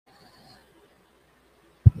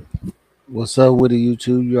What's up with the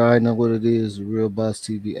YouTube? You already know what it is. The Real Boss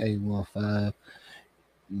TV 815.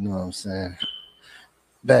 You know what I'm saying?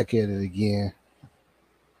 Back at it again.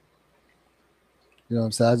 You know what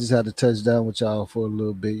I'm saying? I just had to touch down with y'all for a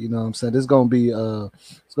little bit. You know what I'm saying? This gonna be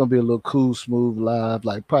it's gonna be a little cool, smooth live,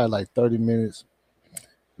 like probably like 30 minutes,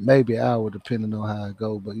 maybe an hour, depending on how it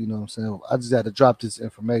go. But you know what I'm saying? I just had to drop this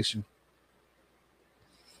information.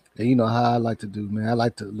 And you know how I like to do, man. I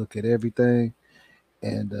like to look at everything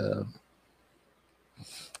and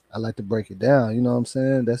I like to break it down. You know what I'm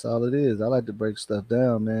saying? That's all it is. I like to break stuff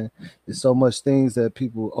down, man. There's so much things that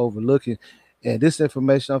people overlooking, and this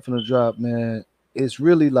information I'm gonna drop, man, it's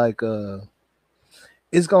really like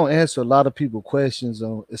it's gonna answer a lot of people questions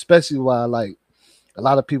on, especially why like a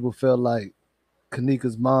lot of people felt like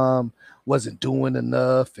Kenneka's mom wasn't doing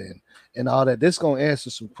enough and all that. This gonna answer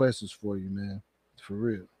some questions for you, man, for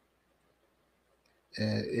real.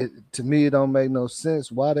 And it to me, it don't make no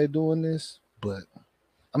sense why they doing this, but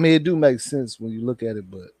I mean, it do make sense when you look at it,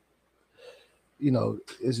 but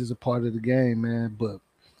it's just a part of the game, man. But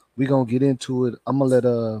we gonna get into it. I'm gonna let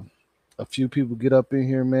a few people get up in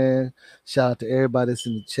here, man. Shout out to everybody that's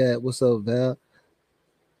in the chat. What's up, Val?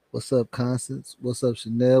 What's up, Constance? What's up,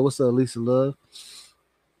 Chanel? What's up, Lisa Love?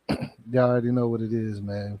 Y'all already know what it is,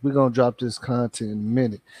 man. We're gonna drop this content in a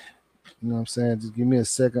minute. You know what I'm saying? Just give me a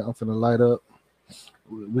second. I'm finna light up.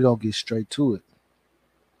 We're gonna get straight to it.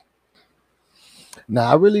 Now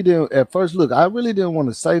I really didn't at first look, I really didn't want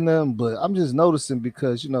to say nothing, but I'm just noticing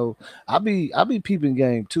because I be peeping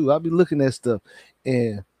game too. I be looking at stuff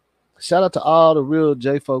and shout out to all the real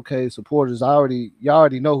J4K supporters. Y'all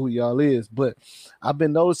already know who y'all is, but I've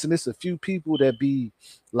been noticing it's a few people that be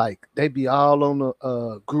like they be all on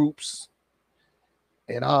the groups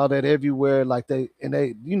and all that everywhere. Like they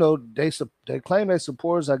claim they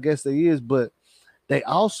supporters. I guess they is, but they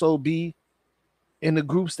also be in the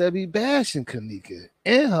groups that be bashing Kenneka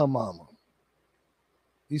and her mama.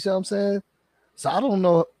 You see what I'm saying? So I don't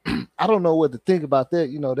know. I don't know what to think about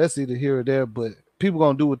that. That's either here or there, but people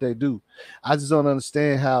gonna do what they do. I just don't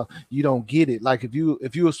understand how you don't get it. Like if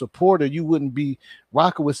you a supporter, you wouldn't be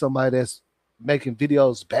rocking with somebody that's making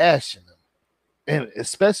videos bashing them, and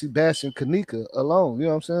especially bashing Kenneka alone. You know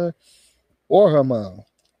what I'm saying? Or her mom.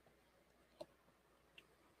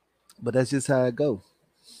 But that's just how it goes.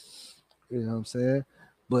 You know what I'm saying?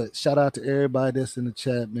 But shout out to everybody that's in the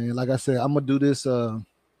chat, man. Like I said, I'm gonna do this. I'm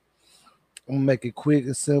gonna make it quick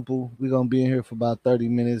and simple. We're gonna be in here for about 30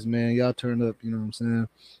 minutes, man. Y'all turn up, you know what I'm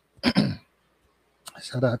saying?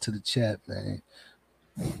 Shout out to the chat, man.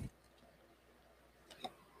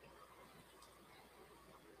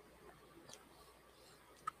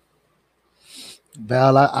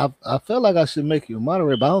 Val, I felt like I should make you a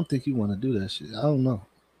moderator, but I don't think you want to do that shit. I don't know.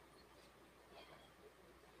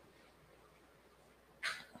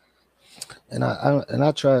 And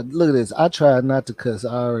I tried. Look at this. I tried not to cuss. I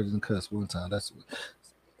already didn't cuss one time.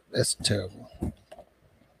 That's terrible.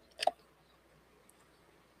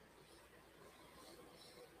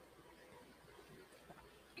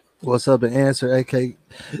 What's up? The answer, AK,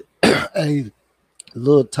 a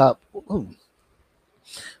little top. Ooh,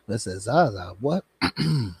 that's a Zaza. What?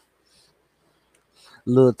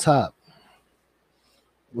 Little top.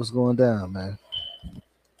 What's going down, man?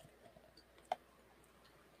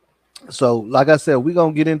 So, like I said, we're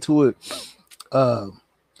gonna get into it. Uh,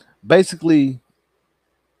 Basically,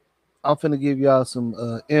 I'm finna give y'all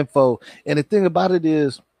some info, and the thing about it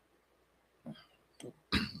is,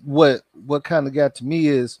 what kind of got to me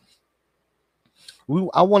is,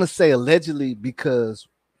 I want to say allegedly because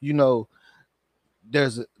you know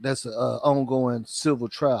that's a ongoing civil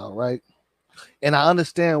trial, right? And I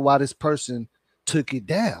understand why this person took it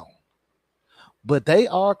down, but they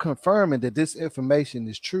are confirming that this information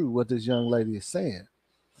is true. What this young lady is saying,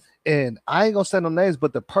 and I ain't gonna say no names,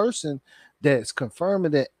 but the person that's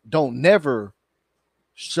confirming that don't never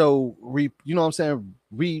you know what I'm saying,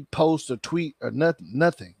 repost or tweet or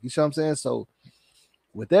nothing. You see what I'm saying? So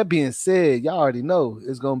with that being said, y'all already know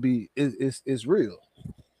it's gonna be it's real.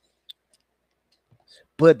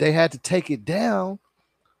 But they had to take it down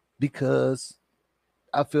because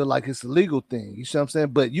I feel like it's a legal thing. You see what I'm saying?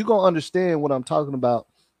 But you gonna understand what I'm talking about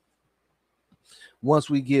once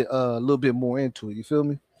we get a little bit more into it. You feel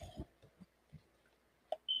me?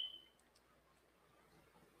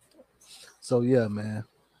 So yeah, man.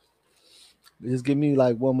 Just give me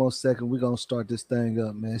like one more second. We're gonna start this thing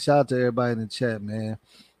up, man. Shout out to everybody in the chat, man.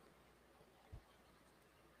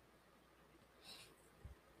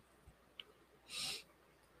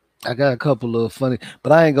 I got a couple of funny,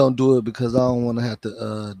 but I ain't gonna do it because I don't want to have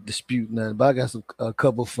to dispute nothing. But I got a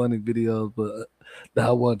couple funny videos, but that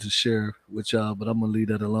I wanted to share with y'all, but I'm gonna leave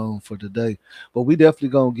that alone for today. But we definitely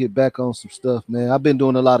gonna get back on some stuff, man. I've been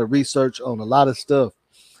doing a lot of research on a lot of stuff.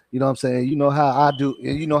 You know what I'm saying? You know how I do,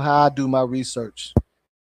 and you know how I do my research.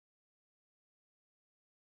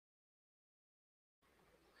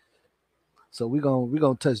 So we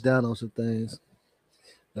gonna touch down on some things.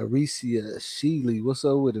 Aricia Sheely, what's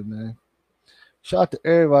up with it, man? Shout out to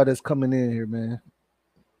everybody that's coming in here, man.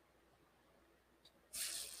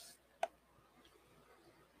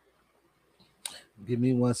 Give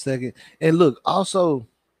me 1 second. And look, also,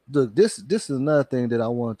 look, this is another thing that I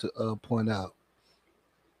want to point out,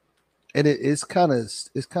 and it's kind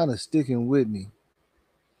of sticking with me.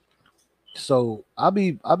 So I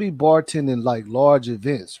be bartending like large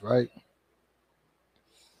events, right?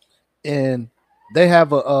 And they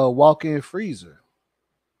have a walk-in freezer,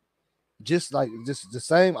 just the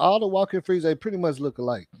same. All the walk-in freezers they pretty much look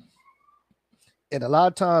alike. And a lot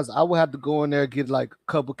of times I would have to go in there and get like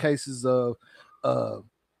a couple cases of, uh,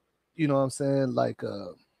 you know what I'm saying, like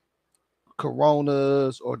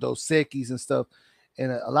Coronas or Dos Equis and stuff.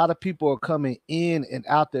 And a lot of people are coming in and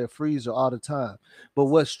out their freezer all the time. But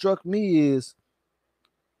what struck me is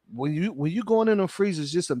when you going in the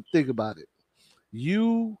freezers, just think about it.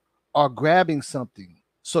 You are grabbing something,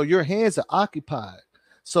 so your hands are occupied.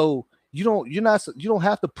 So you don't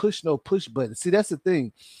have to push no push button. See, that's the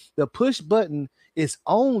thing. The push button is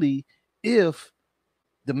only if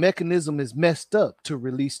the mechanism is messed up to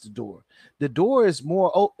release the door. The door is more,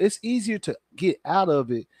 oh, it's easier to get out of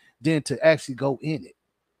it than to actually go in it.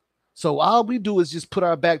 So all we do is just put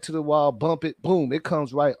our back to the wall, bump it, boom, it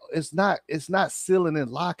comes right. It's not sealing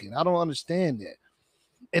and locking. I don't understand that.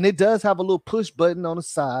 And it does have a little push button on the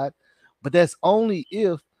side, but that's only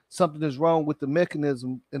if something is wrong with the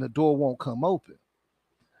mechanism and the door won't come open.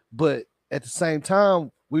 But at the same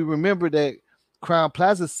time, we remember that Crown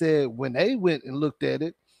Plaza said when they went and looked at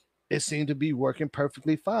it, it seemed to be working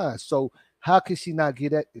perfectly fine. So how could she not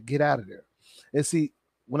get out of there? And see,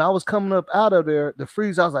 when I was coming up out of there, the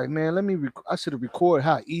freeze, I was like, man, I should have recorded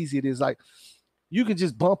how easy it is. Like you can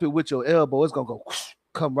just bump it with your elbow, it's gonna go whoosh,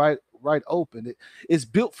 come right open. It's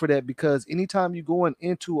built for that because anytime you're going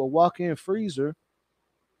into a walk-in freezer,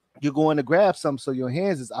 you're going to grab something, so your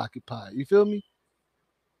hands is occupied. You feel me?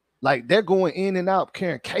 Like they're going in and out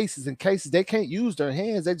carrying cases and cases. They can't use their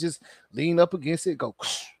hands. They just lean up against it, go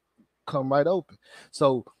come right open.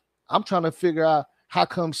 So I'm trying to figure out how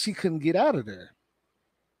come she couldn't get out of there.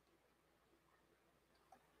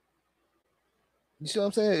 You see what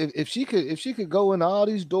I'm saying? If she could go in all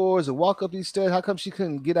these doors and walk up these stairs, how come she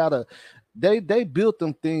couldn't get out of? They built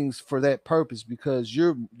them things for that purpose because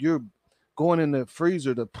you're going in the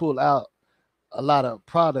freezer to pull out a lot of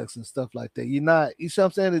products and stuff like that. You're not, you see what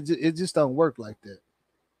I'm saying? It just don't work like that.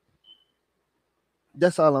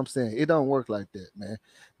 That's all I'm saying. It don't work like that, man.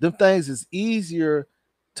 Them things is easier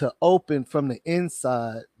to open from the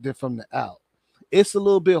inside than from the out. It's a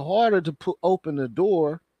little bit harder to put open the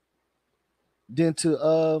door than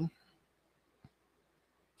to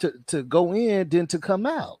go in than to come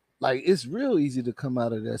out. Like it's real easy to come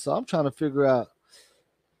out of there. So I'm trying to figure out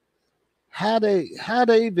how they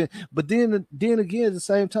even. But then again at the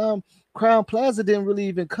same time, Crown Plaza didn't really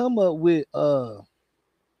even come up with a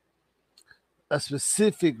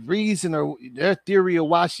specific reason or their theory of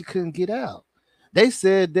why she couldn't get out. They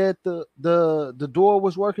said that the door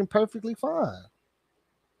was working perfectly fine.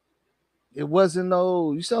 It wasn't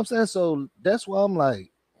no, you see what I'm saying? So that's why I'm like,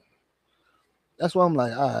 all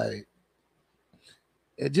right.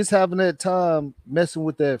 And just having that time messing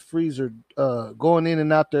with that freezer, going in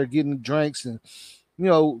and out there getting drinks and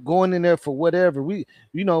going in there for whatever. We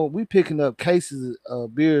picking up cases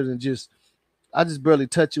of beers and I just barely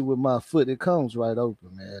touch it with my foot. It comes right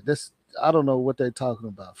open, man. I don't know what they're talking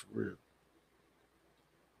about for real.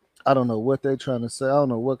 I don't know what they're trying to say. I don't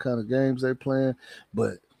know what kind of games they're playing,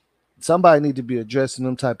 but somebody need to be addressing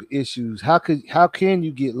them type of issues. How can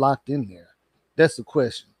you get locked in there? That's the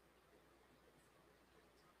question.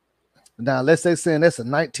 Now, let's say saying that's a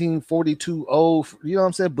 1942 old, you know what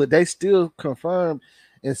I'm saying, but they still confirmed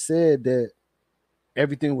and said that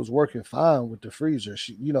everything was working fine with the freezer.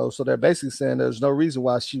 So they're basically saying there's no reason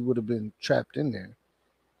why she would have been trapped in there.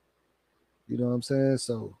 You know what I'm saying?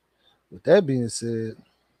 So, with that being said,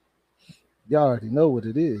 y'all already know what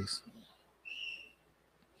it is.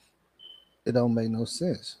 It don't make no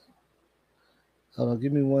sense. Hold on,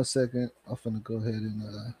 give me 1 second. I'm gonna go ahead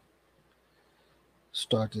and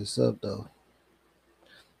start this up though.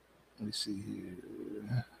 Let me see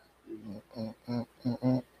here.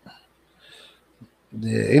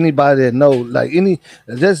 Yeah, anybody that know, like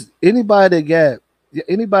just anybody that got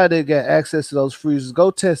Anybody that got access to those freezers,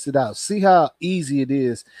 go test it out. See how easy it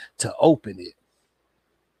is to open it.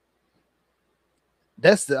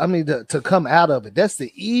 That's the, I mean, to come out of it. That's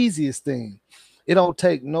the easiest thing. It don't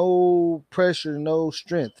take no pressure, no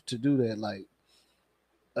strength to do that. Like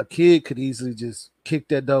a kid could easily just kick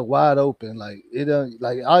that door wide open. Like it don't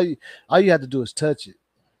like all you have to do is touch it.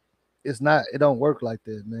 It's not. It don't work like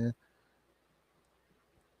that, man.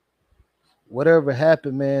 Whatever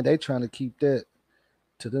happened, man, they trying to keep that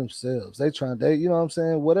to themselves. They trying. They, you know what I'm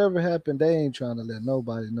saying. Whatever happened, they ain't trying to let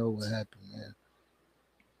nobody know what happened, man.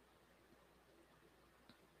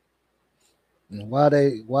 And why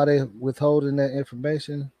they withholding that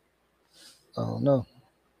information? I don't know.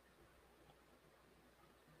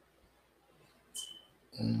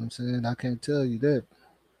 You know what I'm saying? I can't tell you that.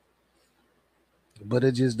 But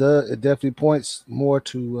it just does. It definitely points more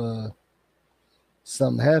to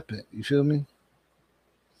something happened. You feel me?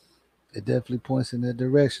 It definitely points in that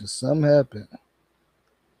direction. Something happened,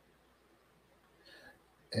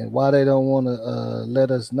 and why they don't want to let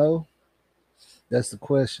us know? That's the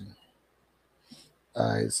question.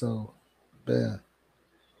 All right, so, bam,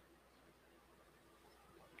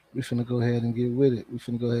 we finna go ahead and get with it. We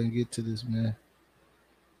finna go ahead and get to this, man.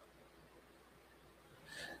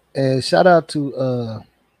 And shout out to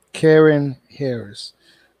Karen Harris.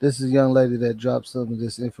 This is a young lady that dropped some of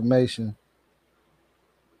this information,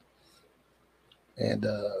 and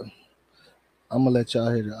I'm gonna let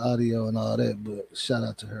y'all hear the audio and all that. But shout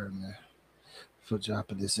out to her, man, for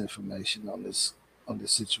dropping this information on this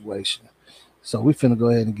situation. So we finna go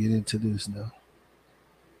ahead and get into this now.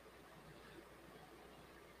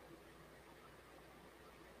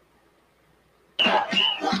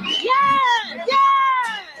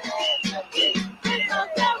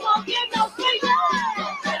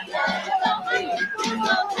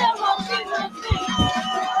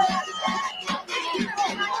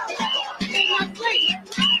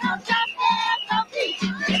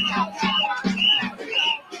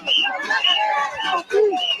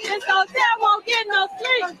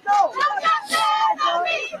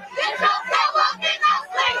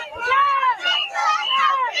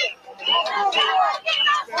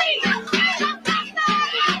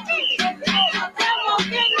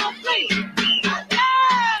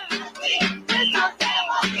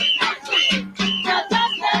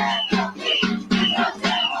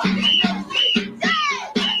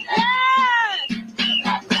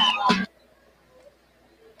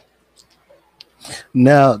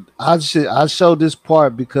 Now I showed this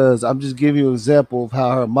part because I'm just giving you an example of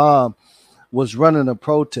how her mom was running a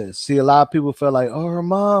protest. See, a lot of people felt like, oh, her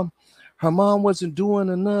mom wasn't doing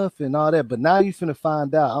enough and all that. But now you finna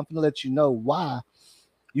find out. I'm finna let you know why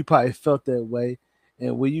you probably felt that way.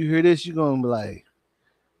 And when you hear this, you're gonna be like,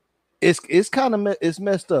 it's kind of it's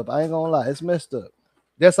messed up. I ain't gonna lie, it's messed up.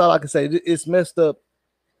 That's all I can say. It's messed up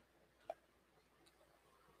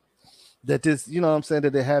that this, you know what I'm saying,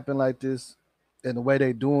 that it happened like this and the way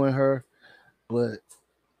they doing her. But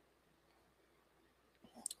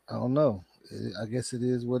I don't know. I guess it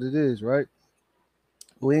is what it is, right?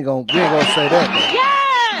 We ain't gonna say that.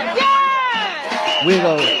 Yeah, yeah. We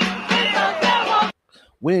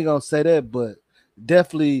ain't gonna say that, but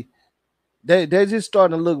definitely they're just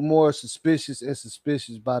starting to look more suspicious and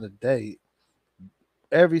suspicious by the day.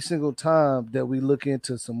 Every single time that we look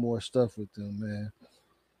into some more stuff with them, man.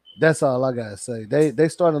 That's all I gotta say. They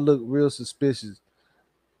starting to look real suspicious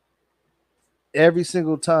every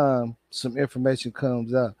single time some information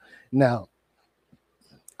comes out. Now,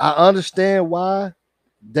 I understand why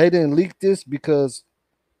they didn't leak this because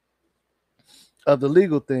of the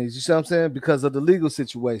legal things. You see what I'm saying? Because of the legal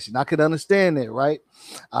situation. I could understand that, right?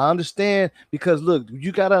 I understand because look,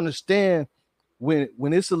 you gotta understand when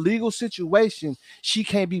it's a legal situation, she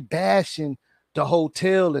can't be bashing the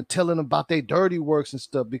hotel and telling them about their dirty works and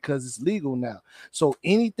stuff because it's legal now. So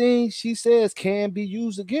anything she says can be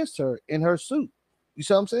used against her in her suit. You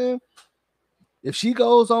see what I'm saying? If she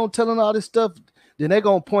goes on telling all this stuff, then they're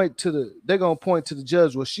gonna point to the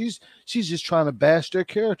judge. Well, she's just trying to bash their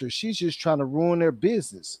character. She's just trying to ruin their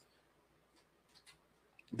business.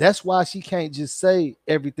 That's why she can't just say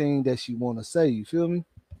everything that she want to say. You feel me?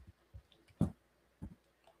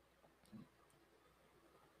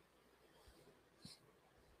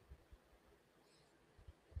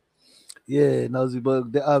 Yeah, nosy, but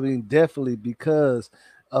I mean, definitely because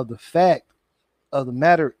of the fact of the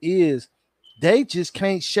matter is they just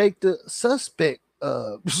can't shake the suspect. You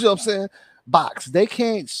know what I'm saying? Box. They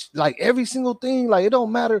can't like every single thing. Like it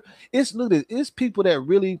don't matter. It's look at it's people that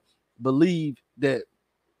really believe that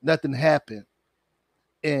nothing happened,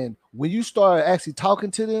 and when you start actually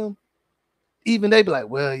talking to them, Even they be like,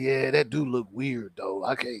 well, yeah, that do look weird though.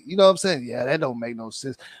 Okay, you know what I'm saying? Yeah, that don't make no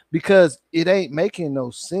sense because it ain't making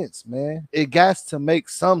no sense, man. It got to make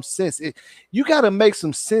some sense. You got to make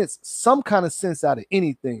some sense, some kind of sense out of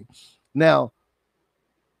anything. Now,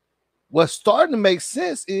 what's starting to make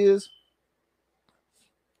sense is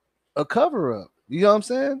a cover up. You know what I'm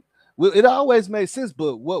saying? Well, it always made sense,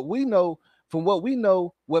 but what we know, from what we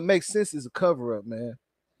know, what makes sense is a cover up, man.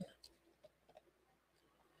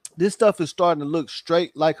 This stuff is starting to look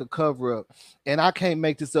straight like a cover up. And I can't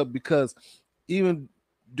make this up because even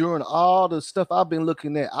during all the stuff I've been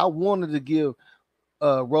looking at, I wanted to give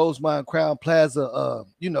Rosemont Crown Plaza,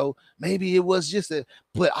 maybe it was just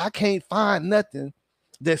but I can't find nothing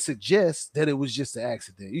that suggests that it was just an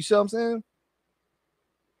accident. You see what I'm saying?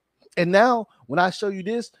 And now when I show you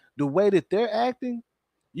this, the way that they're acting,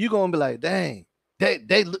 you're gonna be like, dang,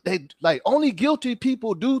 they like only guilty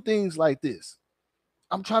people do things like this.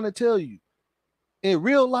 I'm trying to tell you. In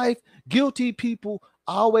real life, guilty people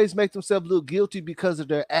always make themselves look guilty because of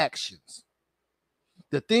their actions.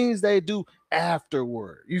 The things they do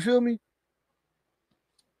afterward. You feel me?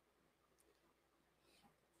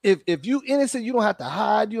 If you innocent, you don't have to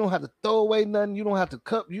hide, you don't have to throw away nothing, you don't have to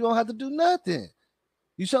cut, you don't have to do nothing.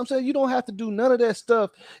 You see what I'm saying? You don't have to do none of that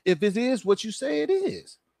stuff if it is what you say it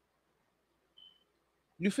is.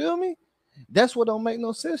 You feel me? That's what don't make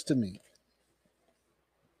no sense to me.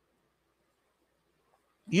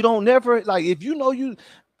 You don't never like if you know you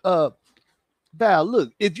Val,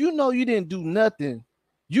 look, if you know you didn't do nothing,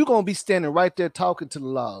 you're gonna be standing right there talking to the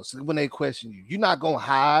laws when they question you. You're not gonna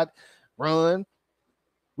hide, run.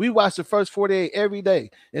 We watch the first 48 every day,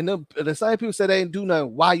 and the same people say they ain't do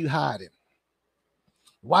nothing. Why you hiding?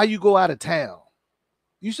 Why you go out of town?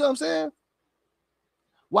 You see what I'm saying?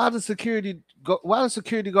 Why the security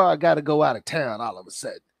guard got to go out of town all of a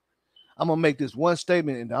sudden? I'm gonna make this one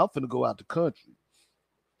statement, and I'm finna go out the country.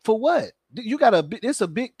 For what? You got it's a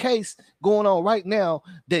big case going on right now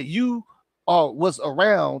that you was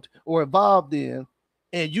around or involved in,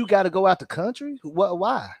 and you got to go out the country. What?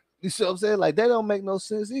 Why? You see what I'm saying? Like that don't make no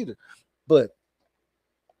sense either. But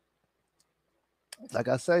like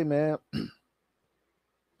I say, man,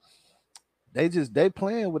 they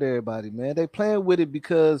playing with everybody, man. They playing with it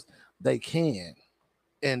because they can.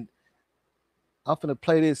 And I'm finna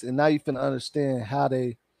play this, and now you finna understand how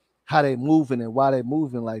they moving and why they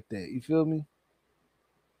moving like that. You feel me?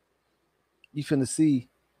 You finna see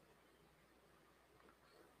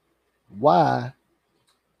why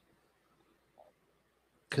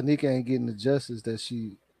Kenneka ain't getting the justice that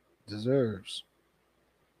she deserves.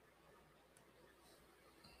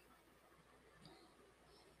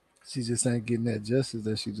 She just ain't getting that justice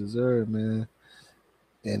that she deserves, man.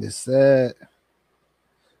 And it's sad.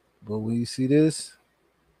 But when you see this,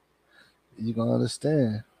 you're gonna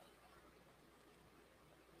understand.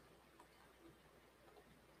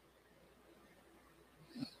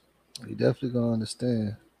 You definitely gonna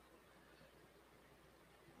understand.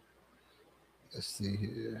 Let's see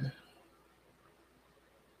here.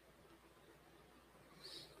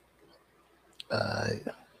 Alright.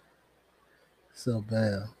 So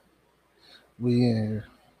bam. We in here.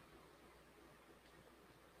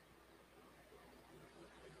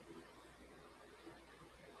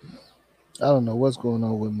 I don't know what's going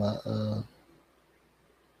on with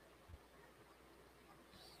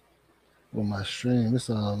my stream. It's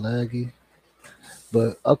all laggy.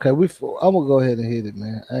 But okay, I'm gonna go ahead and hit it,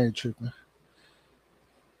 man. I ain't tripping.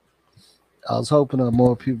 I was hoping that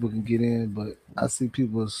more people can get in, but I see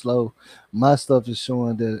people are slow. My stuff is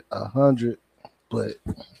showing that 100, but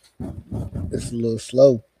it's a little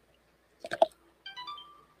slow.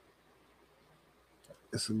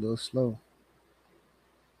 It's a little slow.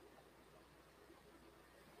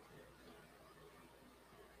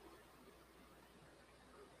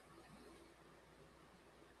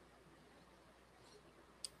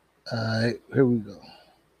 All right, here we go.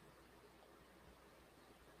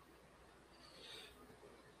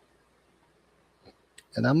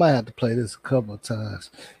 And I might have to play this a couple of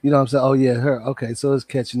times. You know what I'm saying? Oh yeah, her. Okay, so it's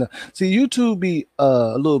catching up. See, YouTube be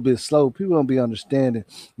a little bit slow. People don't be understanding.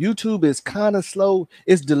 YouTube is kind of slow.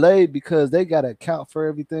 It's delayed because they gotta account for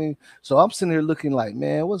everything. So I'm sitting here looking like,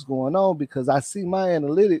 man, what's going on? Because I see my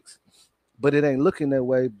analytics, but it ain't looking that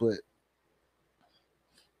way. But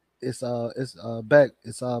it's all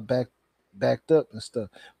backed up and stuff.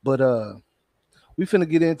 But we finna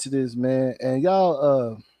get into this, man. And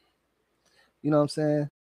y'all you know what I'm saying?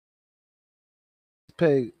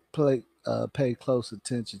 Pay close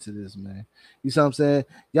attention to this, man. You see what I'm saying?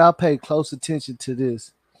 Y'all pay close attention to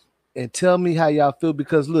this and tell me how y'all feel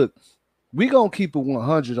because look, we gonna keep it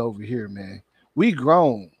 100 over here, man. We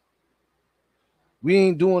grown. We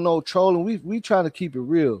ain't doing no trolling. We trying to keep it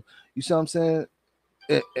real. You see what I'm saying?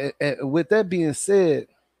 And with that being said,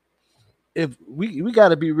 if we got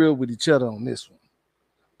to be real with each other on this one.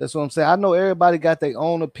 That's what I'm saying. I know everybody got their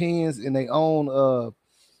own opinions and their own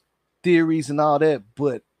theories and all that,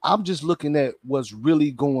 but I'm just looking at what's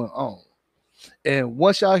really going on. And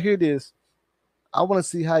once y'all hear this, I want to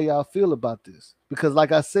see how y'all feel about this because,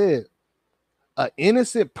 like I said, an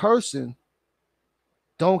innocent person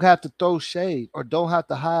don't have to throw shade or don't have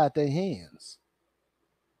to hide their hands.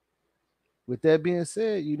 With that being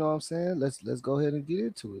said, you know what I'm saying? Let's go ahead and get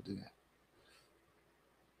into it then.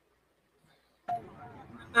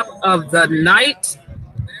 Of the night,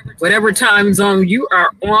 whatever time zone you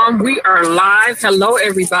are on, we are live. Hello,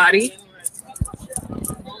 everybody.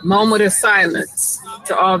 Moment of silence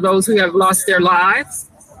to all those who have lost their lives.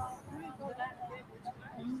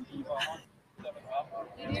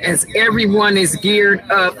 As everyone is geared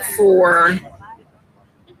up for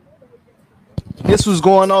this was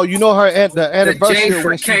going on. You know, her at the anniversary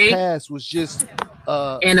when she passed was just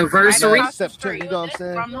anniversary. September. You know what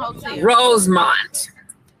I'm saying? Rosemont,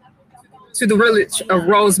 to the village of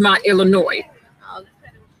Rosemont, Illinois.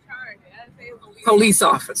 Police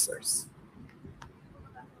officers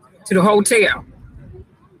to the hotel.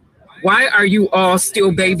 Why are you all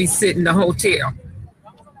still babysitting the hotel?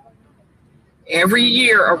 Every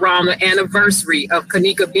year around the anniversary of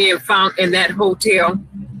Kenneka being found in that hotel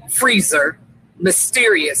freezer,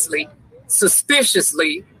 mysteriously,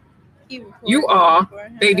 suspiciously, you all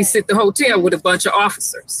babysit the hotel with a bunch of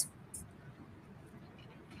officers.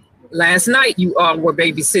 Last night, you all were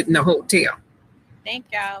babysitting the hotel. Thank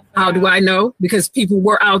y'all. How do I know? Because people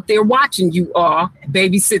were out there watching you all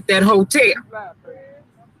babysit that hotel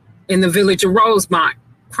in the village of Rosemont,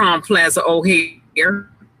 Crown Plaza, O'Hare.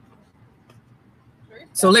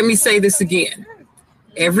 So let me say this again.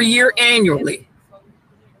 Every year annually,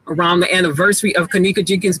 around the anniversary of Kenneka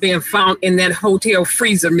Jenkins being found in that hotel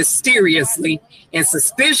freezer mysteriously and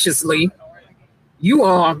suspiciously, you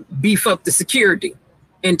all beef up the security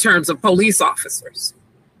in terms of police officers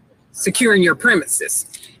securing your premises.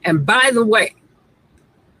 And by the way,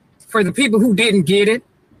 for the people who didn't get it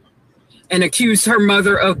and accused her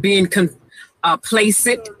mother of being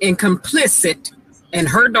complacent and complicit and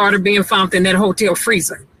her daughter being found in that hotel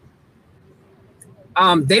freezer,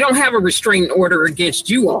 they don't have a restraining order against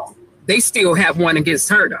you all. They still have one against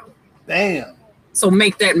her, though. Damn. So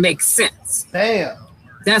make that make sense. Damn.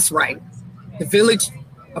 That's right. The village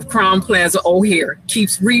of Crown Plaza O'Hare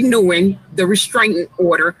keeps renewing the restraining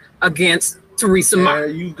order against Teresa Martin.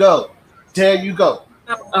 There you go. There you go.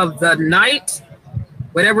 Of the night,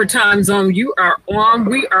 whatever time zone you are on,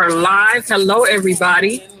 we are live. Hello,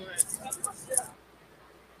 everybody.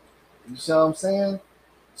 You see what I'm saying?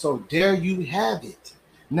 So there you have it.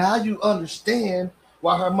 Now you understand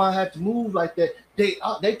why her mom had to move like that.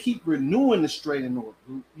 They keep renewing the restraining order.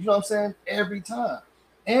 You know what I'm saying? Every time.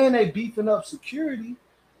 And they beefing up security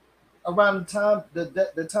around the time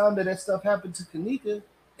the time that stuff happened to Kenneka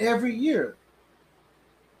every year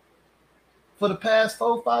for the past 4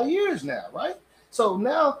 or 5 years now, right? So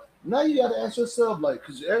now you got to ask yourself, like,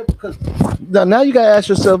 because now you got to ask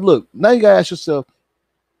yourself, look, now you got to ask yourself,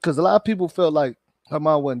 because a lot of people felt like her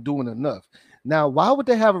mom wasn't doing enough. Now, why would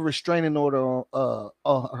they have a restraining order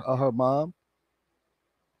on her mom?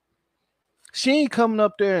 She ain't coming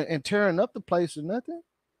up there and tearing up the place or nothing.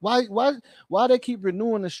 Why they keep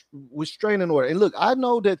renewing the restraining order? And look, I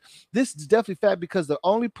know that this is definitely fact because the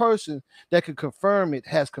only person that can confirm it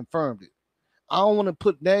has confirmed it. I don't want to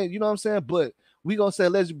put that, you know what I'm saying? But we gonna say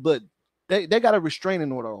but they got a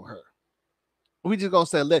restraining order on her. We just gonna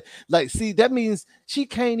say see, that means she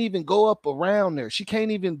can't even go up around there. She can't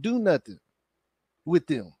even do nothing with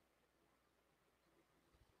them.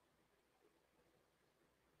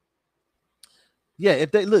 Yeah,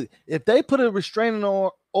 if they put a restraining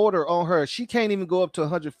order on her, she can't even go up to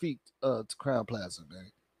 100 feet to Crown Plaza,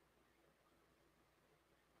 man.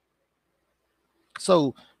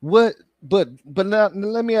 So what? But now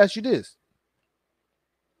let me ask you this.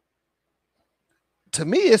 To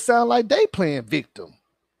me, it sounds like they playing victim.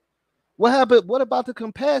 What happened? What about the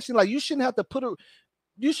compassion? Like, you shouldn't have to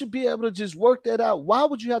you should be able to just work that out. Why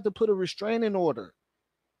would you have to put a restraining order?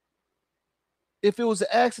 If it was an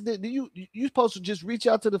accident, you supposed to just reach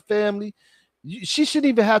out to the family. She shouldn't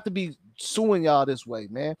even have to be suing y'all this way,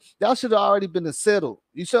 man. Y'all should have already been settled.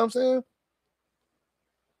 You see what I'm saying?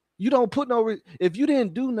 You don't put if you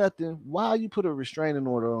didn't do nothing, why you put a restraining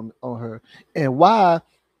order on her? And why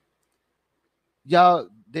y'all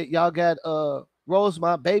got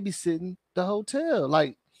Rosemont babysitting the hotel?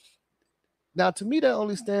 Like, now to me that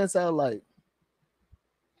only stands out like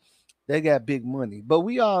They got big money. But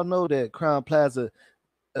we all know that Crown Plaza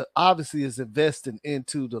obviously is investing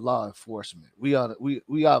into the law enforcement. We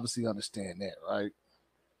obviously understand that, right?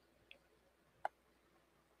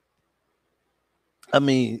 I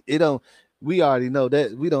mean, it don't. We already know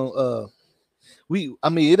that we don't. I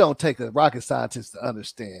mean, it don't take a rocket scientist to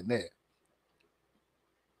understand that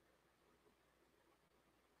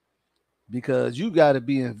because you got to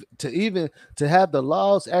be in to even to have the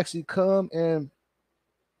laws actually come and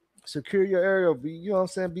secure your area, or be, you know what I'm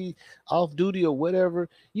saying, be off duty or whatever,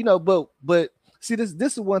 But see,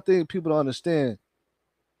 this is one thing people don't understand.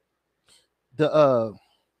 The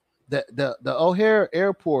the O'Hare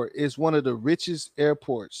Airport is one of the richest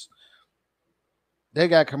airports. They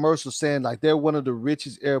got commercials saying like they're one of the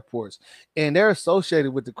richest airports, and they're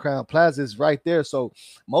associated with the Crown Plaza. It's right there, so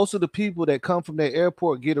most of the people that come from that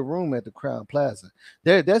airport get a room at the Crown Plaza.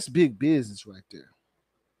 That's big business right there.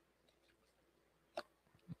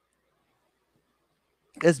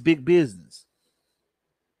 That's big business.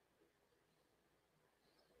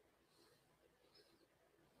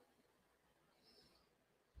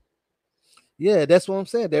 Yeah, that's what I'm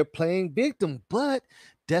saying. They're playing victim, but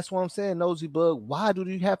that's what I'm saying, Nosy Bug. Why do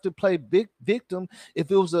you have to play big victim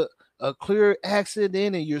if it was a clear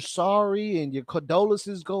accident and you're sorry and your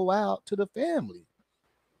condolences go out to the family?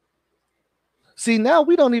 See, now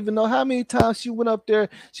we don't even know how many times she went up there.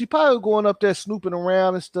 She probably going up there snooping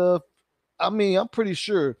around and stuff. I mean, I'm pretty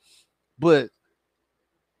sure, but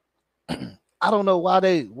I don't know why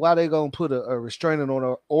they gonna put a restraining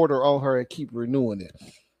order on her and keep renewing it,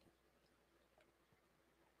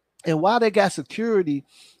 and why they got security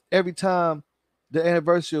every time the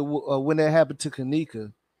anniversary of when that happened to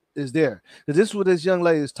Kenneka is there. Because this is what this young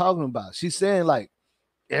lady is talking about. She's saying like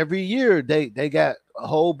every year they got a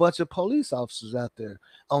whole bunch of police officers out there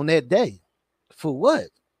on that day. For what?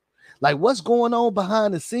 Like what's going on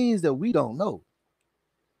behind the scenes that we don't know?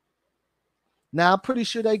 Now I'm pretty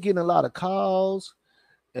sure they getting a lot of calls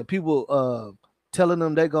and people telling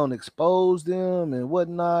them they're gonna expose them and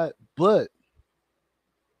whatnot. But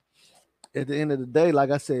at the end of the day, like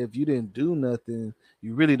I said, if you didn't do nothing,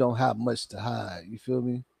 you really don't have much to hide. You feel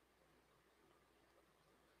me?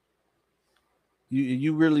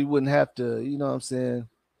 You really wouldn't have to, you know what I'm saying?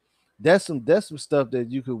 That's some stuff that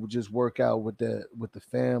you could just work out with the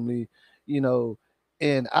family, you know.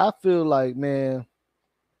 And I feel like, man,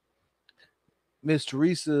 Miss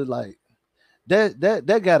Teresa, like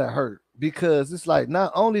that gotta hurt because it's like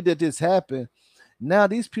not only did this happen, now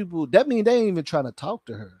these people that mean they ain't even trying to talk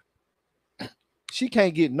to her. She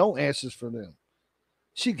can't get no answers from them.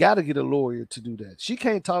 She got to get a lawyer to do that. She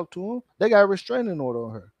can't talk to them. They got a restraining order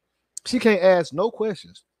on her. She can't ask no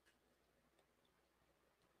questions.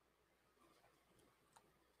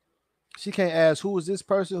 She can't ask who is this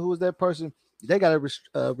person, who is that person. They got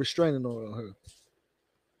a restraining order on her.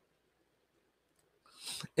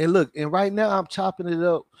 And look, and right now I'm chopping it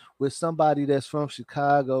up with somebody that's from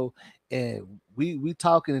Chicago, and we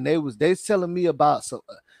talking, and they telling me about some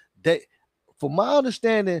they, from my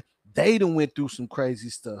understanding, they done went through some crazy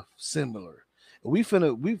stuff similar. We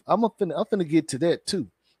finna we I'm finna get to that too.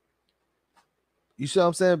 You see what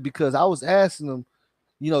I'm saying? Because I was asking them,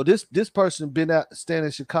 this person been out staying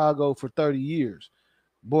in Chicago for 30 years,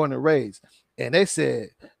 born and raised, and they said,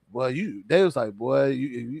 well, they was like,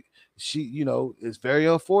 boy, she, it's very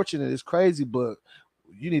unfortunate, it's crazy, but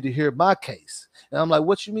you need to hear my case. And I'm like,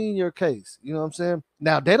 what you mean your case? You know what I'm saying?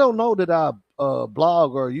 Now they don't know that I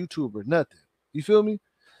blog or YouTube or nothing. You feel me?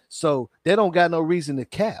 So they don't got no reason to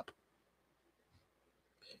cap.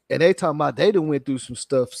 And they talking about they done went through some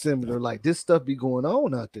stuff similar. Like this stuff be going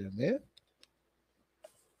on out there, man.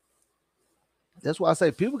 That's why I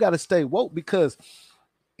say people got to stay woke because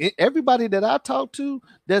everybody that I talk to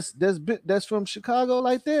that's from Chicago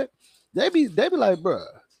like that, they be like, bro,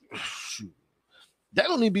 shoot, they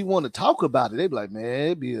don't even be want to talk about it. They be like,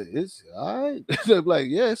 man, it's all right. They be like,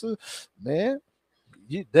 yeah, man.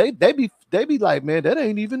 They be like, man, that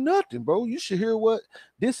ain't even nothing, bro. You should hear what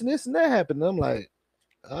this and this and that happened. And I'm like,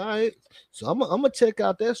 all right. So I'm gonna check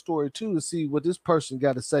out that story too to see what this person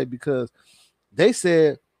got to say because they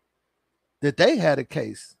said that they had a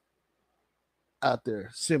case out there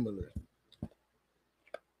similar.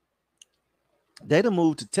 They done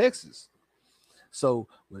moved to Texas. So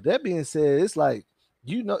with that being said, it's like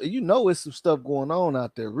it's some stuff going on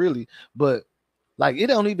out there, really. But like it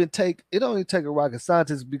don't even take a rocket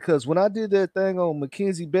scientist because when I did that thing on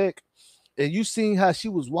Mackenzie Beck, and you seen how she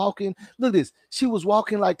was walking, look at this, she was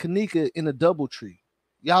walking like Kenneka in a double tree.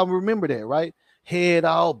 Y'all remember that, right? Head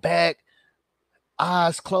all back,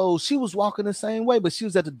 eyes closed. She was walking the same way, but she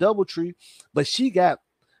was at the double tree, but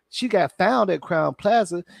She got found at Crown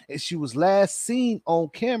Plaza, and she was last seen on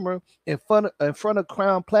camera in front of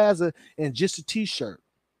Crown Plaza in just a t-shirt,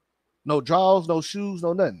 no drawers, no shoes,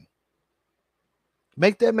 no nothing.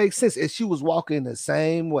 Make that make sense? And she was walking the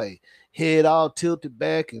same way, head all tilted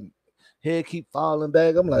back and head keep falling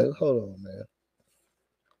back. I'm like, hold on, man.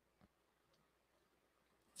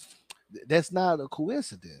 That's not a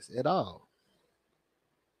coincidence at all.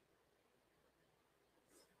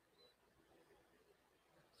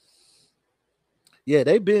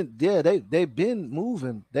 They've been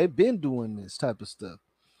moving. They've been doing this type of stuff.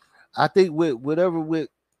 I think with whatever with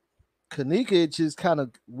Kenneka, it just kind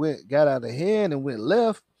of got out of hand and went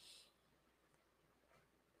left.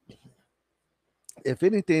 If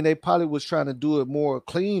anything, they probably was trying to do it more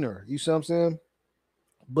cleaner. You see what I'm saying?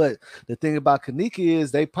 But the thing about Kenneka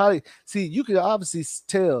is they probably see you can obviously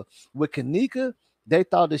tell with Kenneka, they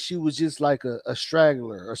thought that she was just like a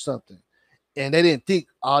straggler or something. And they didn't think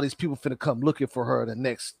all these people finna come looking for her the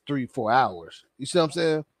next 3-4 hours. You see what I'm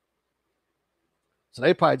saying? So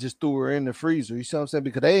they probably just threw her in the freezer. You see what I'm saying?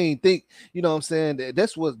 Because they ain't think, you know what I'm saying?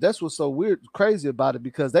 That's what's so weird, crazy about it.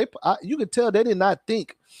 Because you could tell they did not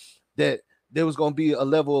think that there was going to be a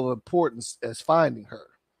level of importance as finding her.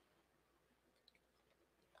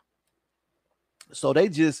 So they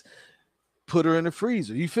just put her in the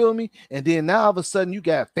freezer. You feel me? And then now all of a sudden you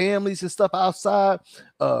got families and stuff outside,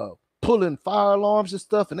 pulling fire alarms and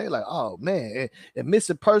stuff, and they like, oh man, and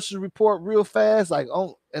missing persons report real fast, like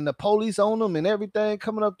on and the police on them and everything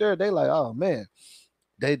coming up there. They like, oh man,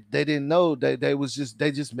 they didn't know they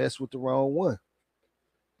just messed with the wrong one.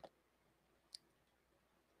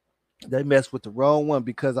 They messed with the wrong one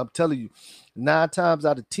because I'm telling you, 9 times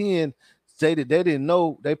out of 10, they didn't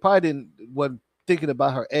know. They probably didn't wasn't thinking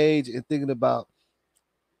about her age and thinking about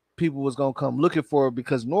people was gonna come looking for her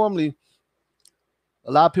because normally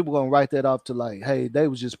a lot of people gonna write that off to like, hey, they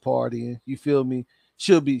was just partying. You feel me?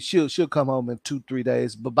 She'll come home in 2-3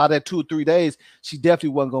 days, but by that 2 or 3 days, she definitely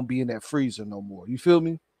wasn't gonna be in that freezer no more. You feel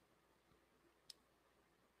me?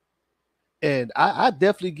 And I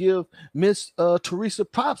definitely give Miss Teresa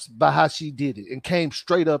props by how she did it and came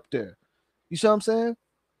straight up there. You see what I'm saying?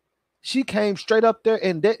 She came straight up there,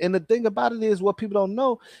 and the thing about it is, what people don't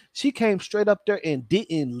know, she came straight up there and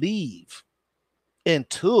didn't leave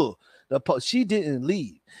until she didn't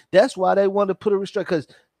leave. That's why they wanted to put a restrict because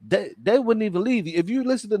they wouldn't even leave. If you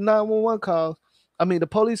listen to 911 calls, I mean the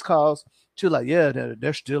police calls, she's like, yeah,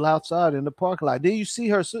 they're still outside in the parking lot. Then you see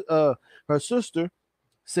her sister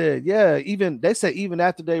said, yeah, even they said even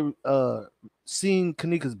after they seen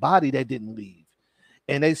Kenneka's body, they didn't leave.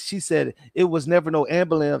 And she said it was never no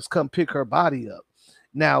ambulance come pick her body up.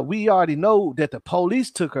 Now we already know that the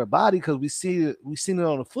police took her body because we seen it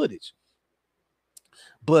on the footage.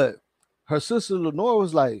 But her sister Lenore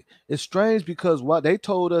was like, it's strange because what they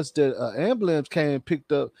told us that ambulance came and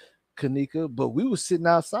picked up Kenneka, but we was sitting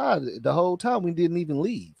outside the whole time. We didn't even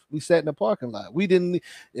leave. We sat in the parking lot. We didn't,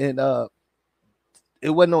 and it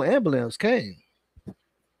wasn't no ambulance came.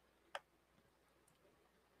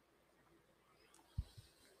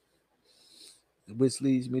 Which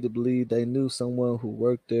leads me to believe they knew someone who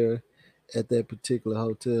worked there at that particular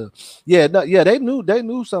hotel. Yeah, no, yeah, they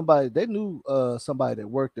knew somebody. They knew somebody that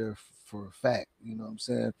worked there for a fact. You know what I'm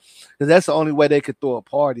saying? Because that's the only way they could throw a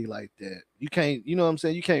party like that. You can't, you know what I'm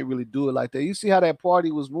saying? You can't really do it like that. You see how that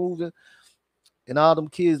party was moving? And all them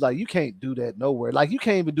kids, like you can't do that nowhere. Like you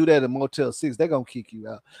can't even do that in Motel 6. They're gonna kick you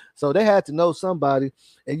out. So they had to know somebody.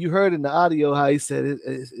 And you heard in the audio how he said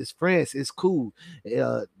it's friends, it's cool.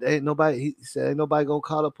 Ain't nobody. He said ain't nobody gonna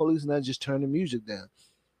call the police and then just turn the music down.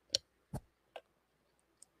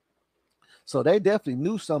 So they definitely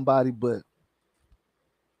knew somebody, but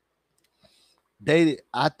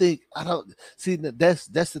I think I don't see that's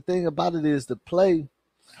the thing about it is the play.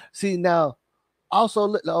 See now,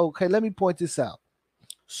 also okay, let me point this out.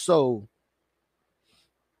 So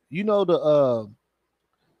you know the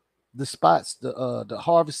spots, the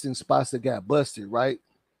harvesting spots that got busted, right?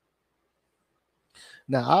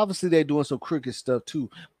 Now, obviously they're doing some crooked stuff too,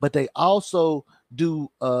 but they also do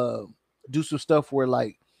do some stuff where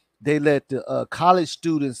like they let the college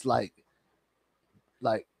students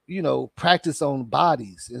practice on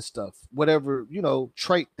bodies and stuff, whatever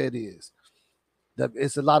trait that is.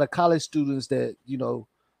 It's a lot of college students that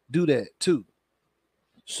do that too.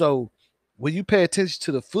 So when you pay attention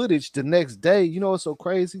to the footage the next day, you know what's so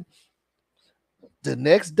crazy? The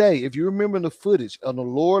next day, if you remember the footage on the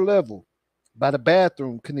lower level by the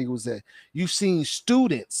bathroom Kenneka was at, you've seen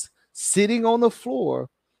students sitting on the floor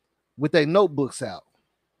with their notebooks out.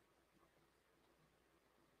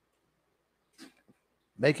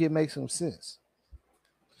 Make it make some sense.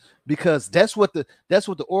 because that's what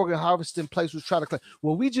the organ harvesting place was trying to claim.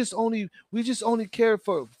 Well, we just only care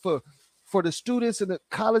for the students and the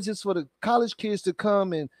colleges, for the college kids to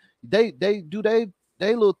come, and they do they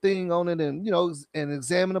little thing on it, and and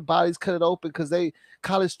examine the bodies, cut it open, because they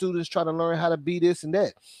college students try to learn how to be this and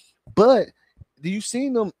that. But do you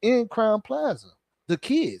seen them in Crown Plaza? The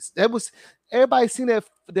kids, that was everybody seen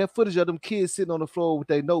that footage of them kids sitting on the floor with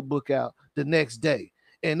their notebook out the next day,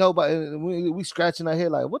 and nobody, and we scratching our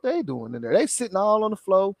head like, what they doing in there? They sitting all on the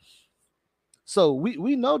floor. So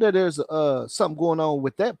we know that there's something going on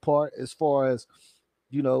with that part, as far as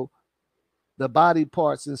you know the body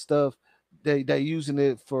parts and stuff. They using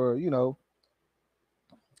it for, I don't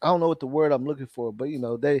know what the word I'm looking for, but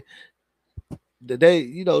the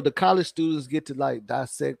college students get to like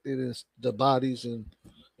dissect it, and the bodies and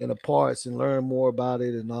the parts, and learn more about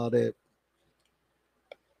it and all that.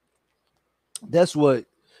 That's what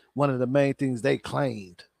one of the main things they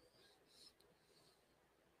claimed.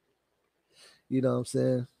 You know what I'm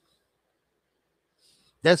saying?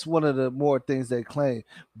 That's one of the more things they claim.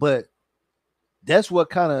 But that's what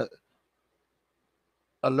kind of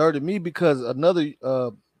alerted me, because another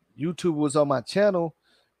YouTuber was on my channel,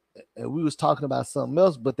 and we was talking about something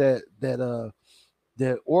else, but that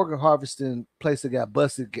organ harvesting place that got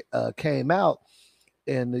busted came out,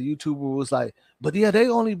 and the YouTuber was like, but yeah, they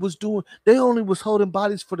only was holding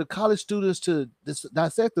bodies for the college students to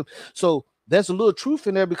dissect them. So there's a little truth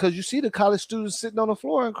in there, because you see the college students sitting on the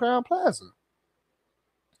floor in Crown Plaza,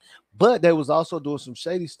 but they was also doing some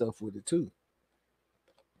shady stuff with it too.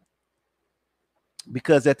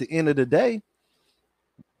 Because at the end of the day,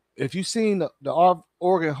 if you've seen the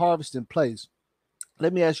organ harvesting place,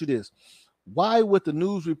 let me ask you this: why would the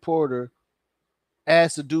news reporter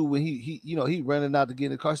asked to do when he running out to get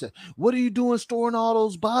in the car, said, what are you doing storing all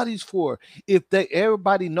those bodies for? If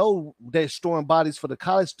everybody know they're storing bodies for the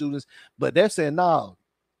college students, but they're saying, no,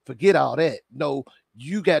 forget all that. No,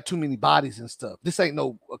 you got too many bodies and stuff. This ain't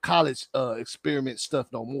no college experiment stuff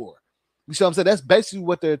no more. You see what I'm saying? That's basically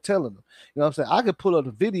what they're telling them. You know what I'm saying? I could pull up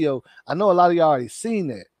the video. I know a lot of y'all already seen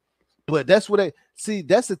that, but that's what they see.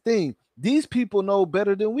 That's the thing. These people know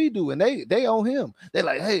better than we do, and they own him. They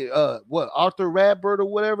like, hey, what, Arthur Radbert or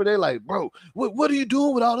whatever? They like, bro, what are you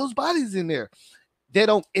doing with all those bodies in there? They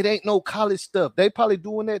don't. It ain't no college stuff. They probably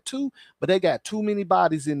doing that too, but they got too many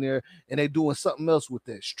bodies in there, and they doing something else with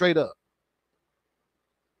that, straight up.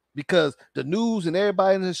 Because the news and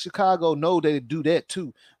everybody in Chicago know they do that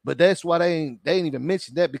too, but that's why they ain't even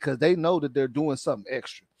mention that, because they know that they're doing something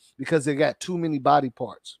extra, because they got too many body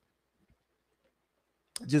parts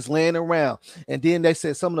just laying around. And then they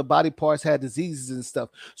said some of the body parts had diseases and stuff.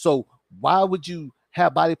 So why would you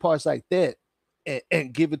have body parts like that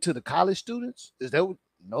and give it to the college students? Is that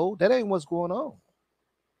no? That ain't what's going on.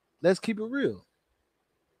 Let's keep it real.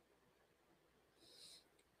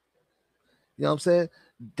 You know what I'm saying?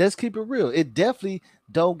 Let's keep it real. It definitely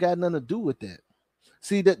don't got nothing to do with that.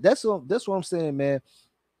 See, that's what I'm saying, man.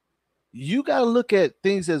 You got to look at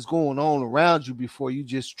things that's going on around you before you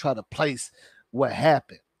just try to place what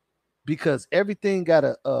happened, because everything got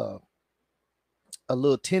a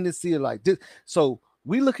little tendency of like this. So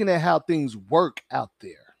we looking at how things work out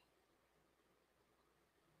there,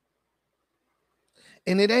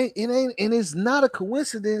 and and it's not a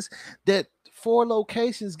coincidence that 4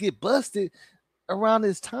 locations get busted around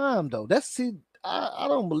this time though. I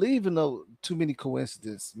don't believe in no too many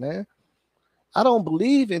coincidences, man. I don't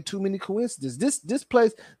believe in too many coincidences. This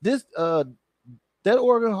place, that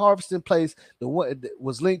organ harvesting place, the one that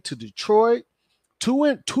was linked to Detroit, two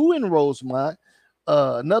in Rosemont,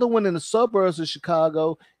 another one in the suburbs of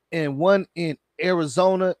Chicago, and one in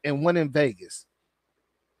Arizona, and one in Vegas.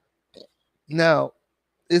 Now,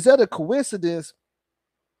 is that a coincidence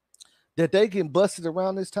that they get busted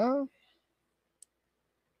around this time?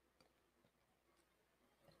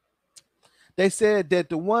 They said that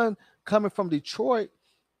the one coming from Detroit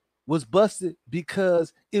was busted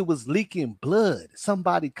because it was leaking blood.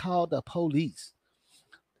 Somebody called the police.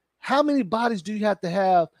 How many bodies do you have to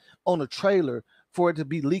have on a trailer for it to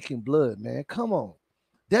be leaking blood, man? Come on.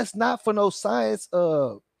 That's not for no science,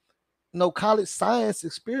 no college science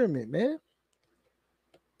experiment, man.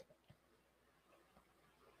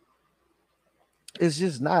 It's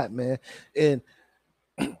just not, man. And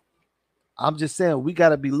I'm just saying we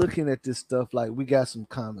gotta be looking at this stuff like we got some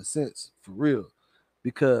common sense for real.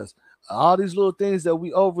 Because all these little things that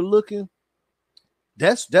we overlooking,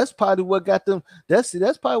 that's probably what got them. That's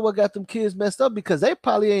probably what got them kids messed up, because they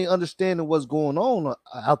probably ain't understanding what's going on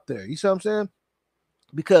out there. You see what I'm saying?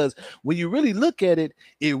 Because when you really look at it,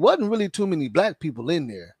 it wasn't really too many black people in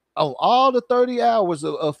there. On all the 30 hours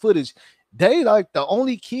of footage, They like the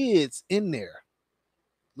only kids in there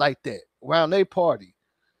like that around their party.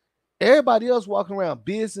 Everybody else walking around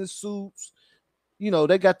business suits.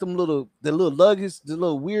 They got the little luggage, the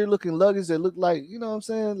little weird looking luggage that look like, what I'm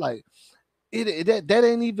saying? Like that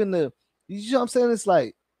ain't even the, you know what I'm saying? It's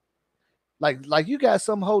like you got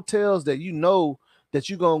some hotels that that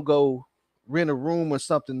you gonna go rent a room or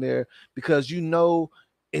something there because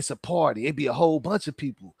it's a party. It'd be a whole bunch of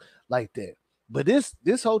people like that. But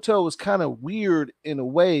this hotel was kind of weird in a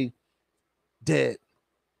way that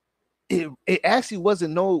it actually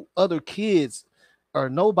wasn't no other kids or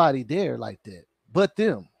nobody there like that but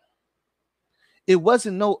them. It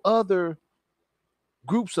wasn't no other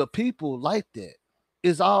groups of people like that.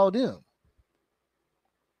 It's all them.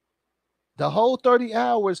 The whole 30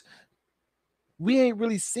 hours, we ain't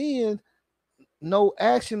really seeing no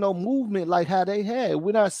action, no movement like how they had.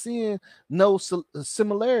 We're not seeing no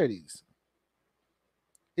similarities.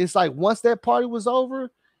 It's like once that party was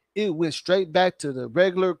over, it went straight back to the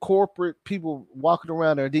regular corporate people walking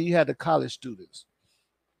around there. Then you had the college students.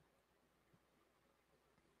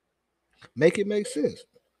 Make it make sense.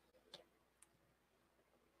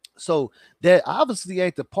 So that obviously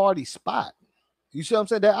ain't the party spot. You see what I'm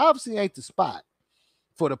saying? That obviously ain't the spot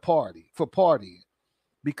for the party, for partying,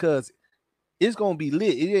 because it's gonna be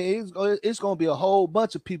lit. It's gonna be a whole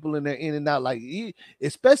bunch of people in there, in and out. Like,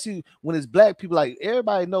 especially when it's black people. Like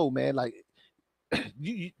everybody know, man. Like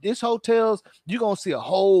this hotels, you're gonna see a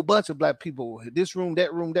whole bunch of black people. This room,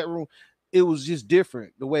 that room, that room. It was just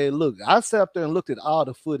different the way it looked. I sat up there and looked at all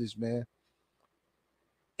the footage, man,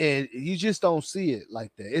 and you just don't see it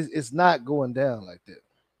like that. It's not going down like that.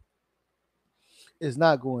 It's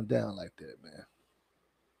not going down like that, man.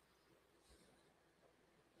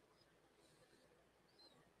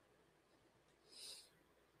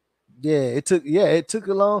 It took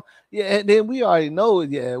a long. Yeah, and then we already know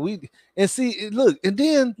it. Yeah, we and see look, and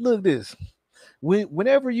then look this.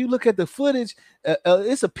 Whenever you look at the footage,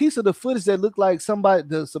 it's a piece of the footage that looked like some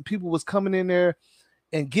people was coming in there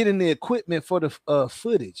and getting the equipment for the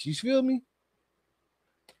footage. You feel me?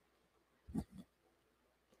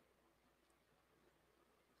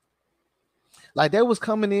 Like they was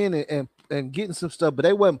coming in and getting some stuff, but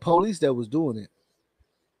they wasn't police that was doing it.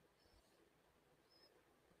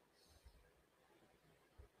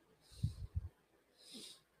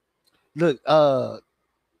 Look,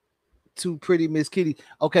 too pretty Miss Kitty.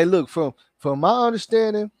 Okay, look, from my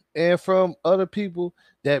understanding and from other people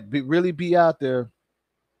that really be out there,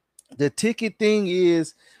 the ticket thing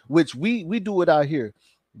is, which we do it out here.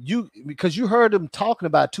 You because you heard them talking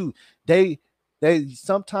about too. They they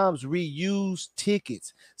sometimes reuse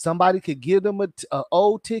tickets. Somebody could give them a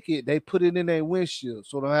old ticket. They put it in their windshield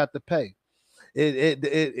so they don't have to pay.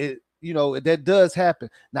 That does happen.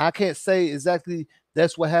 Now I can't say exactly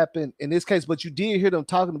that's what happened in this case, but you did hear them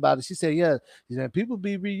talking about it. She said, "Yeah, people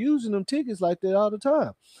be reusing them tickets like that all the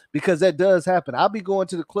time because that does happen." I'll be going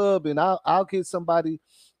to the club and I'll get somebody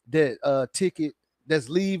that ticket that's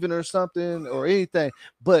leaving or something or anything,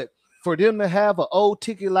 but for them to have an old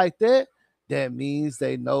ticket like that, that means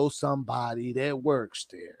they know somebody that works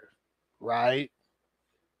there, right?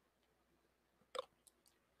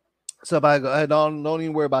 Somebody go, hey, don't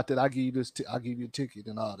even worry about that. I give you this. I'll give you a ticket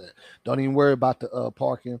and all that. Don't even worry about the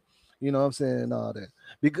parking. You know what I'm saying? And all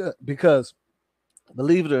that because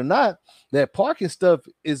believe it or not, that parking stuff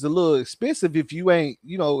is a little expensive if you ain't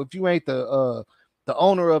the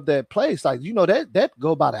owner of that place. Like that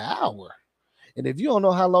go about an hour, and if you don't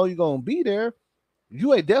know how long you're gonna be there,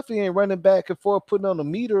 you ain't definitely ain't running back and forth putting on a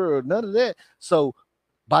meter or none of that. So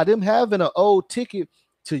by them having an old ticket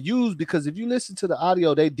to use, because if you listen to the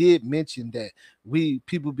audio, they did mention that we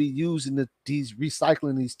people be using these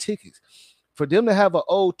recycling these tickets. For them to have an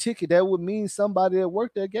old ticket, that would mean somebody that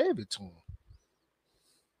worked there gave it to them.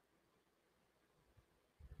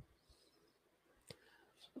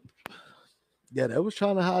 Yeah, they was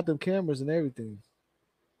trying to hide them cameras and everything.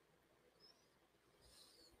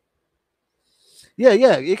 Yeah,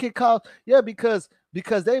 it can cause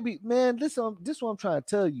because they be man. This is what I'm trying to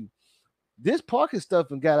tell you. This parking stuff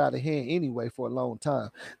and got out of hand anyway for a long time.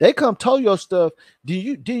 They come tow your stuff,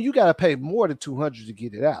 then you gotta pay more than 200 to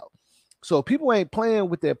get it out. So people ain't playing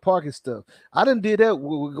with that parking stuff. I done did that.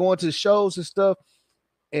 We're going to shows and stuff,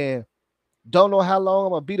 and don't know how long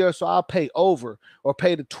I'm gonna be there, so I'll pay over or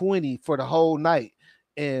pay the 20 for the whole night.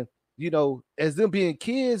 And as them being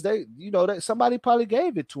kids, they that somebody probably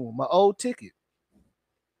gave it to them, my old ticket.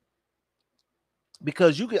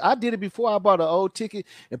 Because I did it before. I bought an old ticket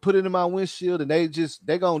and put it in my windshield, and they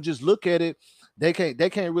gonna just look at it. They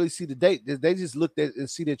can't really see the date. They just looked at and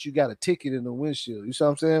see that you got a ticket in the windshield. You see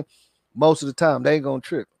what I'm saying? Most of the time they ain't gonna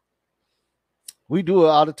trip. We do it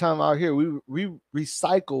all the time out here. We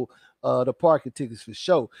recycle the parking tickets for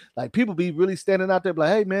sure. Like people be really standing out there like,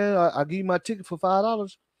 hey man, I'll give you my ticket for $5. All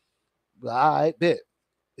right, bet.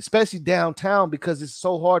 Especially downtown because it's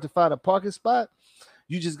so hard to find a parking spot.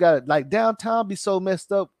 You just got to like downtown be so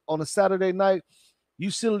messed up on a Saturday night.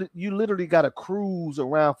 You literally got to cruise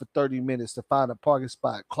around for 30 minutes to find a parking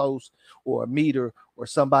spot close or a meter or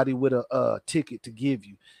somebody with a ticket to give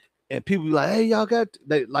you. And people be like, "Hey, y'all got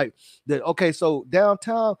they like that." Okay, so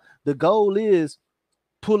downtown, the goal is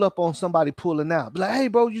pull up on somebody pulling out. Be like, "Hey,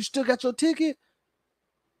 bro, you still got your ticket?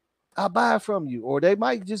 I'll buy it from you," or they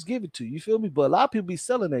might just give it to you. You feel me? But a lot of people be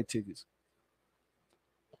selling their tickets.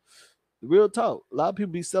 Real talk. A lot of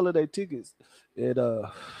people be selling their tickets. And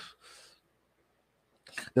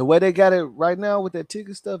the way they got it right now with that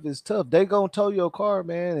ticket stuff is tough. They gonna tow your car,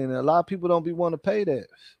 man, and a lot of people don't be want to pay that.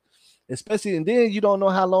 Especially, and then you don't know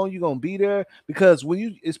how long you're gonna be there because when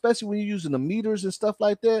you, especially when you're using the meters and stuff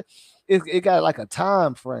like that, it got like a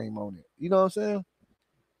time frame on it. You know what I'm saying?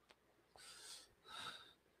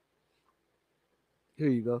 Here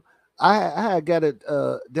you go. I had got it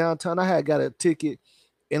downtown. I had got a ticket,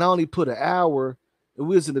 and I only put an hour. And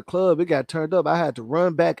we was in the club. It got turned up. I had to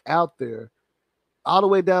run back out there, all the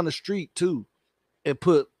way down the street too, and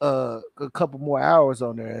put a couple more hours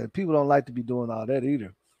on there. And people don't like to be doing all that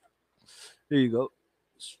either. Here you go.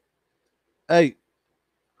 Hey,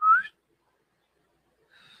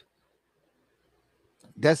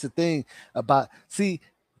 that's the thing about see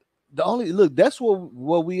the only look. That's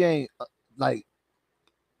what we ain't like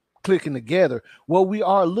clicking together. What we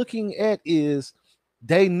are looking at is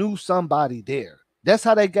they knew somebody there. That's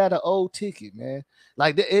how they got an old ticket, man.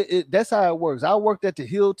 Like that's how it works. I worked at the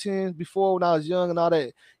Hilton before when I was young and all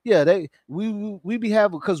that. Yeah, we be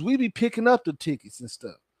having because we be picking up the tickets and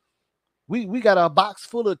stuff. We got a box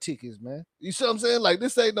full of tickets, man. You see what I'm saying? Like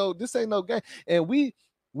this ain't no game. And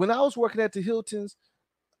when I was working at the Hiltons,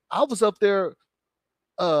 I was up there.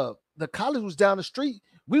 The college was down the street.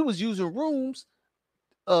 We was using rooms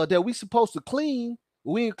that we supposed to clean.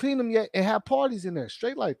 We ain't clean them yet and have parties in there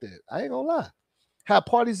straight like that. I ain't gonna lie. Have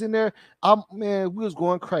parties in there. Man, we was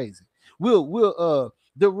going crazy. We'll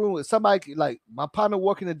the room somebody like my partner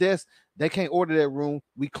working the desk, they can't order that room.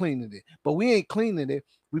 We cleaning it. But we ain't cleaning it.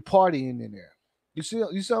 We partying in there. You see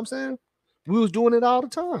what I'm saying? We was doing it all the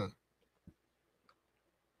time.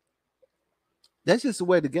 That's just the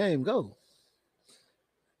way the game goes.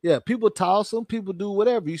 Yeah, people toss them, people do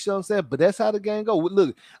whatever. You see what I'm saying? But that's how the game go.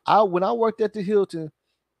 Look, I when I worked at the Hilton,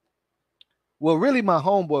 well, really my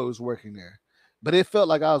homeboy was working there, but it felt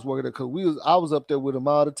like I was working there because I was up there with him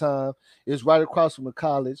all the time. It's right across from the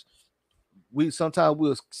college. We sometimes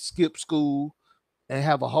we'll skip school and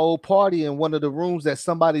have a whole party in one of the rooms that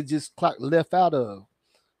somebody just left out of.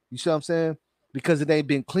 You see what I'm saying? Because it ain't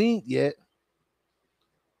been cleaned yet,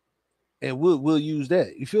 and we'll use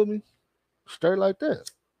that. You feel me? Straight like that.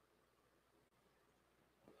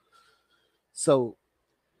 So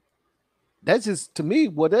that's just to me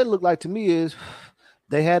what that looked like to me is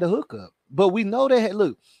they had a hookup. But we know they had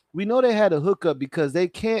we know they had a hookup because they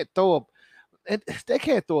can't throw up and they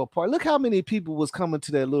can't throw a party. Look how many people was coming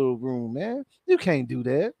to that little room, man. You can't do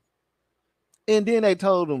that. And then they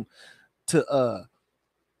told them to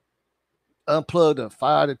unplug the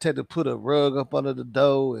fire detector, put a rug up under the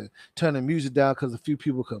door and turn the music down because a few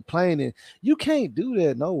people complaining. You can't do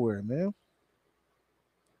that nowhere, man.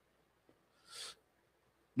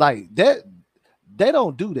 Like that, they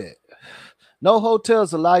don't do that. No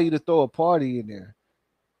hotels allow you to throw a party in there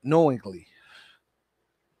knowingly.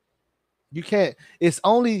 You can't. It's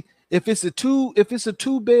only if it's a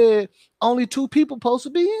two bed, only two people supposed to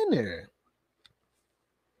be in there.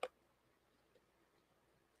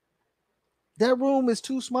 That room is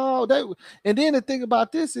too small. And then the thing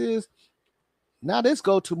about this is now this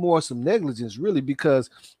go to more some negligence really because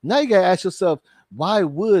now you gotta ask yourself why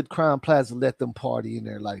would Crown Plaza let them party in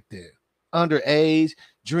there like that? Underage,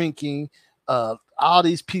 drinking, all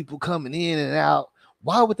these people coming in and out.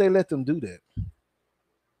 Why would they let them do that?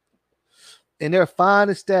 And they're fine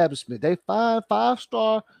establishment. They find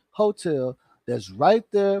 5-star hotel that's right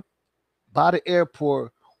there by the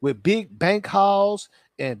airport with big bank halls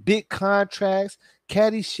and big contracts,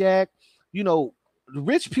 caddy shack. You know,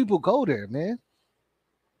 rich people go there, man.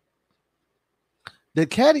 The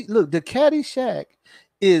caddy shack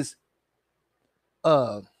is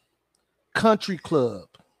a country club.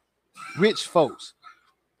 Rich folks.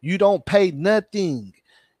 You don't pay nothing.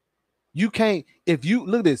 You can't if you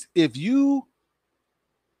look at this, if you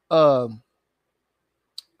um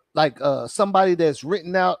somebody that's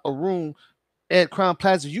renting out a room at Crown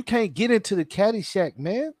Plaza, you can't get into the caddy shack,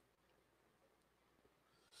 man.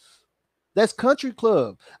 That's country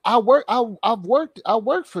club. I worked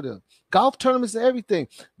for them. Golf tournaments and everything.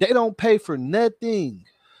 They don't pay for nothing.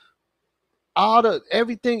 All the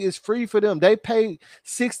everything is free for them. They pay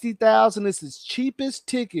 60,000. It's the cheapest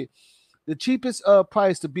ticket, the cheapest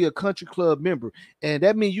price to be a country club member, and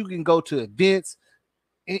that means you can go to events,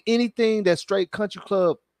 anything that's straight country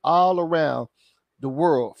club all around the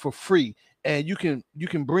world for free, and you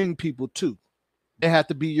can bring people too. They have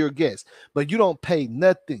to be your guests, but you don't pay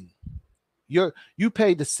nothing. You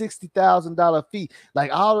pay the $60,000 fee.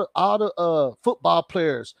 Like all the football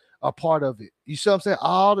players are part of it. You see what I'm saying?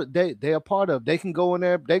 All the they are part of it. They can go in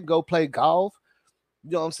there, they can go play golf.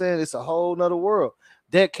 You know what I'm saying? It's a whole nother world.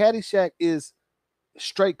 That Caddyshack is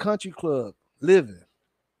straight country club living.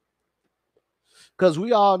 Because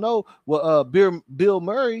we all know what Bill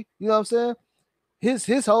Murray, you know what I'm saying?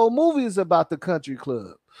 His whole movie is about the country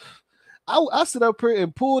club. I sit up here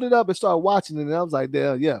and pulled it up and started watching it, and I was like,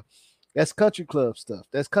 damn, yeah, that's country club stuff.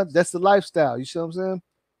 That's country, that's the lifestyle. You see what I'm saying?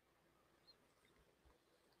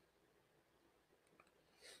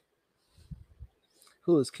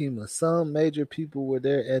 Who is Kima? Some major people were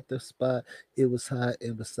there at the spot. It was hot,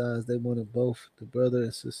 and besides, they wanted both the brother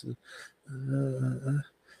and sister.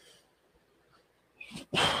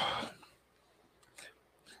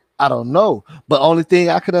 I don't know, but only thing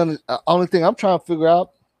I'm trying to figure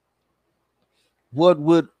out, what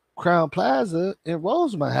would Crown Plaza and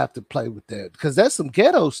Rosemont have to play with that? Because that's some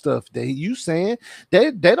ghetto stuff. That you saying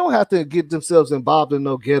they don't have to get themselves involved in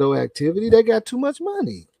no ghetto activity. They got too much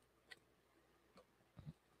money.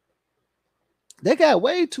 They got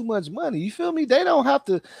way too much money. You feel me? They don't have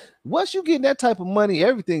to. Once you get that type of money,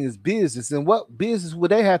 everything is business. And what business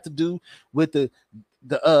would they have to do with the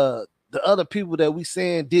other people that we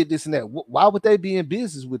saying did this and that? Why would they be in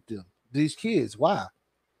business with them? These kids? Why?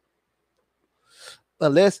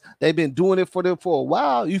 Unless they've been doing it for them for a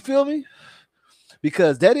while. You feel me?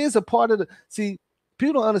 Because that is a part of the see.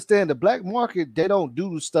 People don't understand the black market. They don't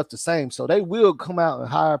do stuff the same, so they will come out and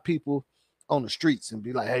hire people on the streets and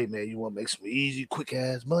be like, "Hey man, you want to make some easy, quick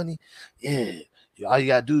ass money? Yeah, all you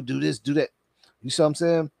gotta do this, do that." You see what I'm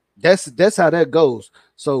saying? That's how that goes.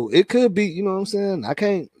 So it could be, you know what I'm saying? I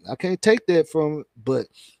can't take that from, but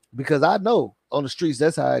because I know on the streets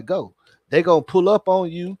that's how it go. They gonna pull up on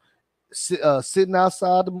you, sitting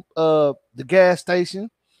outside the gas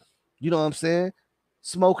station. You know what I'm saying?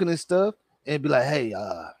 Smoking and stuff, and be like, "Hey,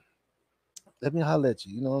 let me holler at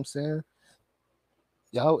you." You know what I'm saying?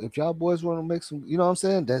 Y'all, if y'all boys want to make some, you know what I'm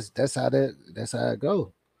saying? That's how it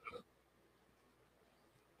go.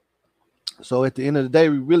 So at the end of the day,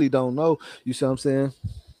 we really don't know. You see what I'm saying?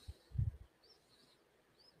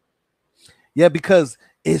 Yeah, because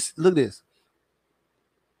it's look at this.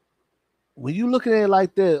 When you looking at it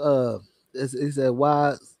like that, it's that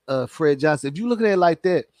why Fred Johnson. If you looking at it like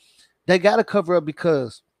that, they gotta cover up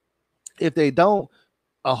because if they don't,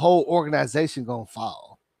 a whole organization gonna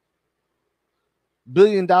fall. $1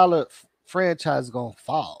 billion franchise gonna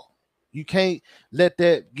fall. You can't let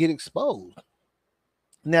that get exposed.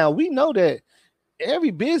 Now we know that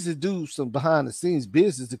every business do some behind the scenes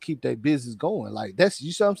business to keep their business going. Like that's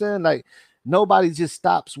you see what I'm saying? Like nobody just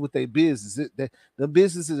stops with their business. The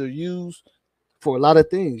businesses are used for a lot of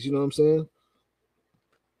things. You know what I'm saying?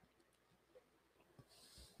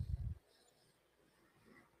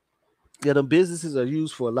 Yeah, the businesses are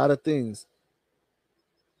used for a lot of things.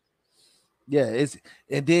 Yeah, it's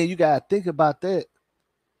and then you gotta think about that.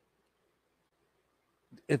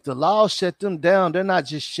 If the law shut them down, they're not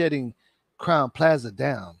just shutting Crown Plaza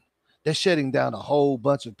down. They're shutting down a whole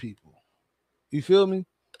bunch of people. You feel me?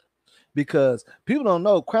 Because people don't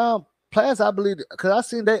know Crown Plaza. I believe because I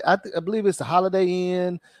seen I believe it's the Holiday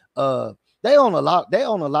Inn. Uh, they own a lot. They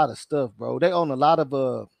own a lot of stuff, bro. They own a lot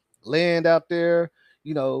of land out there.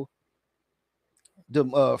 You know,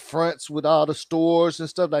 the fronts with all the stores and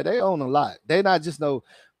stuff like they own a lot. They not just no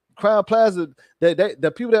Crown Plaza.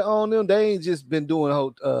 The people that own them, they ain't just been doing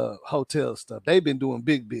hotel stuff. They've been doing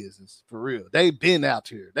big business for real. They've been out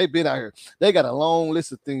here. They've been out here. They got a long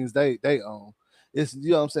list of things they own. It's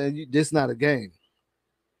you know what I'm saying. This not a game.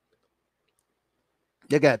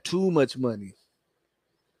 They got too much money.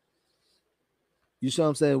 You see what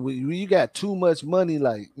I'm saying? When you got too much money,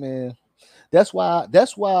 like man, that's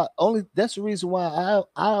the reason why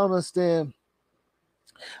I understand.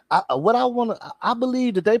 What I want to I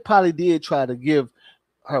believe that they probably did try to give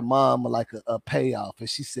her mom like a payoff, and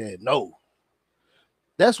she said no.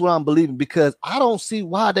 That's what I'm believing because I don't see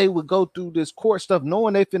why they would go through this court stuff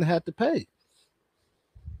knowing they finna have to pay.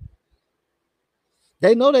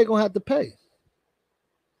 They know they're gonna have to pay.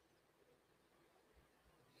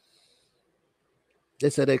 They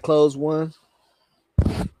said they closed one.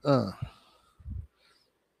 Uh.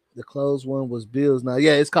 The closed one was Bills. Now,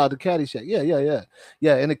 yeah, it's called the Caddy Shack. Yeah, yeah, yeah,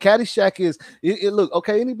 yeah. And the Caddy Shack is it look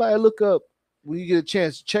okay. Anybody look up when you get a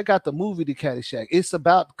chance, check out the movie The Caddy Shack. It's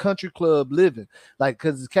about country club living, like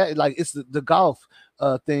because it's like it's the golf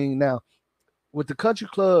thing now with the country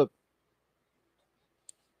club.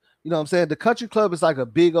 You know what I'm saying? The country club is like a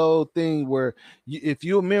big old thing where if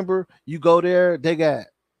you're a member, you go there. They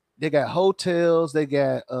got hotels. They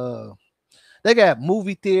got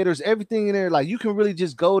movie theaters. Everything in there. Like you can really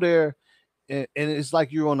just go there, and it's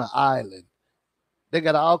like you're on an island. They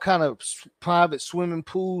got all kind of private swimming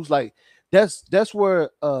pools. Like that's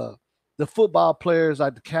where the football players,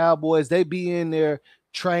 like the Cowboys, they be in there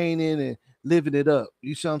training and living it up.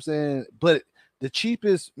 You see what I'm saying? But the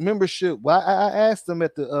cheapest membership, well, I asked them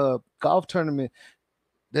at the golf tournament,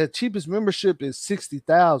 the cheapest membership is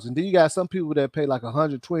 60,000. Then you got some people that pay like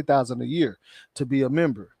 120,000 a year to be a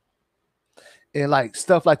member, and like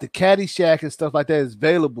stuff like the Caddy Shack and stuff like that is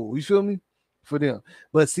available. You feel me? For them.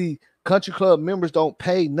 But see, country club members don't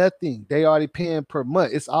pay nothing. They already paying per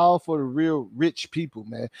month. It's all for the real rich people,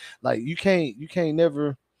 man. Like you can't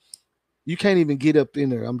even get up in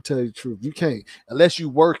there. I'm telling you the truth. You can't unless you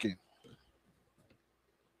working.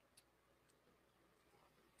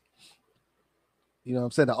 You know what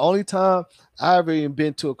I'm saying? The only time I ever even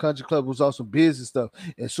been to a country club was on some business stuff.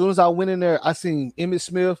 As soon as I went in there, I seen Emmett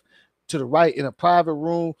Smith to the right in a private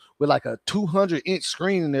room with like a 200-inch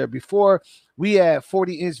screen in there. Before we had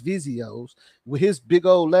 40-inch Vizios with his big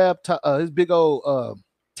old laptop, his big old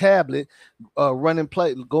tablet, running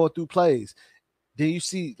play, going through plays. Then you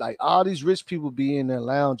see like all these rich people be in there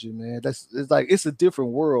lounging, man. That's it's like it's a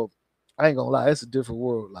different world. I ain't gonna lie, it's a different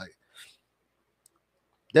world. Like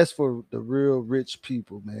that's for the real rich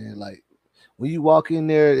people, man. Like when you walk in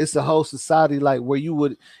there, it's a whole society like where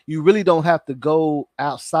you really don't have to go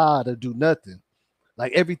outside or do nothing.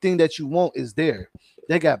 Like everything that you want is there.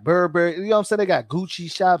 They got Burberry, you know what I'm saying? They got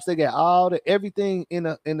Gucci shops, they got all the everything in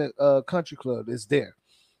a country club is there.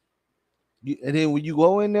 And then when you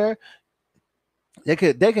go in there, they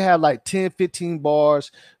could have like 10, 15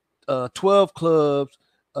 bars, 12 clubs.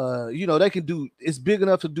 They can do it's big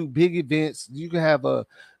enough to do big events. You can have a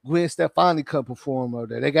Gwen Stefani come perform over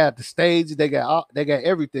there. They got the stage, they got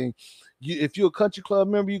everything. If you're a country club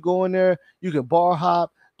member, you go in there, you can bar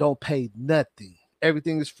hop, don't pay nothing.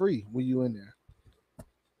 Everything is free when you in there.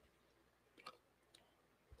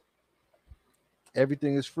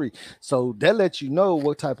 Everything is free. So that lets you know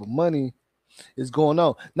what type of money is going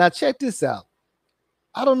on. Now check this out.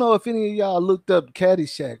 I don't know if any of y'all looked up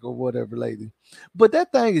Caddyshack or whatever lately, but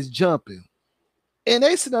that thing is jumping. And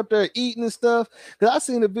they sitting up there eating and stuff. Cause I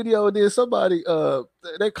seen a video and then somebody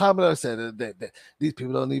they commented and said that these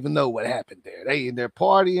people don't even know what happened there. They in there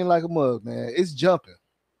partying like a mug, man. It's jumping.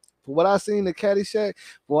 For what I seen the Caddyshack,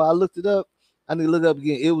 boy, I looked it up. I need to look it up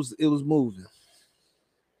again. It was moving.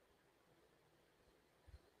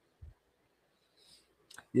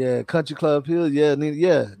 Yeah, Country Club Hill. Yeah,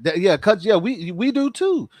 yeah, country. Yeah, we do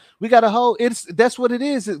too. We got a whole. It's that's what it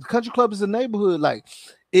is. Country Club is a neighborhood. Like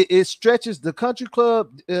it stretches the Country Club.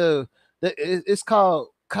 It's called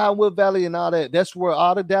Conwood Valley and all that. That's where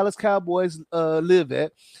all the Dallas Cowboys live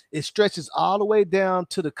at. It stretches all the way down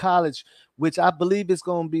to the college, which I believe is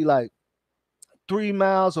going to be like 3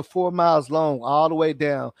 miles or 4 miles long, all the way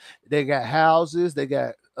down. They got houses. They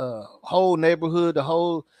got whole neighborhood. The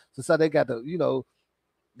whole society. They got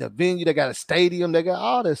the venue, they got a stadium, they got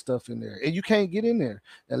all that stuff in there. And you can't get in there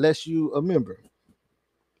unless you a member.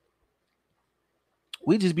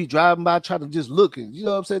 We just be driving by trying to just looking, you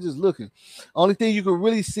know what I'm saying? Just looking. Only thing you can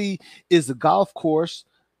really see is the golf course,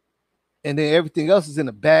 and then everything else is in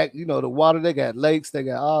the back. The water, they got lakes, they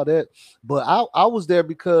got all that. But I was there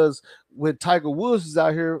because when Tiger Woods was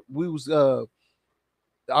out here, we was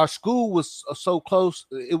our school was so close.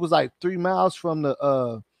 It was like 3 miles from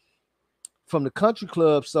the country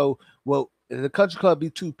club. So, well, the country club be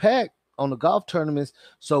too packed on the golf tournaments.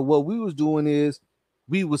 So what we was doing is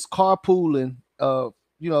we was carpooling, you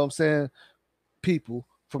know what I'm saying, people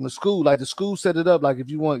from the school. Like the school set it up. Like if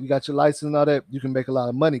you got your license and all that, you can make a lot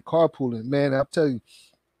of money carpooling. Man, I'm telling you,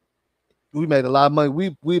 we made a lot of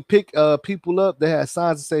money. We pick people up. They had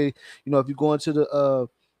signs to say, if you go into the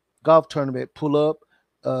golf tournament, pull up.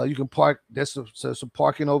 You can park. There's some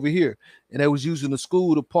parking over here, and they was using the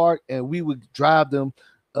school to park, and we would drive them,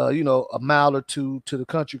 a mile or two to the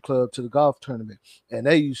country club to the golf tournament, and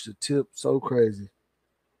they used to tip so crazy.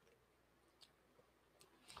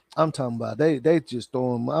 I'm talking about they just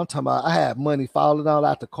throwing. I'm talking about I had money falling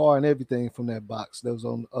out the car and everything from that box that was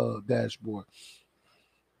on dashboard.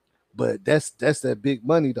 But that's that big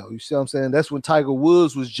money though. You see what I'm saying? That's when Tiger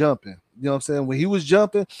Woods was jumping. You know what I'm saying? When he was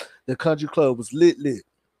jumping, the country club was lit.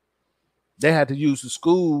 They had to use the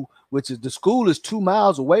school, which is the school is 2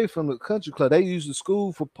 miles away from the country club. They use the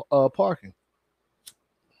school for parking.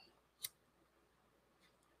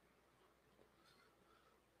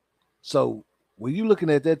 So when you looking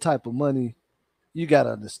at that type of money, you gotta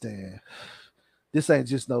understand this ain't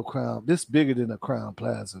just no Crown. This bigger than a Crown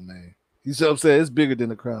Plaza, man. You see what I'm saying? It's bigger than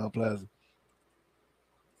the Crown Plaza.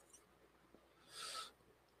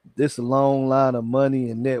 This a long line of money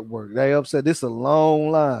and network. They upset. This a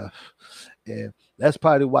long line, and that's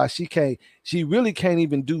probably why she can't. She really can't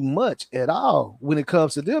even do much at all when it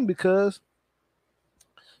comes to them because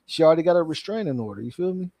she already got a restraining order. You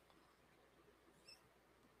feel me?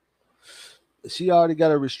 She already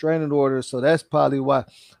got a restraining order, so that's probably why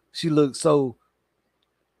she looks so.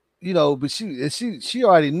 But she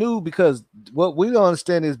already knew because what we don't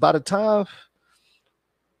understand is by the time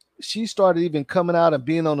she started even coming out and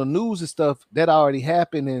being on the news and stuff, that already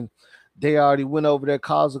happened and they already went over there,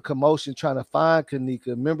 caused a commotion trying to find Kenneka.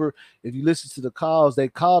 Remember, if you listen to the calls, they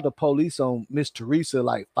called the police on Miss Teresa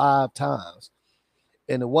like 5 times.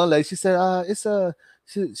 And the one lady, she said, it's a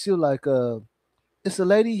she was like it's a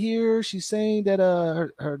lady here. She's saying that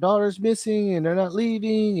her daughter's missing and they're not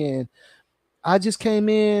leaving. And I just came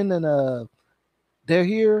in and they're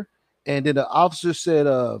here. And then the officer said,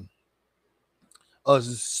 it's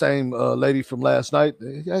the same lady from last night.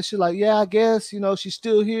 Yeah, she's like, yeah, I guess, she's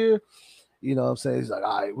still here. You know what I'm saying? He's like,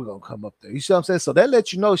 all right, we're gonna come up there. You see what I'm saying? So that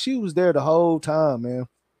let you know she was there the whole time, man.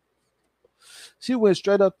 She went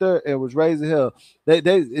straight up there and was raising hell. It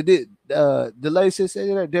did the lady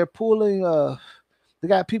said they're pulling they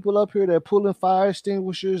got people up here, they're pulling fire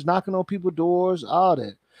extinguishers, knocking on people's doors, all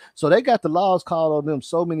that. So they got the laws called on them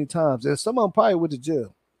so many times. And some of them probably went to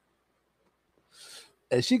jail.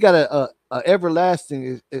 And she got a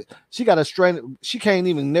everlasting. She got a strain. She can't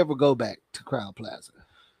even never go back to Crown Plaza.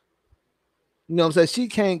 You know what I'm saying? She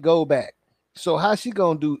can't go back. So how she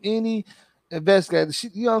gonna do any investigation?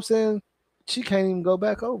 You know what I'm saying? She can't even go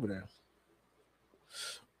back over there.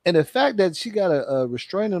 And the fact that she got a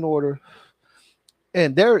restraining order,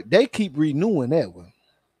 and they keep renewing that one.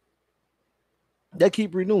 They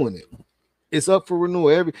keep renewing it. It's up for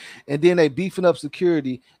renewal and then they beefing up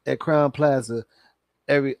security at Crown Plaza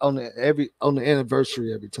every on the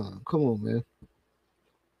anniversary every time. Come on, man.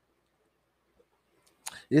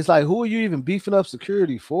 It's like who are you even beefing up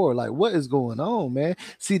security for? Like what is going on, man?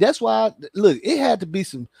 See, that's why look, it had to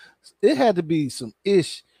be some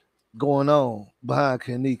ish going on behind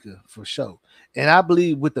Kenneka for sure. And I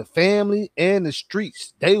believe with the family and the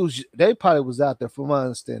streets, they probably was out there, from my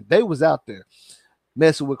understanding. They was out there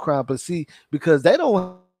messing with crime. But see, because they don't have the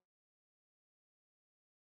information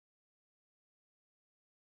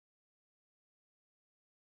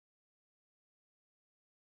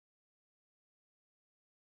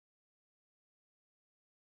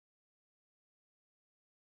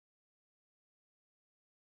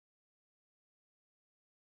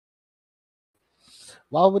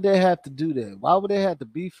why would they have to do that? Why would they have to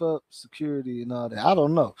beef up security and all that? I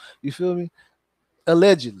don't know. You feel me?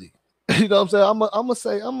 Allegedly. You know what I'm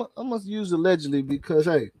saying? I'm gonna use allegedly because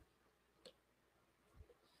hey,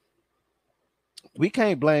 we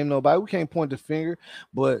can't blame nobody. We can't point the finger,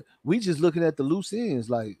 but we just looking at the loose ends.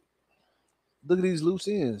 Like, look at these loose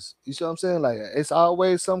ends. You see what I'm saying? Like, it's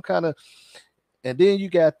always some kind of. And then you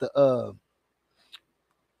got the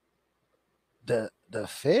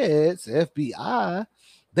feds, FBI.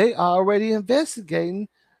 They already investigating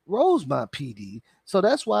Rosemont PD. So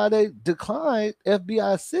that's why they declined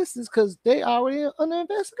FBI assistance because they already under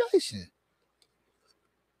investigation.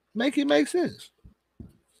 Make it make sense.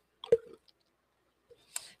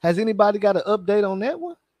 Has anybody got an update on that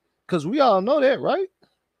one? Because we all know that, right?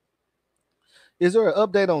 Is there an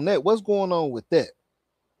update on that? What's going on with that?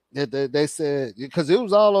 That they said because it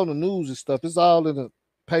was all on the news and stuff. It's all in the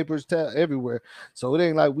papers everywhere. So it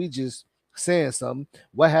ain't like we just saying something.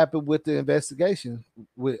 What happened with the investigation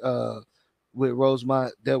with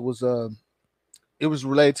Rosemont? That was it was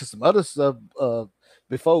related to some other stuff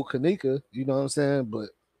before Kenneka. You know what I'm saying? But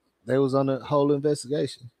they was on the whole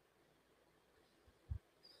investigation.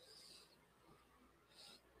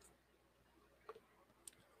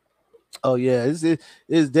 Oh yeah,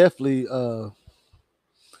 it's definitely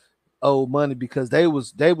old money because they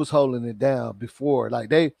was holding it down before. Like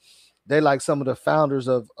they like some of the founders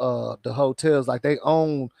of the hotels. Like they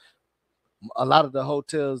own a lot of the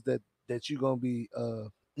hotels that you're gonna be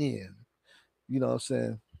in. You know what I'm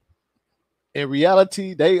saying? In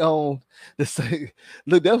reality, they own the same.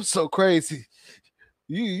 Look, that was so crazy.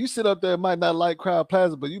 You sit up there, might not like Crowd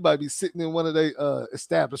Plaza, but you might be sitting in one of their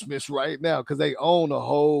establishments right now because they own a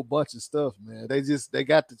whole bunch of stuff, man. They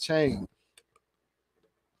got the chain.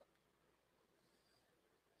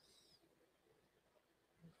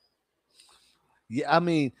 Yeah, I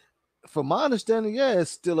mean, from my understanding, yeah,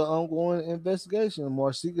 it's still an ongoing investigation.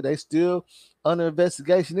 Marcica, they still under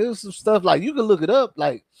investigation. There was some stuff like you can look it up.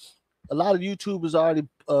 Like a lot of YouTubers already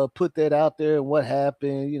put that out there and what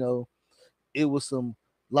happened. It was some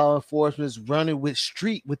law enforcement running with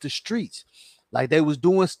the streets, like they was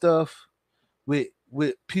doing stuff with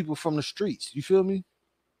people from the streets. You feel me?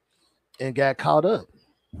 And got caught up.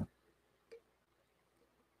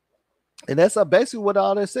 And that's basically what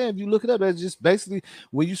all they're saying. If you look it up, that's just basically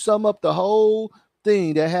when you sum up the whole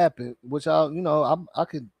thing that happened, which I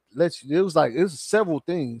could let you. It was several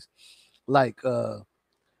things. Like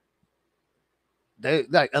they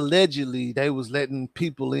like allegedly they was letting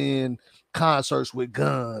people in concerts with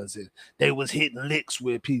guns and they was hitting licks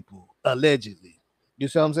with people allegedly. You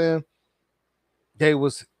see what I'm saying? They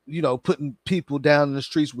was putting people down in the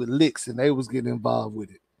streets with licks and they was getting involved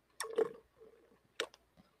with it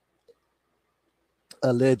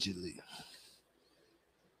allegedly.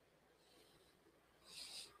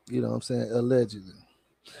 You know what I'm saying? Allegedly.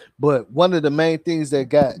 But one of the main things that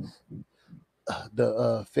got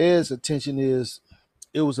the Fed's attention is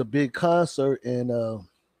it was a big concert and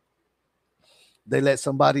they let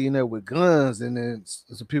somebody in there with guns and then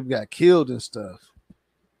some people got killed and stuff.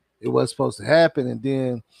 It wasn't supposed to happen. And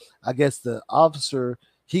then I guess the officer,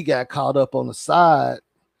 he got caught up on the side,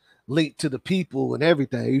 linked to the people and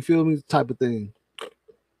everything. You feel me? Type of thing.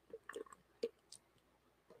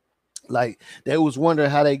 Like they was wondering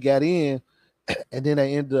how they got in, and then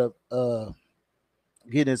they ended up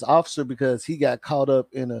getting his officer because he got caught up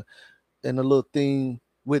in a little thing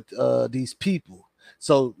with these people.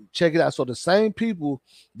 So check it out. So the same people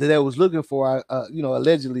that they was looking for,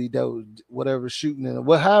 allegedly that was whatever shooting and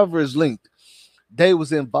whatever is linked, they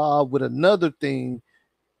was involved with another thing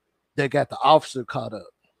that got the officer caught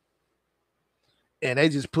up, and they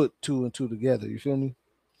just put two and two together. You feel me?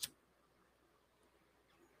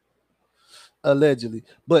 Allegedly,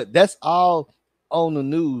 but that's all on the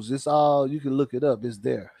news. It's all you can look it up. It's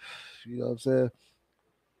there. You know what I'm saying?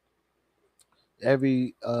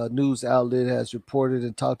 Every news outlet has reported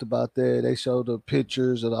and talked about that. They showed the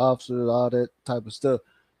pictures of the officer, all that type of stuff.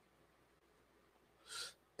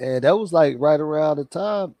 And that was like right around the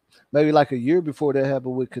time, maybe like a year before that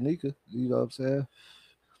happened with Kenneka. You know what I'm saying?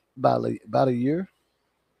 About a year.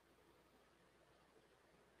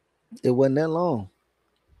 It wasn't that long.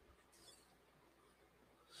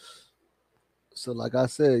 So like I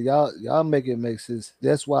said, y'all make it make sense.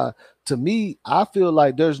 That's why to me, I feel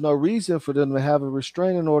like there's no reason for them to have a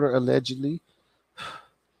restraining order allegedly.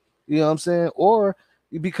 You know what I'm saying? Or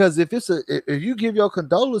because if you give your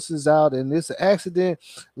condolences out and it's an accident,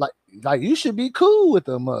 like like you should be cool with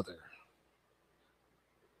the mother.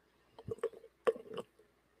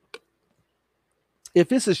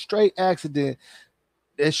 If it's a straight accident,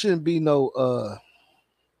 there shouldn't be no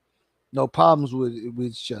problems with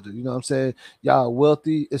each other. You know what I'm saying? Y'all a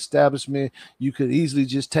wealthy establishment. You could easily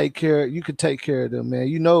just you could take care of them, man.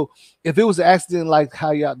 If it was an accident like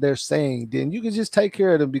how y'all they're saying, then you could just take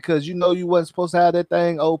care of them because you wasn't supposed to have that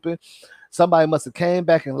thing open. Somebody must have came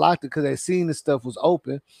back and locked it because they seen the stuff was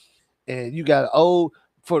open. And you got old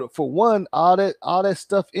for one, all that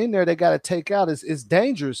stuff in there they gotta take out is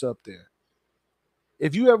dangerous up there.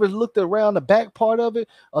 If you ever looked around the back part of it,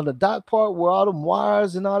 on the dock part where all them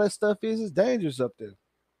wires and all that stuff is, it's dangerous up there.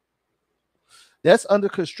 That's under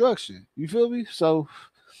construction. You feel me? So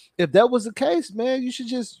if that was the case, man, you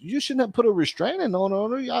shouldn't have put a restraining on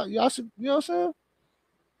her. Y'all should, you know what I'm saying?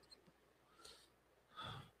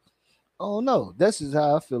 Oh no, that's just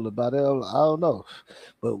how I feel about it. I don't know,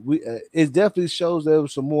 but it definitely shows there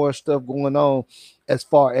was some more stuff going on as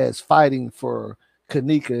far as fighting for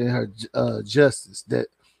Kanika and her justice that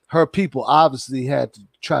her people obviously had to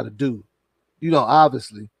try to do.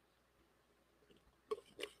 Obviously,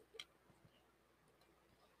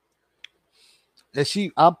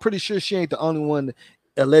 and I'm pretty sure she ain't the only one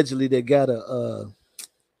allegedly that got uh,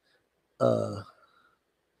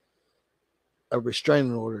 a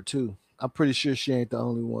restraining order too. I'm pretty sure she ain't the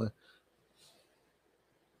only one.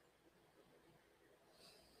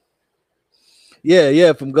 Yeah,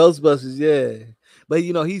 yeah, from Ghostbusters, yeah. But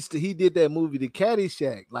he did that movie, The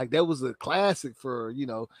Caddyshack. Like that was a classic for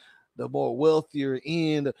the more wealthier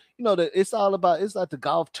end. That it's like the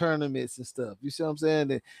golf tournaments and stuff. You see what I'm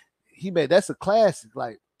saying? And that's a classic.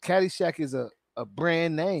 Like Caddyshack is a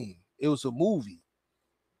brand name. It was a movie,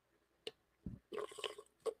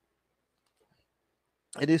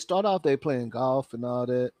 and it started off they playing golf and all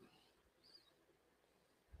that.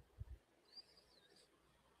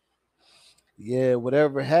 Yeah,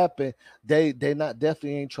 whatever happened, they not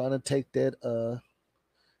definitely ain't trying to take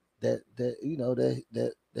that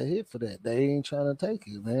hit for that. They ain't trying to take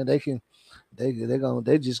it, man. They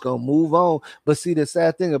just gonna move on. But see, the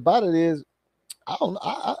sad thing about it is, I don't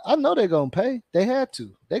I know they're gonna pay. They had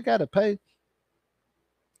to. They gotta pay.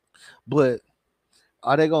 But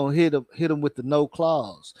are they gonna hit them with the no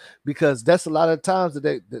clause? Because that's a lot of times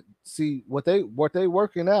that see what they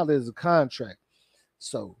working out is a contract.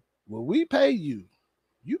 So when we pay you,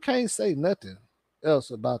 you can't say nothing else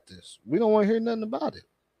about this. We don't want to hear nothing about it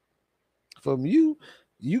from you.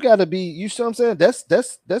 You got to be. You see what I'm saying?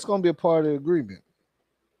 That's gonna be a part of the agreement.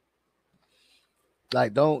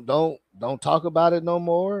 Like don't talk about it no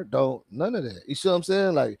more. Don't none of that. You see what I'm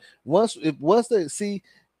saying? Like once they see,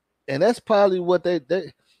 and that's probably what they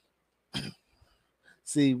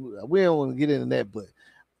see. We don't want to get into that, but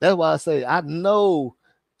that's why I say I know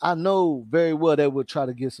very well they would try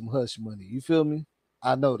to get some hush money. You feel me?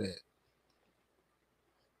 I know that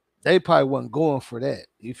they probably wasn't going for that.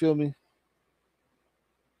 You feel me?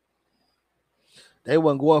 They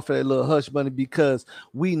wasn't going for that little hush money because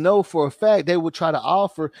we know for a fact they would try to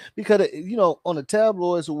offer because on the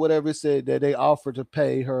tabloids or whatever it said that they offered to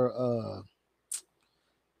pay her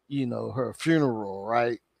her funeral,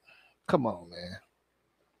 right? Come on, man.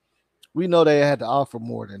 We know they had to offer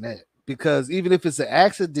more than that. Because even if it's an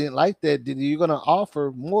accident like that, then you're gonna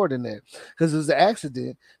offer more than that. Because it's an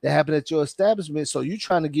accident that happened at your establishment. So you're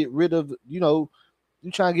trying to get rid of, you're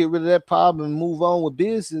trying to get rid of that problem and move on with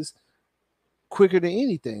business quicker than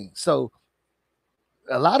anything. So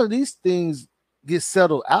a lot of these things get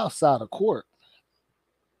settled outside of court.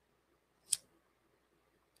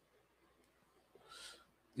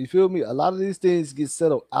 You feel me? A lot of these things get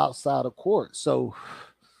settled outside of court. So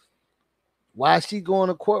why is she going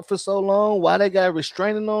to court for so long? Why they got a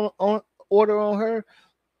restraining on order on her?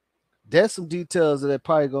 There's some details that are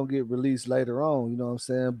probably gonna get released later on. You know what I'm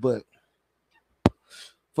saying? But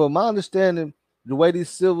from my understanding, the way these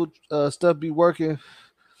civil stuff be working,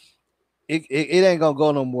 it ain't gonna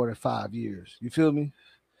go no more than 5 years. You feel me?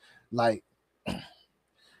 Like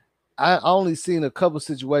I only seen a couple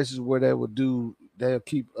situations where they'll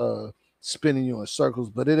keep spinning you in circles,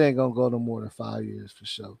 but it ain't gonna go no more than 5 years for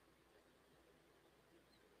sure.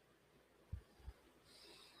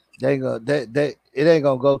 They ain't gonna that it ain't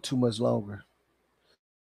gonna go too much longer.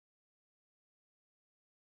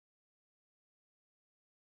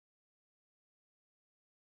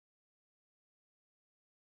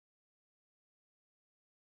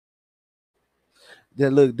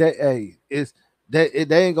 That look that hey, it's they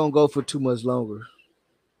ain't gonna go for too much longer.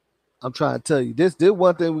 I'm trying to tell you this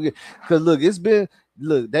one thing we get because look, it's been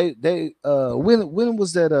look they when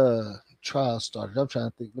was that trial started? I'm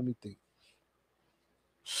trying to think. Let me think.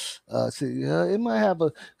 See, it might have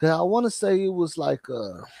a because I want to say it was like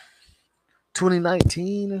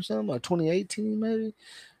 2019 or something or 2018 maybe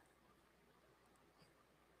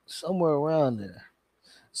somewhere around there.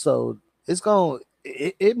 So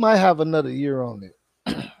it might have another year on it.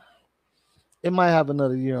 It might have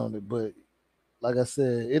another year on it, but like I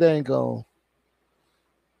said, it ain't gonna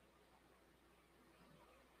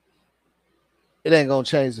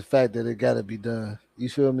change the fact that it gotta be done. You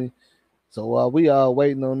feel me? So while we are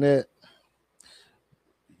waiting on that,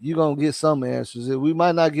 you gonna get some answers. We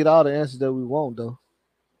might not get all the answers that we want though.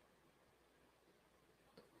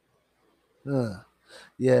 Uh,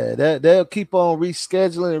 yeah, they'll keep on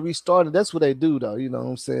rescheduling and restarting. That's what they do though. You know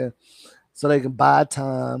what I'm saying? So they can buy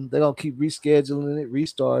time. They're gonna keep rescheduling it,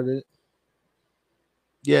 restart it.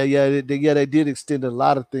 Yeah, they did extend a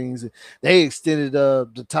lot of things. They extended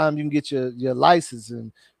the time you can get your license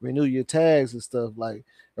and renew your tags and stuff. Like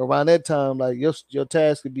around that time, like your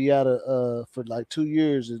tags could be out of for like 2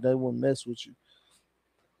 years and they won't mess with you.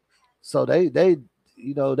 So they hit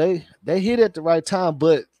at the right time,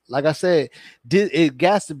 but like I said, it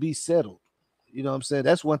got to be settled. You know what I'm saying?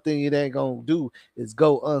 That's one thing it ain't gonna do is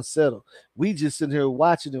go unsettled. We just sitting here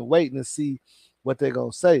watching and waiting to see what they're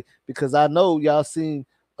gonna say because I know y'all seen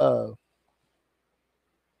uh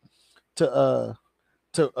to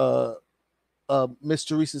Miss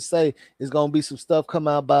Teresa say is gonna be some stuff come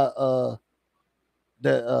out that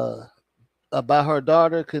about her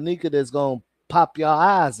daughter Kenneka that's gonna pop your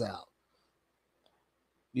eyes out.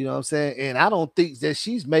 You know what I'm saying? And I don't think that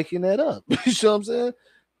she's making that up. You know what I'm saying?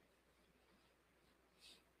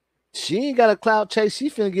 She ain't got a cloud chase. She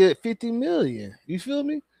finna get 50 million. You feel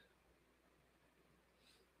me?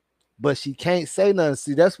 But she can't say nothing.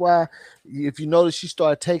 See, that's why if you notice, she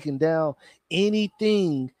started taking down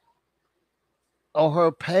anything on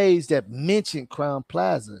her page that mentioned Crown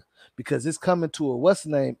Plaza because it's coming to a what's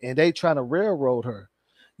the name, and they trying to railroad her.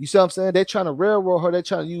 You see what I'm saying? They trying to railroad her. They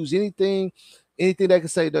trying to use anything they can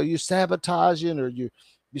say though you're sabotaging or you.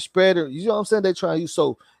 You spread her. You know what I'm saying? They try to use.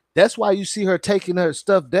 So that's why you see her taking her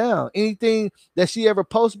stuff down. Anything that she ever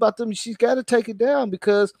posts about them, she's got to take it down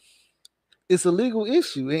because it's a legal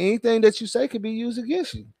issue, and anything that you say can be used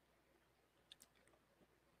against you.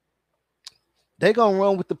 They gonna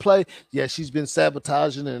run with the play. Yeah, she's been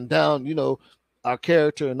sabotaging and down, our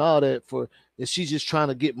character and all that for, and she's just trying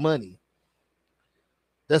to get money.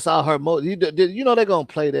 That's all her mo. They're gonna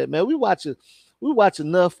play that, man. We watch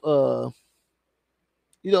enough. You know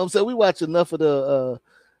what I'm saying? We watch enough of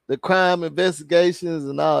the crime investigations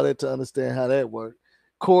and all that to understand how that works.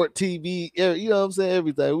 Court TV, you know what I'm saying?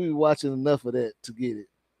 Everything. We watching enough of that to get it.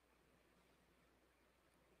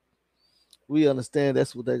 We understand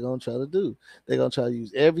that's what they're gonna try to do. They're gonna try to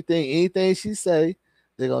use everything, anything she say.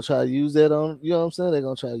 They're gonna try to use that on. You know what I'm saying? They're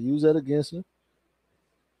gonna try to use that against her.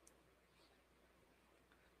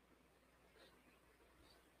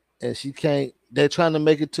 And she can't. They're trying to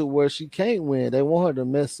make it to where she can't win. They want her to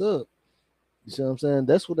mess up. You see what I'm saying?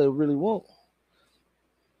 That's what they really want.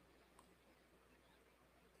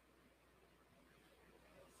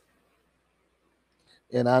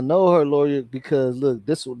 And I know her lawyer because look,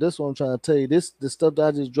 this what I'm trying to tell you. This stuff that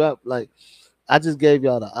I just dropped, like I just gave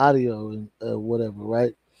y'all the audio and whatever,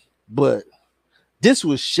 right? But this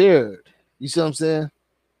was shared. You see what I'm saying?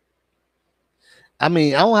 I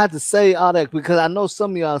mean, I don't have to say all that because I know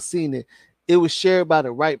some of y'all seen it. It was shared by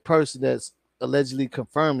the right person that's allegedly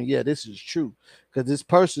confirming, yeah, this is true. Because this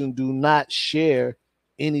person do not share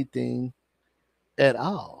anything at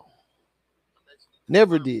all.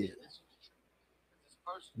 Never did.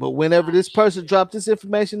 But whenever this person dropped this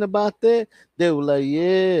information about that, they were like,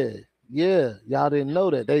 yeah, yeah, y'all didn't know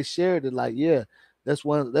that. They shared it like, yeah, that's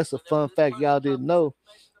a fun fact y'all didn't know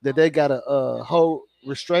that they got a whole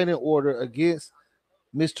restraining order against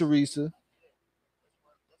Miss Teresa.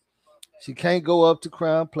 She can't go up to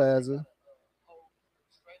Crown Plaza.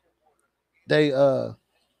 They you know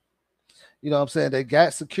what I'm saying, they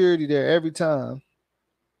got security there every time.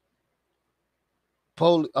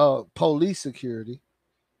 Police security.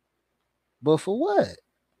 But for what?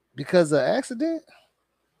 Because of accident?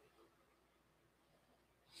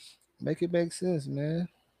 Make it make sense, man.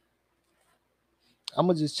 I'm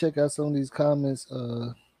gonna just check out some of these comments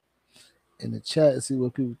in the chat and see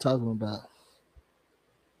what people talking about.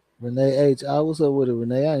 Renee H. I was up with it,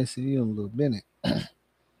 Renee. I ain't seen you in a little minute.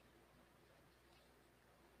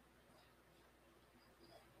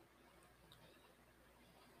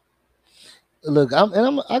 Look,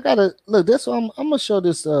 I gotta look. That's why I'm gonna show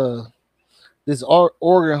this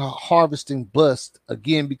organ harvesting bust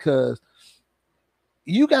again because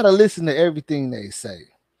you gotta listen to everything they say.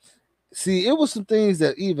 See, it was some things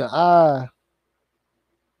that even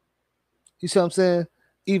you see what I'm saying?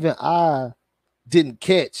 Even I didn't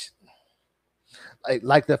catch.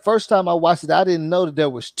 Like the first time I watched it, I didn't know that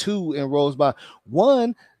there was two in Rosebud.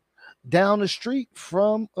 One down the street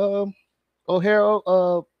from O'Hare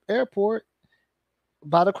Airport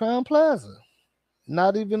by the Crown Plaza.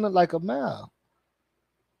 Not even like a mile.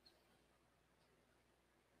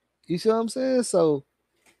 You see what I'm saying? So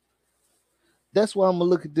that's why I'm gonna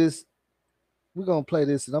look at this. We're gonna play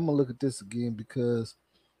this and I'm gonna look at this again because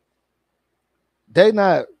they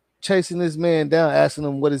not chasing this man down, asking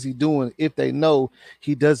him what is he doing if they know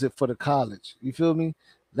he does it for the college. You feel me?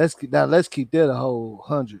 Let's keep that a whole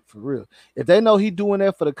 100 for real. If they know he doing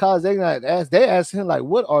that for the college, they ask him like,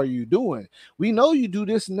 "What are you doing? We know you do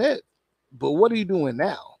this and that, but what are you doing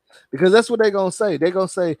now?" Because that's what they're gonna say. They're gonna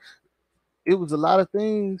say it was a lot of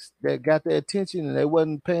things that got their attention and they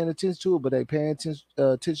wasn't paying attention to it, but they paying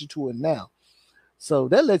attention to it now. So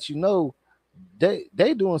that lets you know they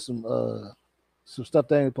doing some stuff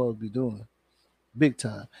they ain't supposed to be doing, big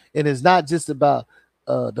time. And it's not just about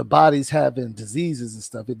the bodies having diseases and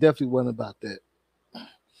stuff. It definitely wasn't about that.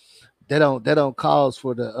 They don't cause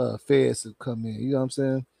for the feds to come in. You know what I'm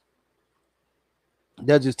saying?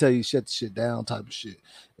 They'll just tell you shut the shit down type of shit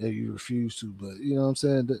if you refuse to. But you know what I'm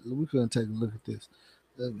saying? We couldn't take a look at this.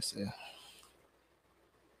 Let me see.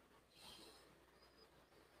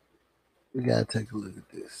 We gotta take a look at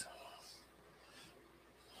this.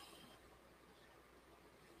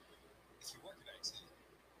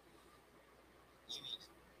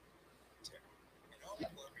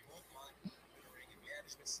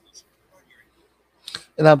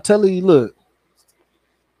 And I'm telling you, look,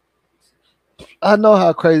 I know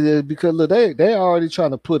how crazy it is because look, they already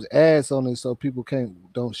trying to put ads on it so people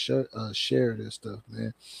don't share this stuff,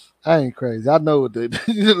 man. I ain't crazy. I know what they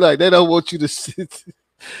like. They don't want you to sit.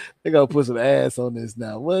 They gonna put some ads on this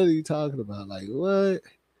now. What are you talking about? Like what?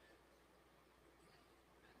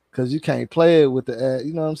 Because you can't play it with the ad.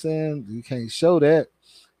 You know what I'm saying? You can't show that.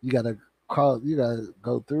 You gotta cross. You gotta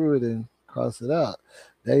go through it and cross it out.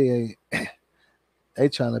 They ain't. They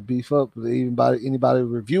trying to beef up with anybody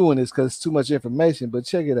reviewing this because it's too much information. But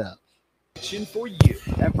check it out. For you.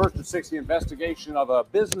 And first at 60, investigation of a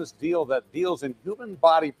business deal that deals in human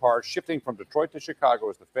body parts shifting from Detroit to Chicago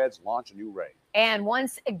as the feds launch a new raid. And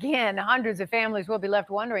once again, hundreds of families will be left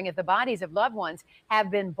wondering if the bodies of loved ones have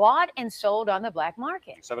been bought and sold on the black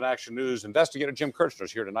market. 7 Action News investigator Jim Kirchner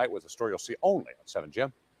is here tonight with a story you'll see only on 7.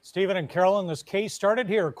 Jim. Stephen and Carolyn, this case started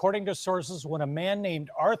here, according to sources, when a man named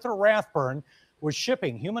Arthur Rathburn was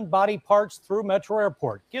shipping human body parts through Metro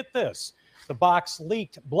Airport. Get this, the box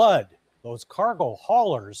leaked blood. Those cargo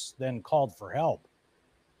haulers then called for help.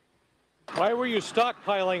 Why were you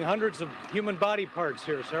stockpiling hundreds of human body parts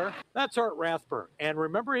here, sir? That's Art Rathburn. And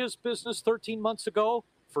remember his business 13 months ago?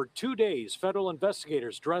 For 2 days, federal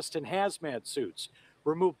investigators dressed in hazmat suits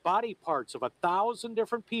removed body parts of 1,000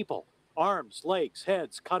 different people. Arms, legs,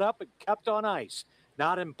 heads cut up and kept on ice,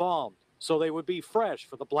 not embalmed, so they would be fresh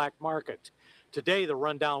for the black market. Today, the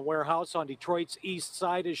rundown warehouse on Detroit's east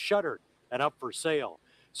side is shuttered and up for sale.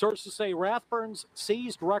 Sources say Rathburn's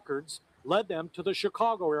seized records led them to the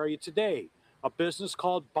Chicago area today, a business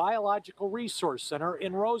called Biological Resource Center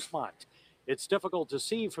in Rosemont. It's difficult to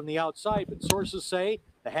see from the outside, but sources say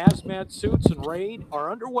the hazmat suits and raid are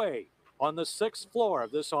underway on the 6th floor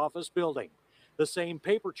of this office building. The same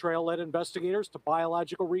paper trail led investigators to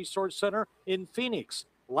Biological Resource Center in Phoenix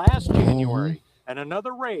last January, and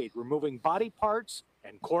another raid removing body parts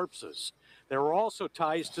and corpses. There were also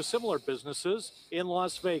ties to similar businesses in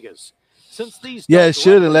Las Vegas. Since these it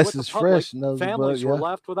should, unless it's public, fresh. No, families were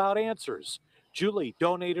left without answers. Julie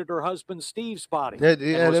donated her husband Steve's body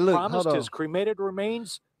and was promised his cremated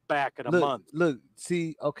remains back in a month. Look,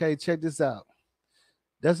 see, okay, check this out.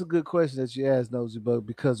 That's a good question that you asked, Nosy Bug,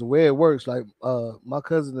 because the way it works, like my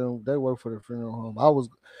cousin, they work for the funeral home. I was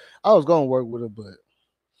gonna work with her, but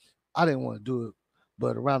I didn't want to do it.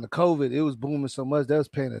 But around the COVID, it was booming so much they was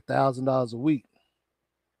paying $1,000 a week,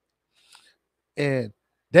 and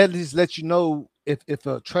that just lets you know if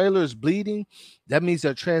a trailer is bleeding, that means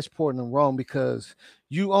they're transporting them wrong, because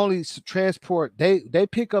you only transport they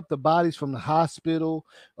pick up the bodies from the hospital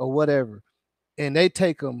or whatever, and they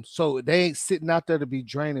take them, so they ain't sitting out there to be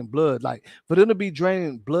draining blood. Like for them to be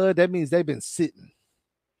draining blood, that means they've been sitting.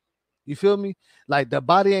 You feel me? Like the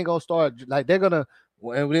body ain't gonna start, like they're gonna,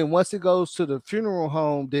 and then once it goes to the funeral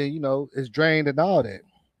home, then it's drained and all that.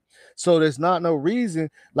 So there's not no reason,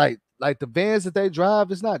 like the vans that they drive,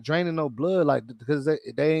 it's not draining no blood, like because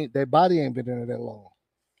their body ain't been in there that long.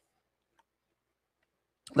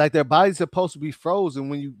 Like their body's supposed to be frozen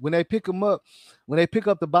when they pick them up, when they pick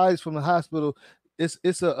up the bodies from the hospital. It's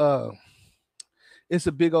a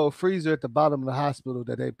big old freezer at the bottom of the hospital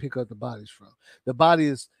that they pick up the bodies from. The body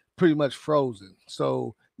is pretty much frozen,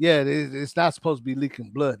 so yeah, it's not supposed to be leaking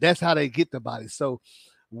blood. That's how they get the bodies. So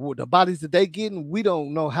the bodies that they getting, we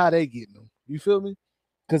don't know how they getting them. You feel me?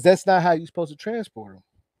 Because that's not how you're supposed to transport them.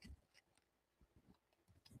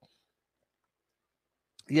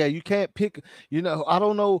 Yeah, you can't pick. I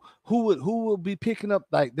don't know who will be picking up.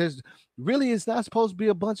 Like, it's not supposed to be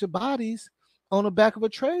a bunch of bodies on the back of a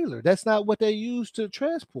trailer. That's not what they use to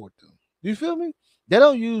transport them. You feel me? They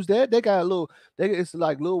don't use that. They got it's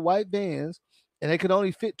like little white vans, and they can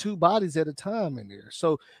only fit 2 bodies at a time in there.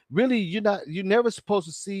 So really, you're never supposed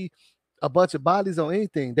to see a bunch of bodies on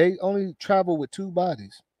anything. They only travel with 2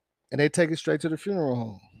 bodies, and they take it straight to the funeral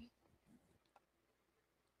home.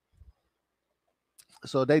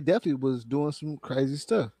 So they definitely was doing some crazy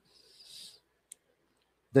stuff.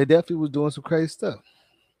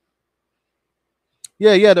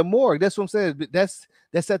 Yeah, the morgue. That's what I'm saying. That's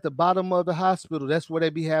at the bottom of the hospital. That's where they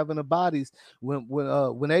be having the bodies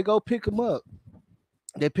when they go pick them up.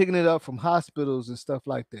 They're picking it up from hospitals and stuff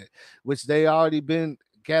like that, which they already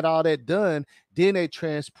got all that done. Then they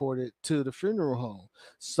transport it to the funeral home.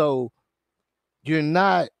 So you're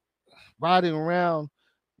not riding around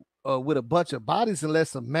with a bunch of bodies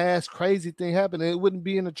unless a mass crazy thing happened. It wouldn't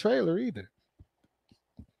be in a trailer either.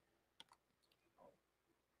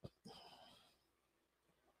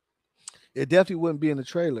 It definitely wouldn't be in the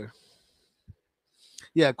trailer.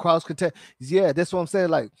 Yeah, cross contact. Yeah, that's what I'm saying.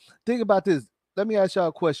 Like, think about this. Let me ask y'all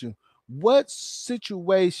a question. What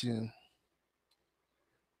situation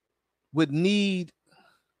would need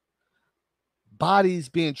bodies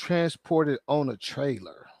being transported on a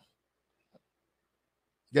trailer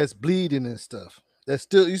that's bleeding and stuff? That's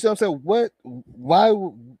still, you see what I'm saying?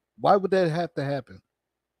 Why would that have to happen?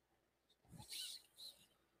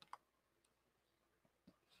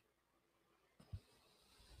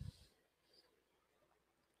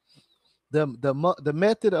 The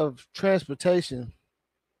method of transportation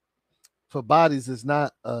for bodies is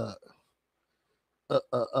not a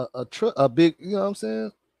big, you know what I'm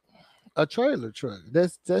saying? A trailer truck.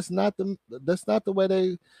 That's not the way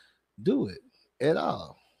they do it at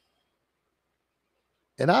all.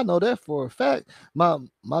 And I know that for a fact. My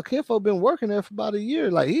kinfolk been working there for about a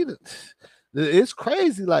year. Like it's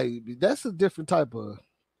crazy. Like that's a different type of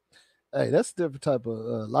that's a different type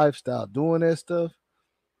of lifestyle doing that stuff.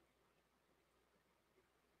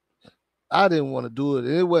 I didn't want to do it.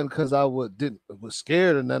 It wasn't because I was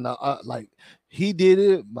scared and then like he did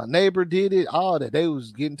it, my neighbor did it, all that. They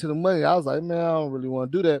was getting to the money. I was like, man, I don't really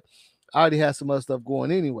want to do that. I already had some other stuff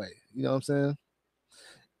going anyway. You know what I'm saying?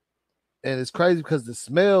 And it's crazy because the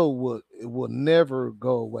smell will never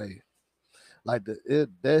go away. Like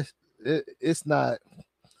it's not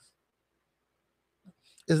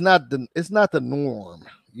the norm.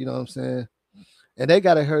 You know what I'm saying? And they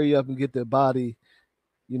gotta hurry up and get their body,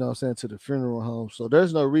 you know what I'm saying, to the funeral home. So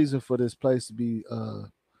there's no reason for this place to be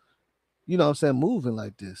you know what I'm saying, moving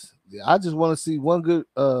like this. I just want to see one good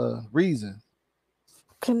reason.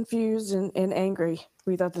 Confused and angry.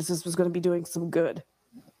 We thought this was going to be doing some good.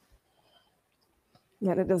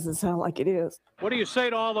 Yet it doesn't sound like it is. What do you say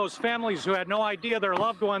to all those families who had no idea their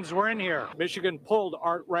loved ones were in here? Michigan pulled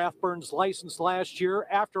Art Rathburn's license last year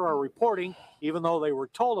after our reporting, even though they were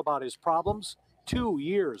told about his problems 2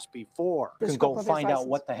 years before. You can go find out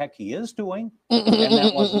what the heck he is doing, and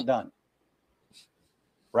that wasn't done.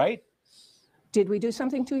 Right? Did we do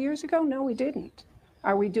something 2 years ago? No, we didn't.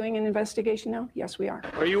 Are we doing an investigation now? Yes, we are.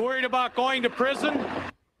 Are you worried about going to prison?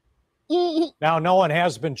 Now, no one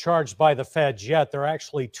has been charged by the feds yet. There are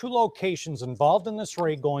actually 2 locations involved in this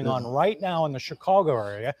raid going on right now in the Chicago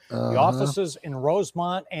area. The offices in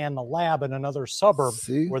Rosemont and the lab in another suburb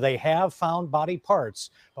where they have found body parts.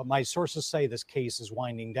 But my sources say this case is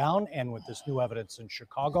winding down, and with this new evidence in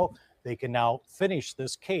Chicago, they can now finish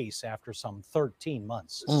this case after some 13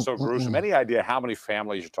 months. This is so gruesome. Any idea how many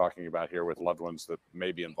families you're talking about here with loved ones that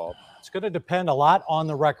may be involved? It's going to depend a lot on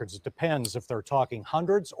the records. It depends if they're talking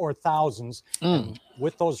hundreds or thousands. And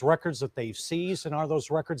with those records that they've seized, and are those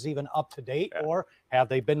records even up to date, or have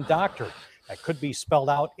they been doctored? That could be spelled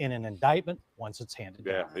out in an indictment once it's handed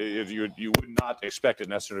down. Yeah, you would not expect it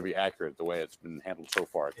necessarily to be accurate the way it's been handled so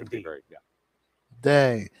far. It could be very,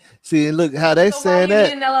 Dang. See, look how they saying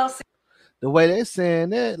that. The way they're saying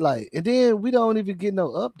that, like, and then we don't even get no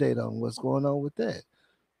update on what's going on with that.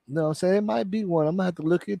 You know what I'm saying? It might be one. I'm gonna have to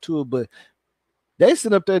look into it, but they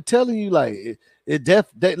sit up there telling you like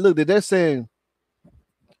they're saying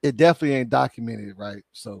it definitely ain't documented, right?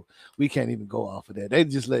 So we can't even go off of that. They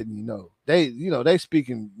just letting you know. They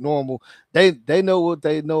speaking normal. They know what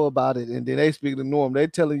they know about it, and then they speak the norm. They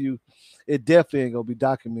telling you it definitely ain't gonna be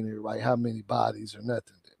documented, right? How many bodies or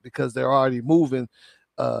nothing, because they're already moving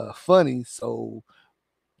funny. So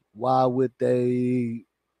why would they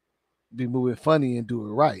be moving funny and do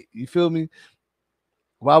it right? You feel me?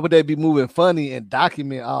 Why would they be moving funny and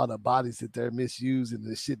document all the bodies that they're misusing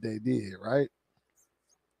the shit they did, right?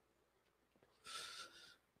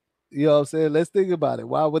 You know what I'm saying? Let's think about it.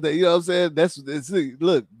 Why would they? You know what I'm saying?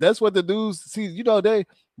 Look, that's what the news see. You know,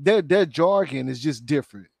 their jargon is just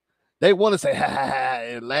different. They want to say ha ha ha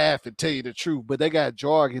and laugh and tell you the truth, but they got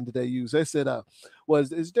jargon that they use. They said, well,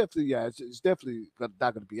 it's definitely it's definitely not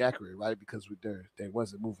going to be accurate, right? Because they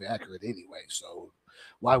wasn't moving accurate anyway. So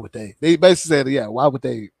why would they? They basically said, why would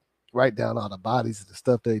they write down all the bodies and the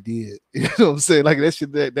stuff they did? You know what I'm saying? Like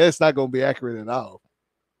that's not going to be accurate at all.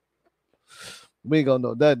 We ain't gonna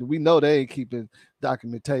know that. We know they ain't keeping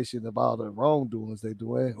documentation of all the wrongdoings they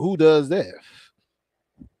doing. Who does that?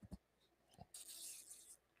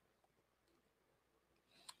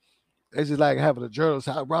 It's just like having a journalist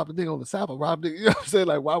rob a nigga on the South or rob nigga. You know what I'm saying?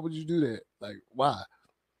 Like, why would you do that? Like, why?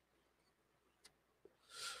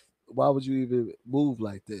 Why would you even move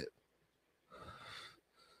like that?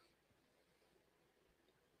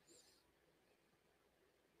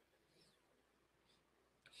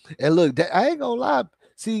 And look, I ain't gonna lie.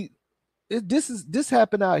 See, this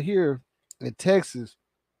happened out here in Texas,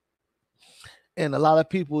 and a lot of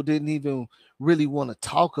people didn't even really want to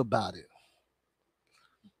talk about it.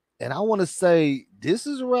 And I want to say this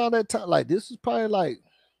is around that time. Like this is probably like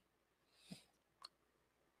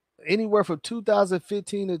anywhere from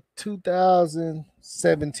 2015 to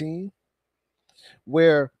 2017,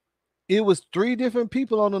 where it was 3 different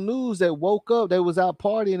people on the news that woke up. They was out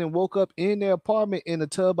partying and woke up in their apartment in a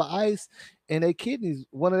tub of ice, and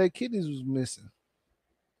one of their kidneys was missing.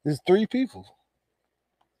 There's 3 people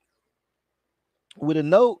with a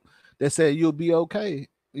note that said you'll be okay.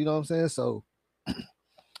 You know what I'm saying? So,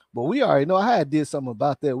 but we already know. I had did something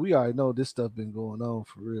about that. We already know this stuff been going on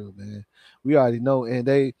for real, man. We already know, and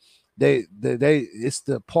they it's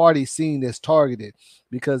the party scene that's targeted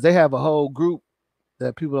because they have a whole group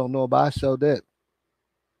that people don't know about. I showed that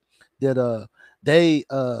they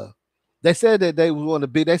said that they was one of the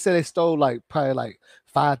big. They said they stole like probably like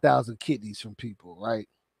 5,000 kidneys from people, right?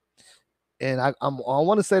 And I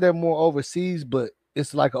want to say they're more overseas, but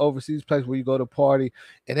it's like an overseas place where you go to party,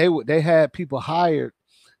 and they had people hired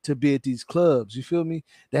to be at these clubs. You feel me?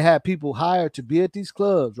 They had people hired to be at these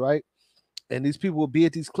clubs, right? And these people will be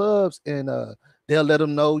at these clubs, and they'll let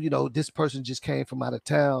them know, this person just came from out of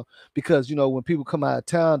town, because when people come out of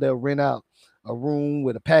town, they'll rent out a room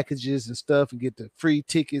with the packages and stuff and get the free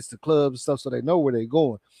tickets to clubs and stuff, so they know where they're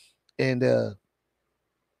going. And the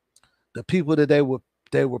people that they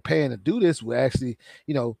were paying to do this would actually,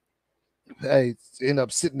 hey, end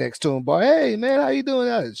up sitting next to him, boy, hey man, how you doing?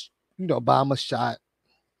 Buy them a shot,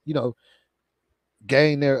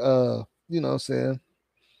 gain their you know what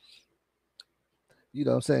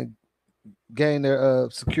I'm saying, gain their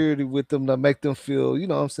security with them to make them feel,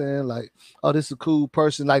 like, oh, this is a cool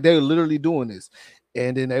person. Like they were literally doing this.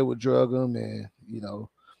 And then they would drug them and, they'll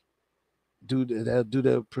do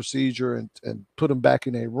the procedure and put them back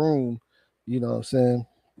in a room,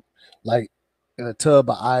 like in a tub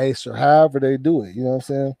of ice or however they do it,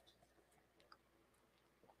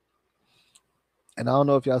 And I don't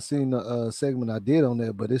know if y'all seen the segment I did on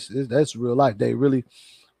there, but that's real life.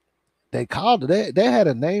 They called it. They had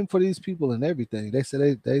a name for these people and everything. They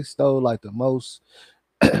said they stole like the most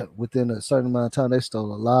within a certain amount of time. They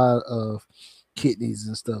stole a lot of kidneys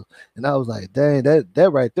and stuff. And I was like, dang, that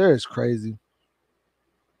right there is crazy.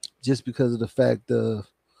 Just because of the fact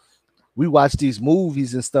we watch these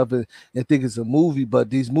movies and stuff and think it's a movie, but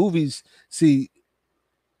these movies, see,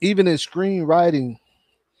 even in screenwriting,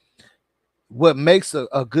 what makes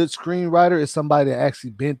a good screenwriter is somebody that actually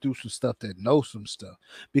been through some stuff, that knows some stuff,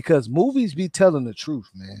 because movies be telling the truth,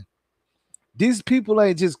 man. These people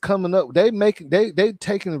ain't just coming up. They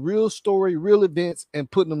taking a real story, real events,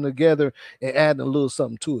 and putting them together and adding a little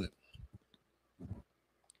something to it.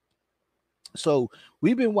 So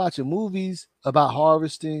we've been watching movies about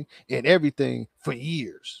harvesting and everything for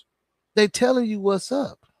years. They telling you what's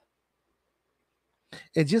up.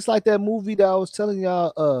 And just like that movie that I was telling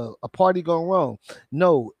y'all, A Party Gone Wrong.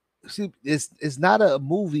 No, see, it's not a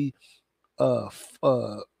movie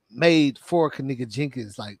made for Kenneka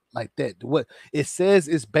Jenkins like that. What it says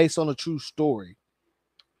is based on a true story.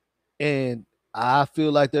 And I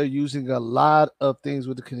feel like they're using a lot of things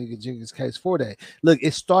with the Kenneka Jenkins case for that. Look,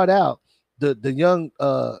 it started out the young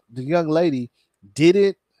lady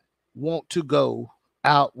didn't want to go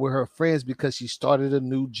out with her friends because she started a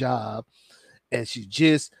new job, and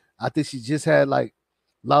I think she just had like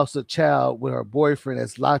lost a child with her boyfriend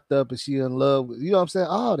that's locked up, and she in love with, what I'm saying,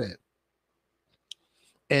 all that.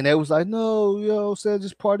 And they was like, no, said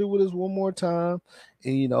just party with us one more time.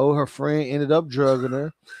 And her friend ended up drugging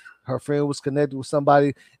her. Her friend was connected with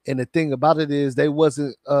somebody, and the thing about it is their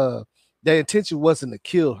intention wasn't to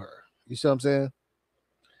kill her. You see what I'm saying?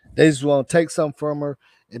 They just want to take something from her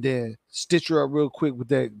and then stitch her up real quick with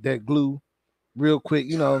that glue, real quick.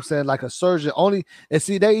 You know what I'm saying? Like a surgeon only. And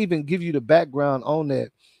see, they even give you the background on that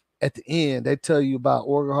at the end. They tell you about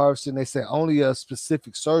organ harvesting. They say only a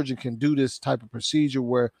specific surgeon can do this type of procedure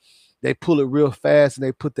where they pull it real fast and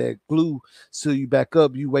they put that glue, seal you back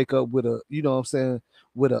up. You wake up with a,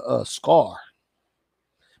 with a scar,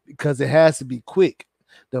 because it has to be quick.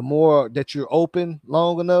 The more that you're open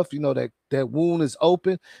long enough, that wound is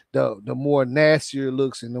open, the more nastier it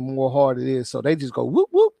looks and the more hard it is. So they just go whoop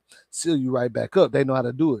whoop, seal you right back up. They know how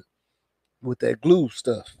to do it with that glue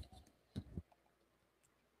stuff.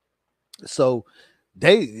 So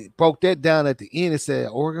they broke that down at the end and said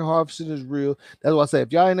organ harvesting is real. That's why I say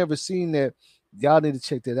if y'all ain't never seen that, y'all need to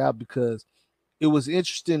check that out, because it was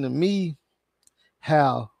interesting to me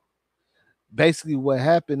how basically what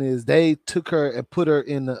happened is they took her and put her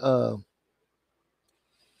in the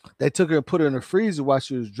freezer while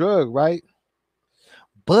she was drugged, right?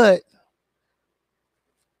 But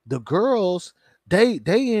the girls, they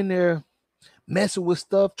in there messing with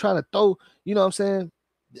stuff, trying to throw, you know what I'm saying?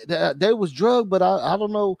 They was drugged, but I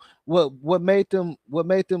don't know what made them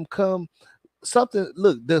come something.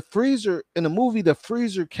 Look, the freezer in the movie, the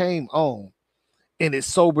freezer came on and it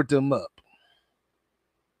sobered them up.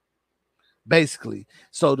 Basically.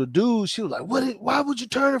 So the dude, she was like, why would you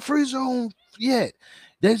turn the freezer on yet?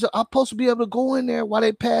 I'm supposed to be able to go in there while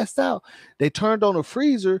they passed out. They turned on the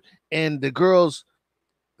freezer and the girls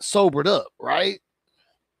sobered up, right?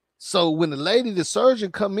 So when the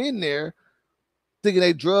surgeon come in there thinking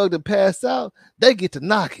they drugged and passed out, they get to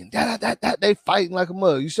knocking. They fighting like a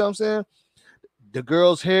mug. You see what I'm saying? the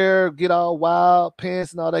girl's hair get all wild,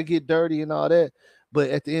 pants and all that get dirty and all that. But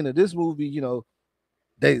at the end of this movie,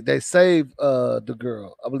 they save the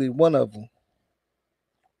girl. I believe one of them.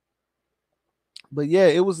 But yeah,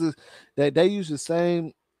 it was that they used the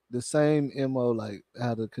same mo like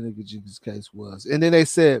how the Kenneka Jenkins case was, and then they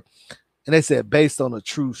said based on a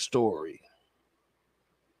true story.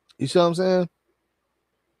 You see what I'm saying?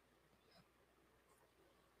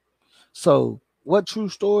 So, what true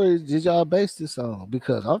story did y'all base this on?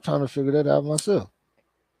 Because I'm trying to figure that out myself.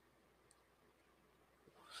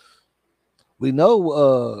 We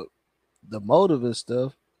know the motive and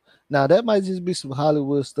stuff. Now that might just be some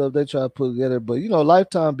Hollywood stuff they try to put together, but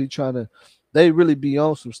Lifetime be trying to. They really be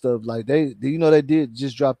on some stuff like they did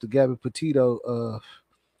just drop the Gabby Petito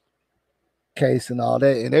case and all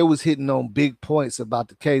that, and they was hitting on big points about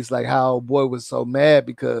the case, like how boy was so mad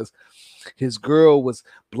because his girl was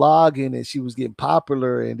blogging and she was getting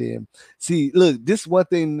popular. And then, see, look, this is one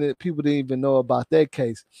thing that people didn't even know about that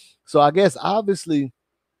case. So I guess obviously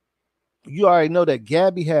you already know that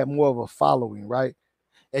Gabby had more of a following, right?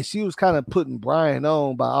 And she was kind of putting Brian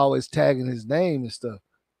on by always tagging his name and stuff.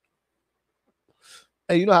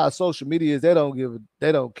 And you know how social media is, they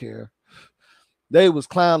don't care. They was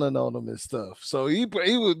clowning on him and stuff. So he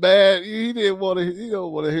was mad. He don't want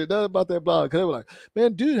to hear nothing about that blog. Cause they were like,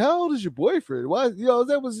 man, dude, how old is your boyfriend? Why,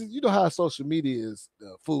 that was, how social media is,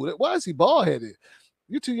 fool. Why is he bald headed?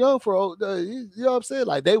 You're too young for old. You know what I'm saying?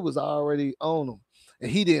 Like they was already on him.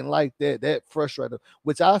 And he didn't like that. That frustrated him,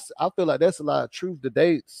 which I feel like that's a lot of truth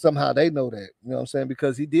that somehow they know that. You know what I'm saying?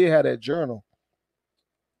 Because he did have that journal.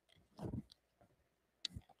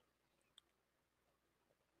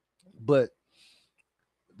 But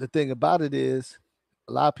the thing about it is,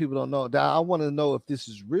 a lot of people don't know. Now, I want to know if this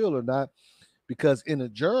is real or not, because in a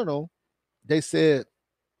journal, they said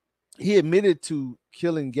he admitted to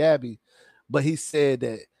killing Gabby, but he said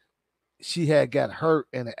that she had got hurt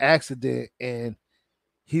in an accident and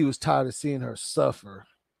he was tired of seeing her suffer.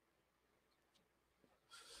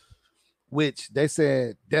 Which they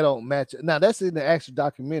said they don't match. Now that's in the actual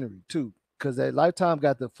documentary too, because that Lifetime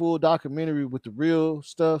got the full documentary with the real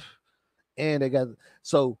stuff, and they got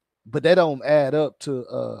but they don't add up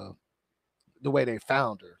to the way they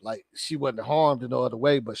found her. Like she wasn't harmed in no other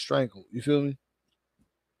way but strangled. You feel me?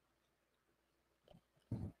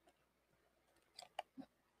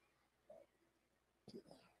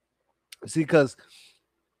 See, because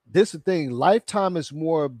this is the thing. Lifetime is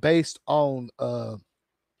more based on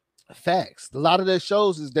facts. A lot of their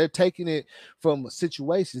shows is they're taking it from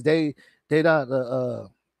situations. They not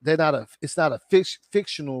they're not a it's not a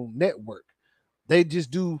fictional network. They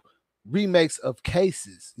just do remakes of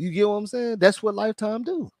cases. You get what I'm saying? That's what Lifetime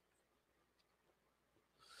do.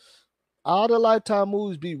 All the Lifetime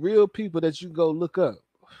movies be real people that you go look up.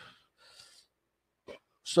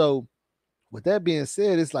 So with that being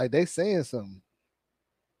said, it's like they saying something.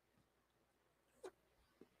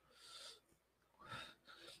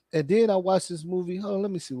 And then I watched this movie. Hold on,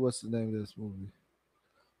 let me see what's the name of this movie.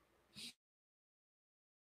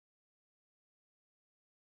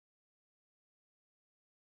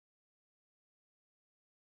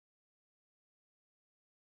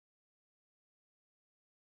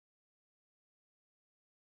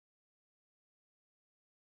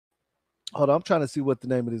 Hold on, I'm trying to see what the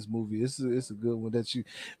name of this movie is. It's a good one that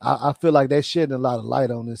I feel like they're shedding a lot of light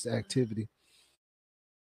on this activity.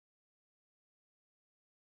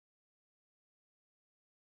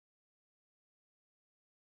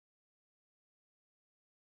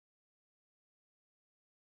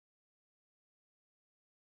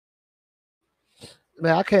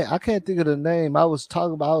 Man, I can't think of the name. I was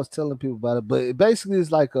telling people about it, but it basically is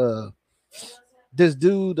like this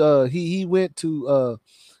dude he went to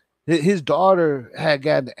his daughter had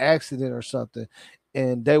gotten an accident or something,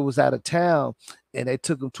 and they was out of town, and they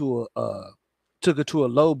took her to a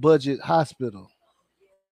low budget hospital.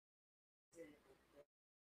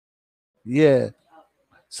 Yeah.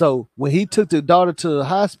 So when he took the daughter to the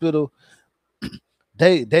hospital,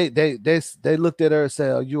 they looked at her and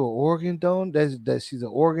said, "Are you an organ donor?" That she's an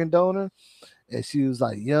organ donor, and she was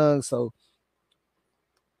like young. So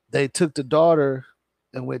they took the daughter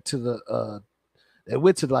and went to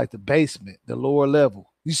like the basement, the lower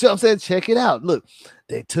level. You see what I'm saying? Check it out. Look,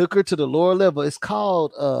 they took her to the lower level. It's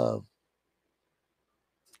called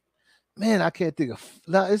man, I can't think of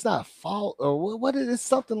no, it's not fault or what it is,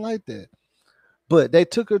 something like that. But they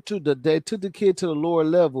took the kid to the lower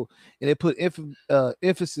level, and they put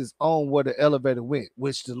emphasis on where the elevator went,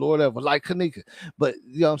 which the lower level, like Kanika. But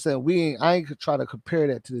you know what I'm saying? I ain't trying to compare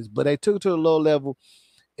that to this, but they took it to the lower level,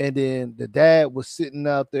 and then the dad was sitting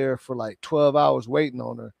out there for like 12 hours waiting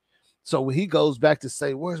on her. So when he goes back to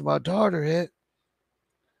say, "Where's my daughter at?"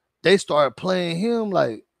 They start playing him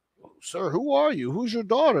like, "Sir, who are you? Who's your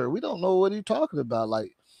daughter? We don't know what he's talking about."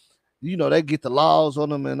 Like, they get the laws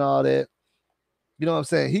on him and all that. You know what I'm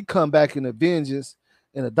saying? He come back in a vengeance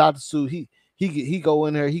in a doctor suit. He go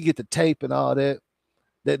in there. He get the tape and all that.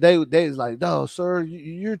 That they was like, "No, sir,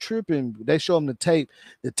 you're tripping." They show him the tape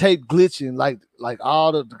glitching like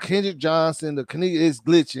all the Kendrick Johnson, the Kenneka is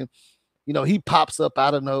glitching. He pops up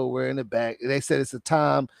out of nowhere in the back. They said it's a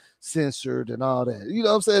time censored and all that. You know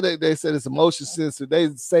what I'm saying? They said it's a motion censored.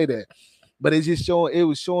 They say that, but it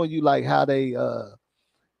was showing you like how they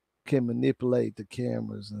can manipulate the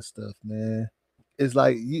cameras and stuff, man. It's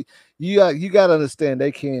like you got to understand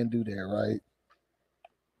they can do that, right?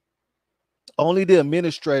 Only the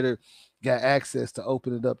administrator got access to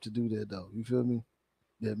open it up to do that, though. You feel me?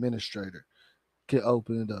 The administrator can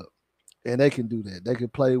open it up, and they can do that. They can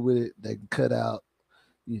play with it. They can cut out.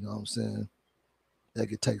 You know what I'm saying? They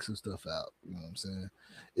can take some stuff out. You know what I'm saying?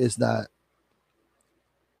 It's not.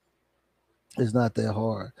 It's not that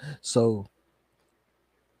hard. So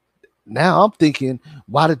now I'm thinking,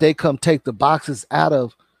 why did they come take the boxes out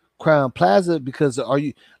of Crown Plaza? Because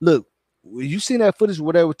look? You seen that footage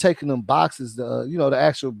where they were taking them boxes, the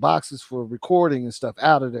actual boxes for recording and stuff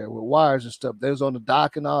out of there with wires and stuff. They was on the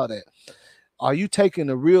dock and all that. Are you taking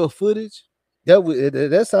the real footage?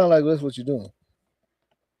 That sounds like that's what you're doing.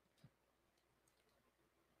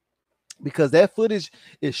 Because that footage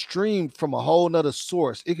is streamed from a whole nother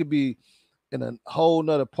source. It could be in a whole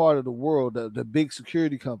nother part of the world, the big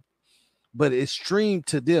security company, but it's streamed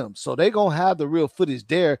to them. So they gonna have the real footage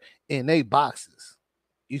there in their boxes.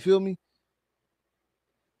 You feel me?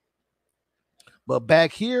 But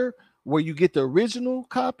back here, where you get the original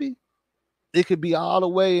copy, it could be all the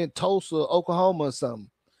way in Tulsa, Oklahoma, or something.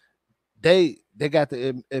 They got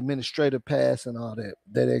the administrative pass and all that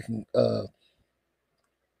they can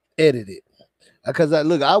edit it. Because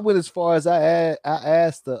I went as far as I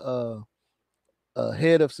asked the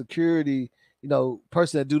head of security,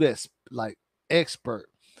 person that do that like expert,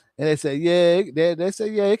 and they said they said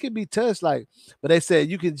it can be touched, like, but they said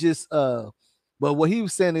you can just but what he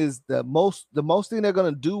was saying is the most thing they're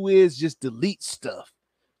gonna do is just delete stuff.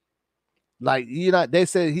 Like, they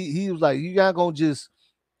said he was like, you're not gonna just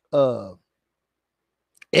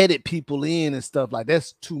edit people in and stuff, like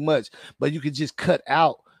that's too much. But you can just cut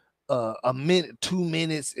out a minute, 2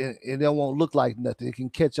 minutes, and it won't look like nothing. It can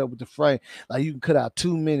catch up with the frame. Like you can cut out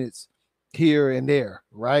 2 minutes here and there,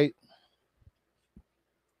 right?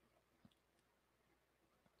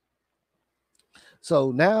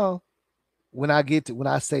 So now when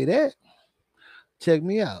I say that, check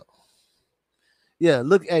me out. Yeah,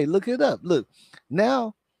 look it up. Look,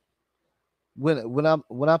 now when I'm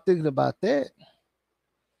thinking about that,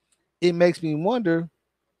 it makes me wonder,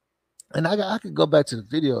 and I could go back to the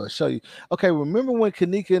video and show you. Okay, remember when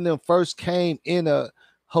Kenneka and them first came in a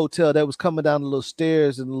hotel that was coming down the little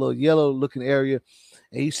stairs in the little yellow looking area,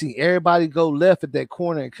 and you see everybody go left at that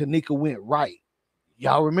corner and Kenneka went right.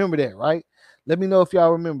 Y'all remember that, right? Let me know if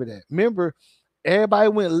y'all remember that. Remember, everybody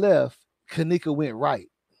went left, Kenneka went right.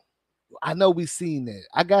 I know we seen that.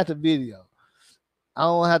 I got the video. I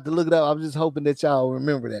don't have to look it up. I'm just hoping that y'all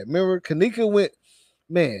remember that. Remember, Kenneka went,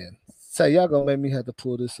 man, say y'all gonna make me have to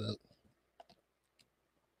pull this up.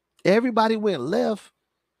 Everybody went left,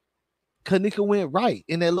 Kenneka went right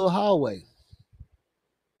in that little hallway.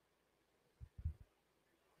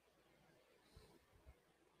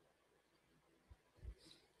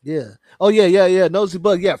 Yeah. Oh, yeah. Nosy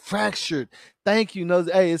Bug. Yeah, fractured. Thank you,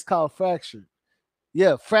 Nosy. Hey, it's called fractured.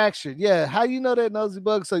 Yeah, fractured. Yeah. How you know that, Nosy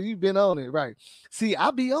Bug? So you've been on it, right? See, I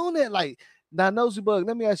be on that. Like, now, Nosy Bug,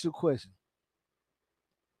 let me ask you a question.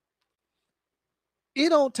 It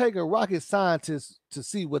don't take a rocket scientist to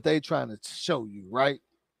see what they trying to show you, right?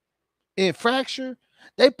 In fracture,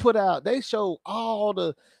 they show all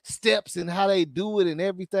the steps and how they do it and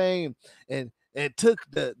everything, and took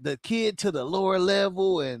the kid to the lower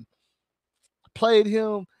level and played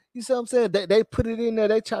him. You see what I'm saying? They put it in there.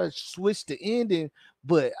 They try to switch the ending,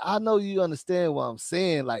 but I know you understand what I'm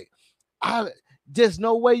saying. Like, there's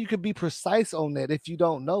no way you could be precise on that if you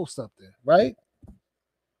don't know something, right?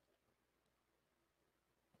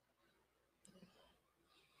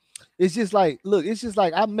 It's just like, look, it's just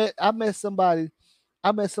like I met somebody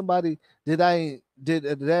that I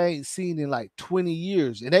ain't seen in like 20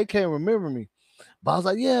 years, and they can't remember me. But I was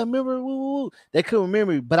like, yeah, remember? Woo, woo, woo. They couldn't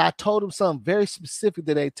remember me, but I told them something very specific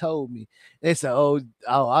that they told me. They said, oh,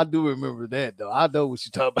 I do remember that though. I know what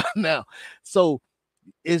you're talking about now. So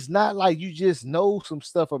it's not like you just know some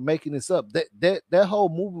stuff or making this up. That whole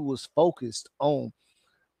movie was focused on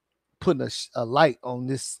putting a light on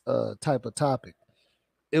this type of topic.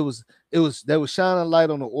 They were shining a light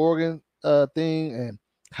on the organ thing and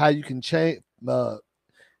how you can change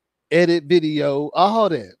edit video, all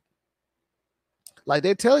that. Like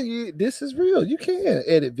they're telling you this is real. You can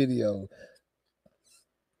edit video.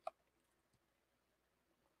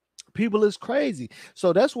 People is crazy.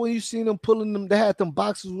 So that's when you see them pulling them. They had them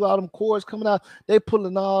boxes with all them cords coming out. They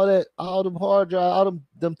pulling all that, all them hard drive, all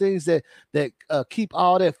them things that keep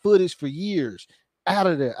all that footage for years out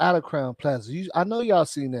of there, out of Crown Plaza. I know y'all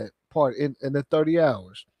seen that part in the 30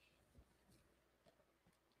 hours.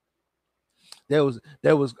 There was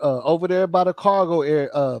over there by the cargo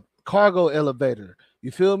elevator.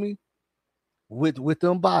 You feel me? With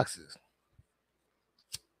them boxes.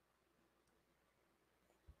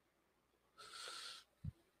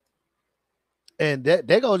 And they're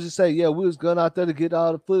gonna just say, yeah, we was going out there to get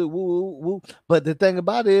all the footage. Woo, woo, woo. But the thing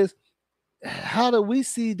about it is, how do we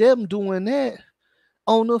see them doing that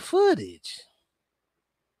on the footage?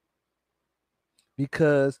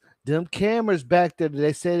 Because them cameras back there,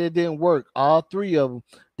 they said it didn't work. All three of them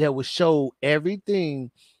that would show everything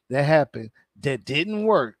that happened that didn't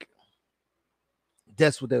work.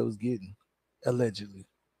 That's what they was getting, allegedly.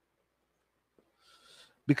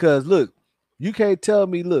 Because look, you can't tell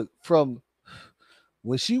me, look, from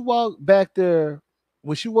when she walked back there,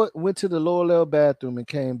 when she went to the lower level bathroom and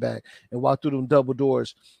came back and walked through them double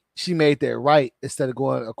doors, she made that right instead of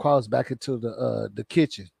going across back into the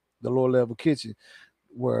kitchen, the lower level kitchen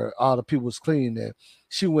where all the people was cleaning there.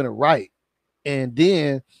 She went right. And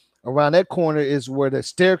then around that corner is where the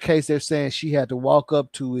staircase they're saying she had to walk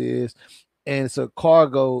up to is, and it's a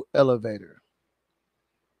cargo elevator.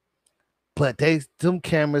 But them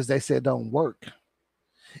cameras, they said don't work.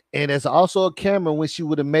 And there's also a camera when she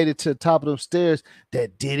would have made it to the top of them stairs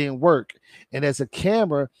that didn't work. And there's a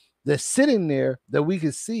camera that's sitting there that we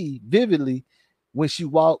can see vividly when she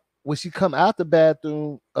come out the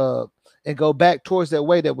bathroom and go back towards that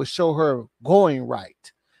way that would show her going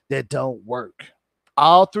right. That don't work.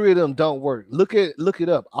 All three of them don't work. Look it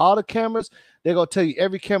up. All the cameras, they're gonna tell you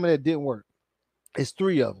every camera that didn't work. It's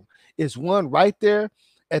three of them. It's one right there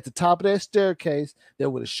at the top of that staircase that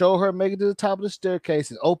would have showed her making it to the top of the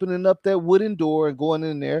staircase and opening up that wooden door and going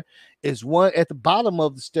in there. Is one at the bottom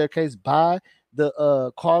of the staircase by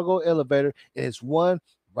the cargo elevator, and it's one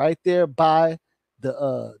right there by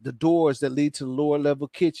the doors that lead to the lower level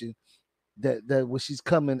kitchen. That when she's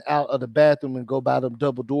coming out of the bathroom and go by them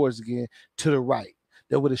double doors again to the right,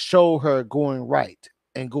 that would have showed her going right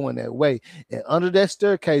and going that way. And under that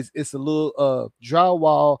staircase, it's a little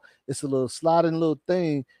drywall. It's a little sliding little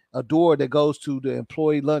thing, a door that goes to the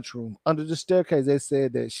employee lunchroom. Under the staircase, they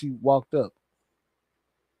said that she walked up.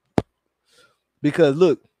 Because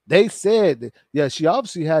look, they said that, yeah, she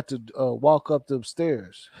obviously had to walk up the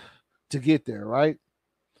stairs to get there, right?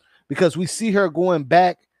 Because we see her going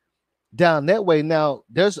back down that way. Now,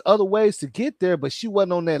 there's other ways to get there, but she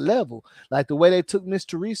wasn't on that level. Like the way they took Miss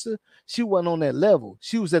Teresa, she wasn't on that level.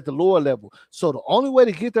 She was at the lower level. So the only way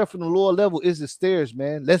to get there from the lower level is the stairs,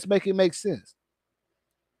 man. Let's make it make sense.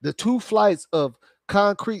 The 2 flights of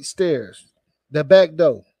concrete stairs, the back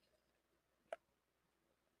door.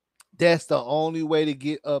 That's the only way to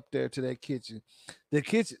get up there to that kitchen. The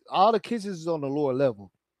kitchen, all the kitchens is on the lower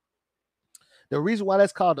level. The reason why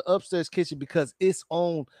that's called the upstairs kitchen because it's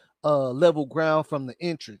on level ground from the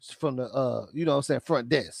entrance, from the you know what I'm saying, front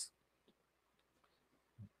desk.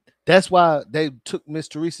 That's why they took Miss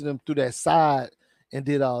Teresa them through that side and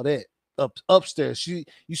did all that upstairs. You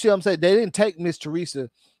see what I'm saying? They didn't take Miss Teresa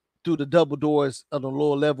through the double doors of the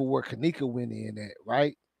lower level where Kenneka went in at,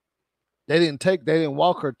 right? They didn't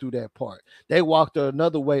walk her through that part. They walked her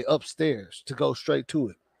another way upstairs to go straight to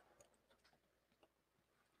it.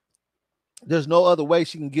 There's no other way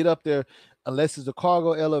she can get up there unless it's a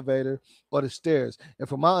cargo elevator or the stairs. And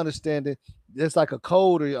from my understanding, there's like a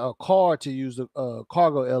code or a card to use the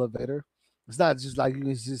cargo elevator. It's not just like you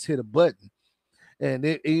can just hit a button. And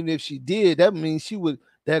even if she did, that means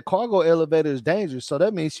that cargo elevator is dangerous. So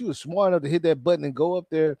that means she was smart enough to hit that button and go up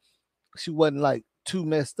there. She wasn't like too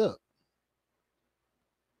messed up.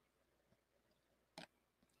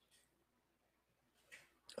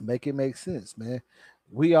 Make it make sense, man.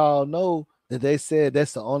 We all know that they said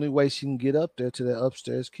that's the only way she can get up there to the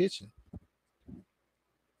upstairs kitchen.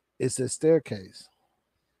 It's a staircase.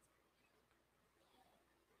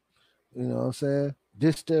 You know what I'm saying?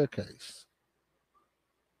 This staircase.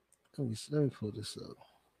 Let me pull this up.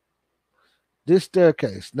 This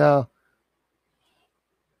staircase. Now,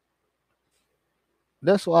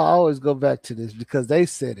 that's why I always go back to this because they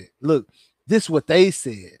said it. Look, this is what they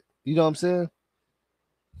said. You know what I'm saying?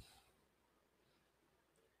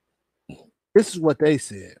 This is what they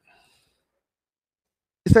said.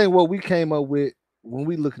 This ain't what we came up with when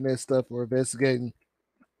we looking at stuff or investigating.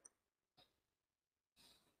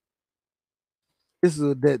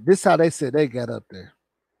 This how they said they got up there.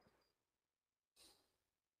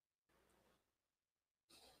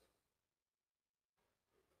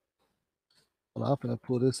 Well, I'm gonna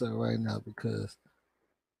pull this up right now because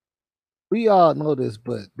we all know this,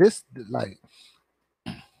 but this like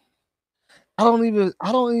I don't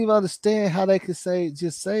even understand how they could say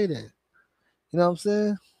that. You know what I'm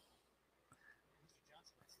saying?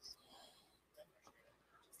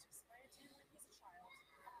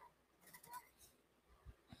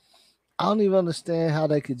 I don't even understand how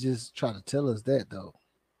they could just try to tell us that though.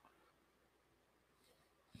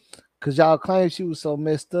 Cause y'all claim she was so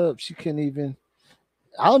messed up, she couldn't even.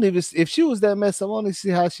 I don't even if she was that messed up. I only see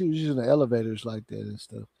how she was using the elevators like that and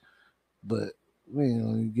stuff. But we ain't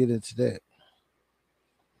gonna get into that.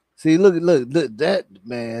 See, look that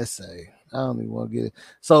man say. I don't even want to get it.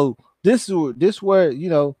 So this where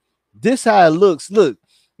this how it looks. Look,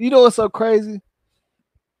 you know what's so crazy?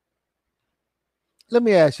 Let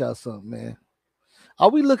me ask y'all something, man. Are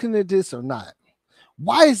we looking at this or not?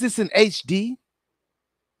 Why is this in HD?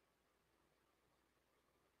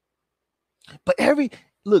 But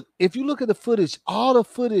if you look at the footage, all the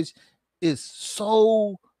footage is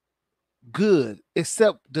so good,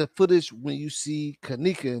 except the footage when you see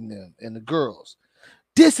Kenneka and them and the girls.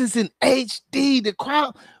 This is in HD. The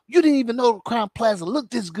crowd, you didn't even know the Crown Plaza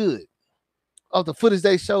looked this good of the footage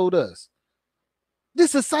they showed us.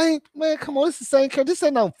 This is the same, man. Come on, this is the same camera. This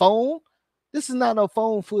ain't no phone. This is not no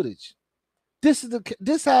phone footage. This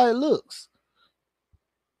how it looks.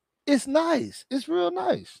 It's nice. It's real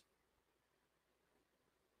nice.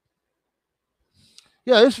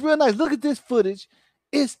 Yeah, it's real nice. Look at this footage.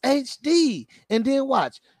 It's HD. And then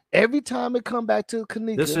watch. Every time it come back to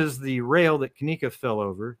Kenneka. This is the rail that Kenneka fell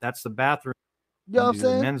over. That's the bathroom. You know what I'm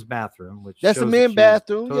saying? The men's bathroom, which that's the men's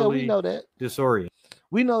bathroom. Totally, yeah, we know that. Disoriented.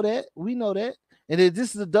 We know that. And then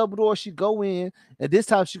this is a double door. She go in, and this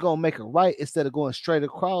time she gonna make a right instead of going straight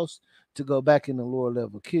across to go back in the lower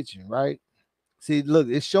level kitchen, right? See, look,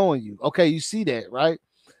 it's showing you. Okay, you see that, right?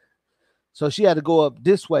 So she had to go up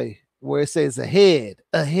this way where it says ahead.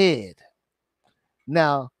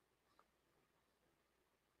 Now,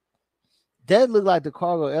 that looked like the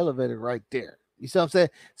cargo elevator right there. You see what I'm saying?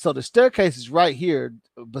 So the staircase is right here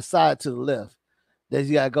beside to the left that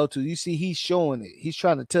you got to go to. You see, he's showing it. He's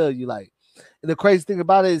trying to tell you, like, and the crazy thing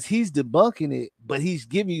about it is he's debunking it, but he's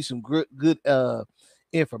giving you some good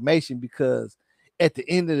information, because at the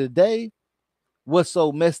end of the day, what's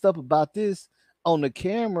so messed up about this, on the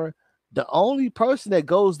camera, the only person that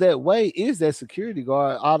goes that way is that security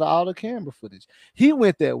guard out of all the camera footage. He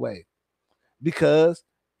went that way because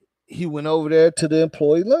he went over there to the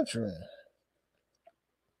employee lunchroom.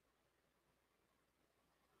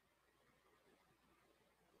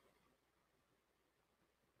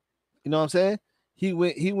 You know what I'm saying? He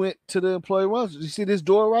went to the employee lunchroom. You see this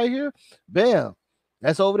door right here? Bam.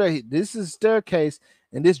 That's over there. This is staircase,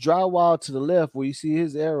 and this drywall to the left where you see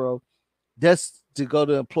his arrow, that's to go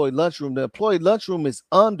to the employee lunchroom. The employee lunchroom is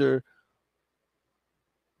under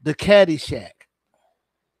the caddy shack.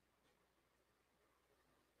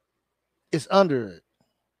 It's under it.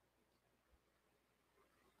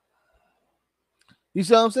 You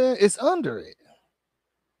see what I'm saying? It's under it.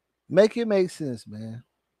 Make it make sense, man.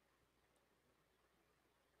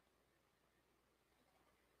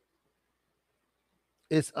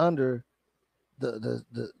 It's under the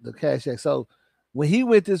cash shack. So when he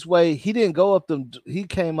went this way, he didn't go up them. He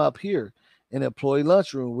came up here in the employee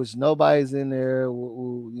lunchroom, which nobody's in there.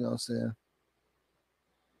 You know what I'm saying?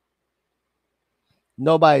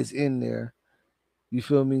 Nobody's in there. You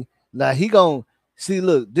feel me? Now he gonna see.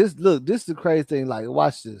 Look, this is the crazy thing. Like,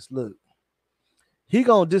 watch this. Look, he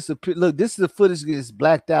gonna disappear. Look, this is the footage gets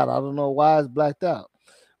blacked out. I don't know why it's blacked out,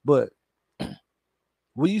 but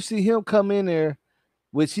when you see him come in there,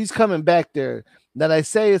 which he's coming back there. Now they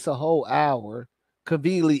say it's a whole hour.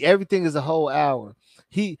 Conveniently, everything is a whole hour.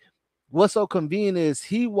 What's so convenient is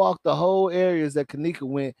he walked the whole areas that Kenneka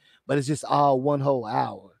went, but it's just all one whole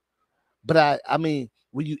hour. But I mean,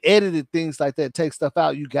 when you edited things like that, take stuff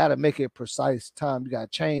out, you got to make it precise time. You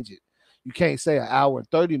got to change it. You can't say an hour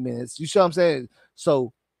and 30 minutes. You see what I'm saying?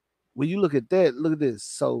 So when you look at that, look at this.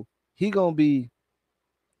 So he went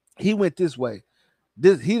this way.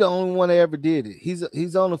 He the only one that ever did it.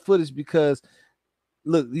 He's on the footage because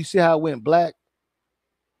look, you see how it went black?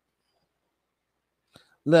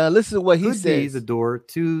 Now listen to what he says. Be the door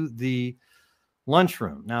to the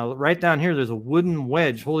lunchroom. Now, right down here, there's a wooden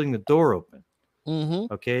wedge holding the door open.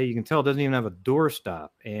 Mm-hmm. Okay, you can tell it doesn't even have a doorstop.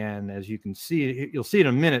 And as you can see, you'll see in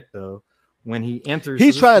a minute though, when he enters,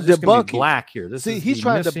 He's so this trying is to just gonna debunk be it. black here. This See, is he's the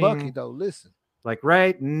trying to debunk missing, it though. Listen. like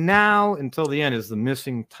right now until the end is the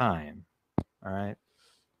missing time. All right.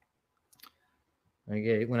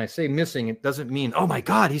 Okay, when I say missing, it doesn't mean, oh my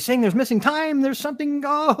God, he's saying there's missing time. There's something.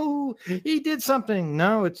 Oh, he did something.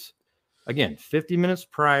 No, it's again 50 minutes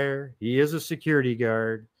prior. He is a security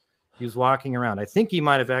guard. He was walking around. I think he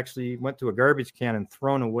might have actually went to a garbage can and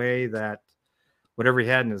thrown away that whatever he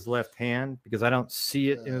had in his left hand, because I don't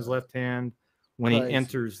see it in his left hand when he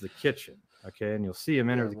enters the kitchen. Okay, and you'll see him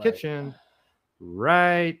enter the kitchen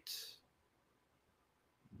right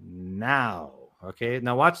now. Okay,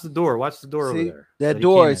 now watch the door. Watch the door over there. That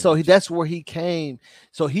door. So that's where he came.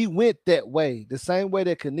 So he went that way, the same way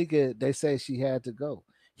that Kenneka, they say she had to go.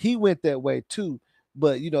 He went that way too,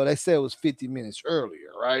 but they said it was 50 minutes earlier,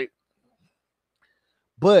 right?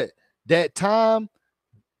 But that time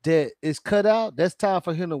that is cut out, that's time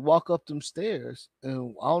for him to walk up them stairs.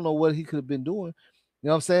 And I don't know what he could have been doing. You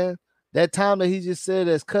know what I'm saying? That time that he just said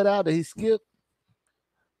that's cut out, that he skipped,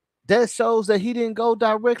 that shows that he didn't go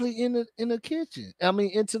directly in the kitchen. I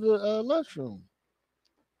mean, into the lunchroom.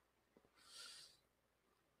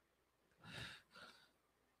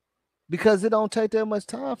 Because it don't take that much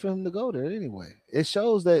time for him to go there anyway. It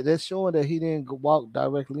shows that's showing that he didn't walk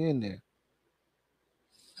directly in there.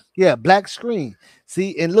 Yeah, black screen.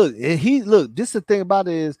 See, and look, this is the thing about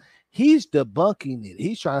it is he's debunking it.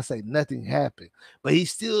 He's trying to say nothing happened, but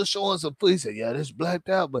he's still showing some foot. He said, yeah, this blacked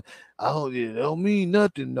out, but it don't mean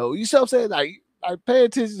nothing, though. You see what I'm saying? Like pay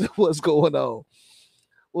attention to what's going on.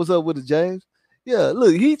 What's up with it, James? Yeah,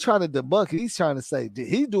 look, he's trying to debunk it. He's trying to say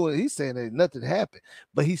he's saying that nothing happened,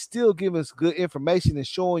 but he's still giving us good information and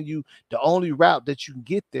showing you the only route that you can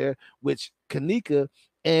get there, which Kenneka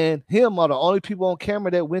and him are the only people on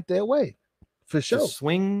camera that went that way. For sure. Just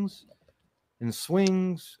swings and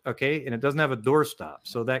swings, okay, and it doesn't have a doorstop.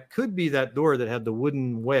 So that could be that door that had the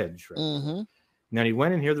wooden wedge, right? Mm-hmm. Now he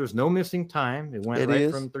went in here, there's no missing time. It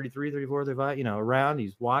went from 33, 34, 35, around.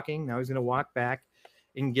 He's walking. Now he's going to walk back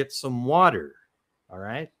and get some water. All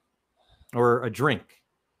right. Or a drink.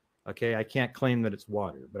 Okay. I can't claim that it's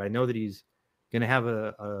water, but I know that he's going to have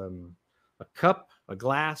a cup, a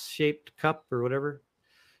glass shaped cup or whatever.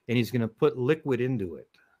 And he's going to put liquid into it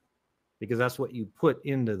because that's what you put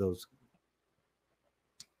into those.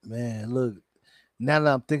 Man, look, now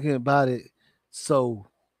that I'm thinking about it. So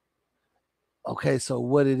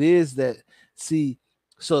what it is that,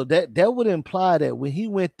 so that would imply that when he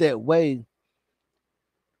went that way,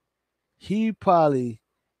 he probably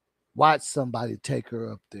watched somebody take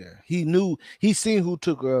her up there. He seen who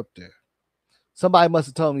took her up there. Somebody must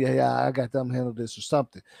have told him, yeah, I got them handle this or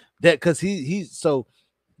something. That because so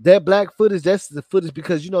that black footage, that's the footage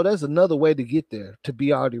because there's another way to get there, to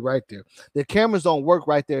be already right there. The cameras don't work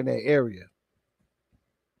right there in that area.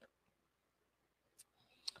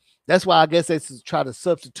 That's why I guess they try to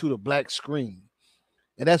substitute a black screen.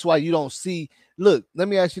 And that's why you don't see. Look, let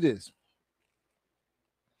me ask you this.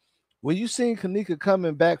 When you seen Kenneka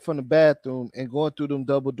coming back from the bathroom and going through them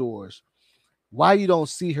double doors, why you don't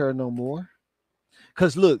see her no more?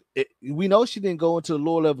 Because look, we know she didn't go into the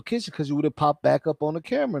lower level kitchen because you would have popped back up on the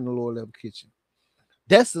camera in the lower level kitchen.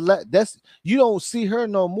 That's you don't see her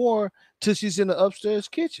no more till she's in the upstairs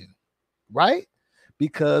kitchen, right?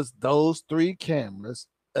 Because those 3 cameras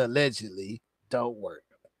allegedly don't work.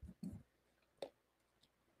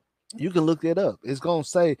 You can look it up. It's gonna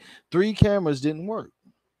say 3 cameras didn't work.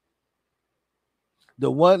 The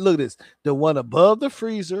one, look at this, the one above the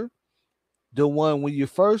freezer, the one when you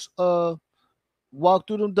first walk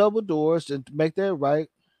through them double doors and make that right,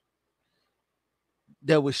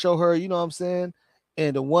 that would show her, you know what I'm saying,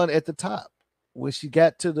 and the one at the top when she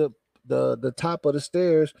got to the top of the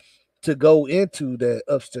stairs to go into that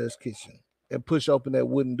upstairs kitchen and push open that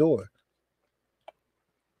wooden door.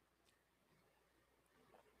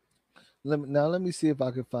 Let me see if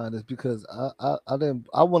I can find this because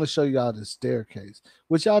I want to show y'all the staircase,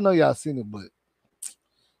 which y'all know y'all seen it, but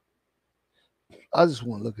I just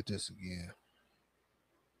want to look at this again.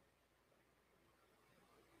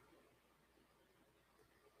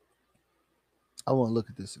 I want to look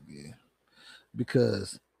at this again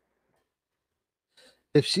because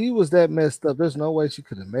if she was that messed up, there's no way she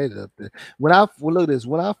could have made it up there. Look at this,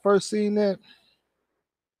 when I first seen that,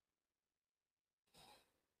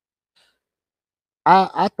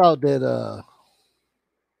 I thought that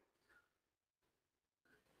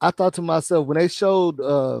I thought to myself when they showed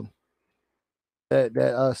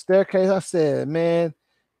that staircase, I said, man,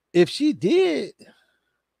 if she did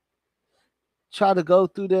try to go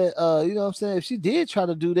through that, you know what I'm saying? If she did try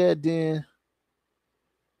to do that, then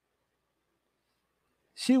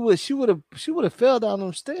she would have fell down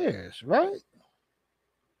them stairs, right?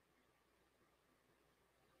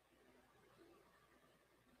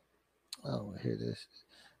 Oh, hear this.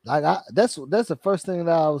 Like that's the first thing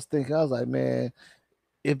that I was thinking. I was like, man,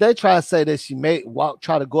 if they try to say that she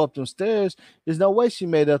try to go up them stairs, there's no way she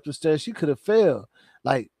made it up the stairs. She could have fell.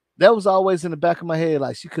 Like that was always in the back of my head.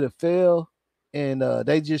 Like she could have fell, and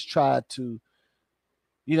they just tried to,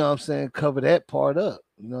 you know what I'm saying, cover that part up.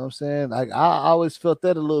 You know what I'm saying? Like I always felt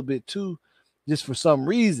that a little bit too, just for some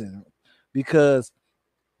reason, because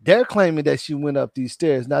they're claiming that she went up these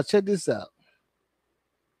stairs. Now check this out.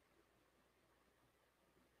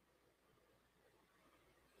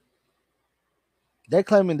 They're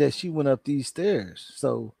claiming that she went up these stairs.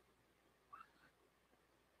 So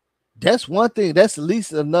that's one thing. That's at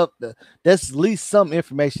least enough. That's at least some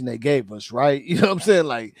information they gave us, right? You know what I'm saying?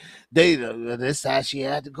 Like this how she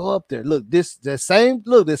had to go up there. Look, the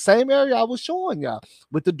same area I was showing y'all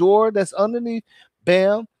with the door that's underneath.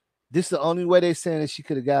 Bam. This is the only way they saying that she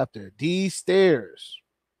could have got up there. These stairs.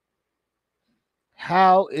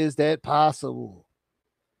 How is that possible?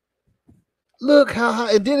 Look how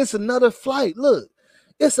high, and then it's another flight. Look,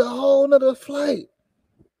 it's a whole nother flight.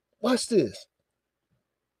 Watch this.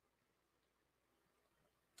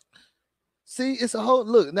 See, it's a whole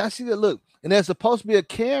look. Now see that look, and there's supposed to be a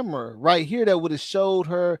camera right here that would have showed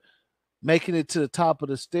her making it to the top of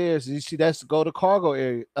the stairs. And you see, that's to go to cargo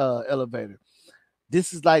area elevator.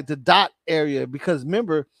 This is like the dock area because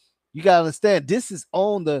remember, you gotta understand this is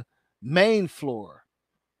on the main floor.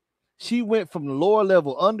 She went from the lower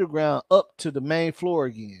level underground up to the main floor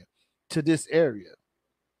again to this area.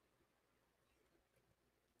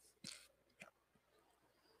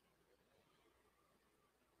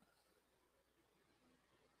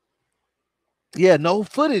 Yeah, no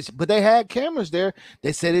footage, but they had cameras there.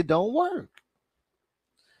 They said it don't work.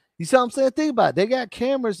 You see what I'm saying? Think about it. They got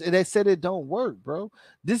cameras and they said it don't work, bro.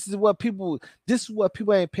 This is what people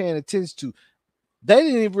ain't paying attention to. They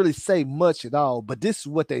didn't even really say much at all, but this is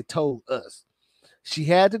what they told us. She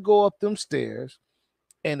had to go up them stairs,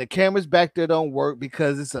 and the cameras back there don't work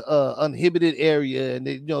because it's an uninhibited area, and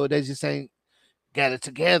they just ain't got it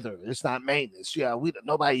together. It's not maintenance. Yeah,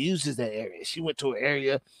 nobody uses that area. She went to an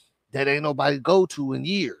area that ain't nobody go to in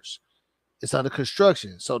years. It's under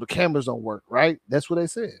construction, so the cameras don't work, right? That's what they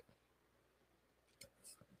said.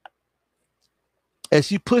 And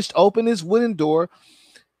she pushed open this wooden door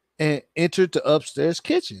and entered the upstairs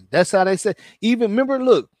kitchen. That's how they said. Even remember,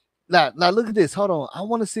 look, now look at this. Hold on. I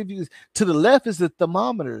want to see if you to the left is the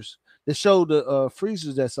thermometers that show the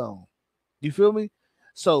freezers that's on. You feel me?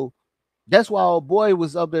 So that's why old boy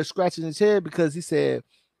was up there scratching his head because he said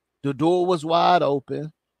the door was wide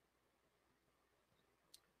open.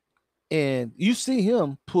 And you see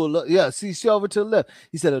him pull up. Yeah, see over to the left.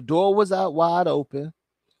 He said the door was out wide open.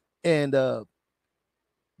 And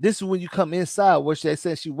this is when you come inside, where they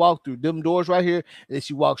said she walked through them doors right here, and then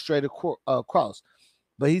she walked straight across.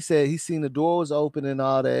 But he said he seen the door was open and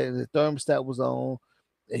all that, and the thermostat was on,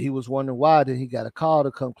 and he was wondering why. Then he got a call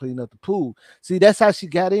to come clean up the pool. See, that's how she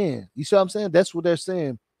got in. You see what I'm saying? That's what they're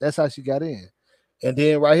saying. That's how she got in. And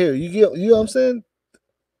then right here, you know what I'm saying?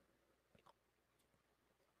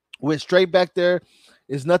 Went straight back there.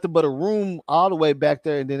 It's nothing but a room all the way back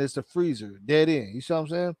there, and then it's a freezer dead end. You see what I'm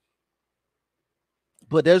saying?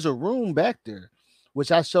 But there's a room back there,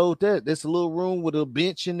 which I showed that. There's a little room with a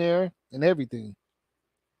bench in there and everything.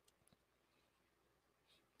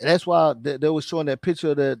 And that's why they was showing that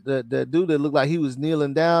picture of that dude that looked like he was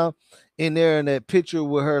kneeling down in there in that picture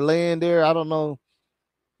with her laying there. I don't know.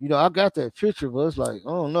 I got that picture, but it's like, I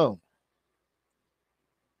don't know.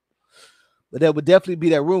 But that would definitely be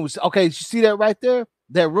that room. Okay, you see that right there?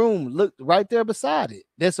 That room, look right there beside it.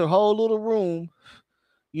 That's a whole little room,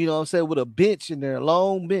 you know what I'm saying, with a bench in there, a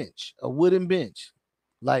long bench, a wooden bench.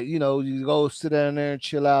 Like, you go sit down there and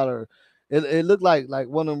chill out, or it looked like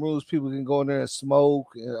one of them rooms people can go in there and smoke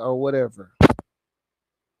or whatever.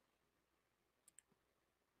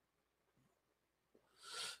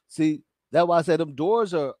 See, that's why I said them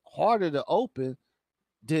doors are harder to open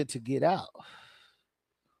than to get out.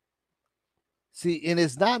 See, and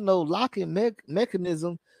it's not no locking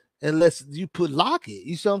mechanism unless you lock it.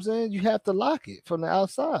 You see what I'm saying? You have to lock it from the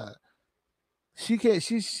outside. She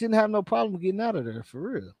shouldn't have no problem getting out of there for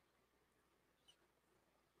real.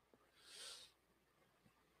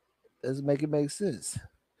 Doesn't make it make sense.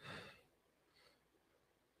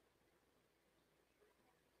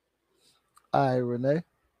 All right, Renee.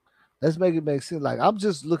 Let's make it make sense. Like, I'm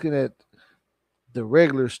just looking at the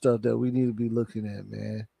regular stuff that we need to be looking at,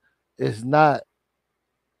 man. It's not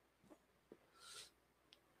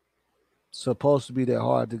supposed to be that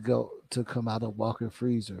hard to come out of walk-in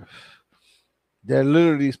freezer. They're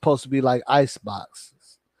literally supposed to be like ice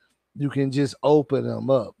boxes. You can just open them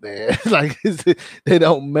up, man. Like they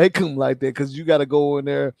don't make them like that because you got to go in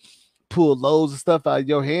there, pull loads of stuff out.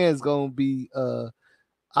 Your hands gonna be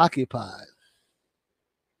occupied.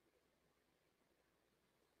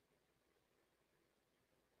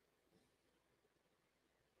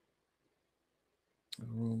 The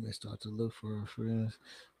roommate start to look for her friends.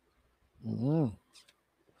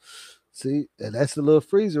 See, and that's the little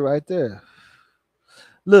freezer right there.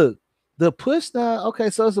 Look, the push knob. Okay,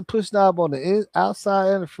 so it's a push knob on the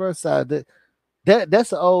outside and the front side.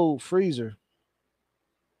 That's an old freezer,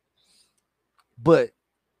 but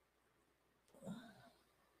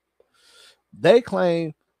they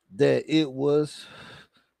claim that it was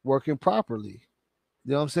working properly.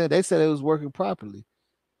 You know what I'm saying? They said it was working properly.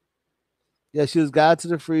 Yeah, she was got to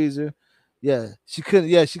the freezer. Yeah, she couldn't.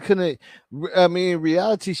 Yeah, she couldn't. I mean, in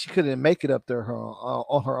reality, she couldn't make it up there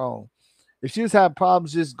on her own. If she was having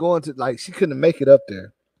problems just going to like, she couldn't make it up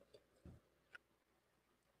there.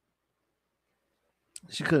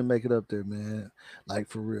 She couldn't make it up there, man. Like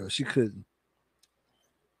for real, she couldn't.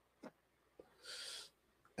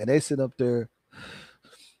 And they sit up there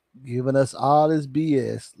giving us all this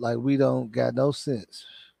BS like we don't got no sense.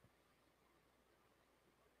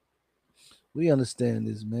 We understand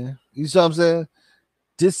this, man. You see what I'm saying?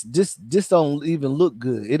 This don't even look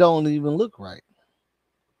good. It don't even look right.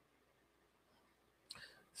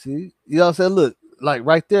 See, you know what I'm saying? Look, like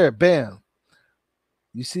right there, bam.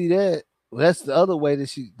 You see that? Well, that's the other way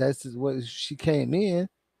that that's the way she came in.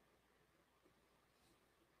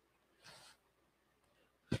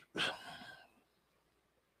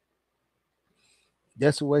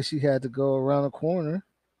 That's the way she had to go around the corner.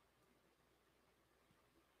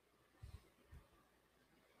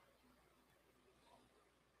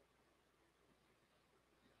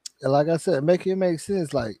 And like I said, make it make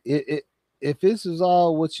sense. Like if this is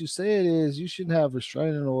all what you say it is, you shouldn't have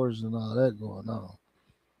restraining orders and all that going on.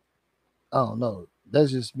 I don't know.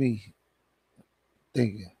 That's just me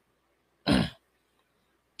thinking. I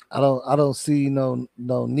don't see no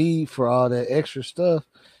need for all that extra stuff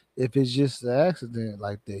if it's just an accident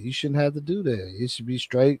like that. You shouldn't have to do that. It should be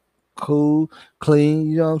straight, cool,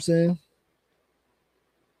 clean, you know what I'm saying?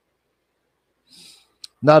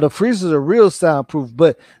 Now the freezers are real soundproof,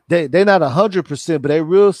 but they're not 100%, but they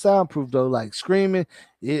real soundproof though. Like screaming,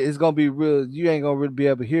 it's gonna be real. You ain't gonna really be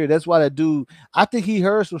able to hear. That's why that dude. I think he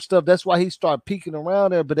heard some stuff. That's why he started peeking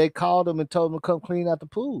around there. But they called him and told him to come clean out the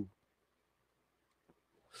pool.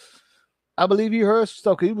 I believe he heard some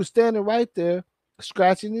stuff. 'Cause he was standing right there,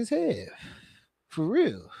 scratching his head, for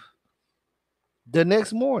real. The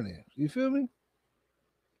next morning, you feel me?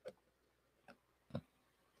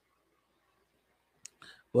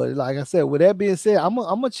 But like I said, with that being said, I'm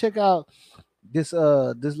gonna check out this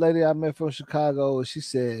lady I met from Chicago. She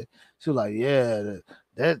said she was like, yeah,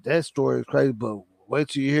 that story is crazy, but wait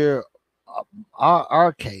till you hear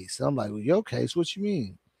our case. I'm like, well, your case? What you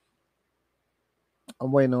mean?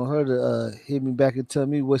 I'm waiting on her to hit me back and tell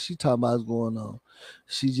me what she talking about is going on.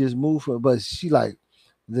 She just moved from, but she like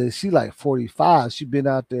 45. She been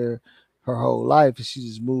out there her whole life, and she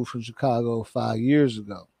just moved from Chicago 5 years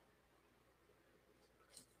ago.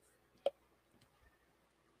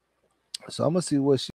 So I'm gonna see what she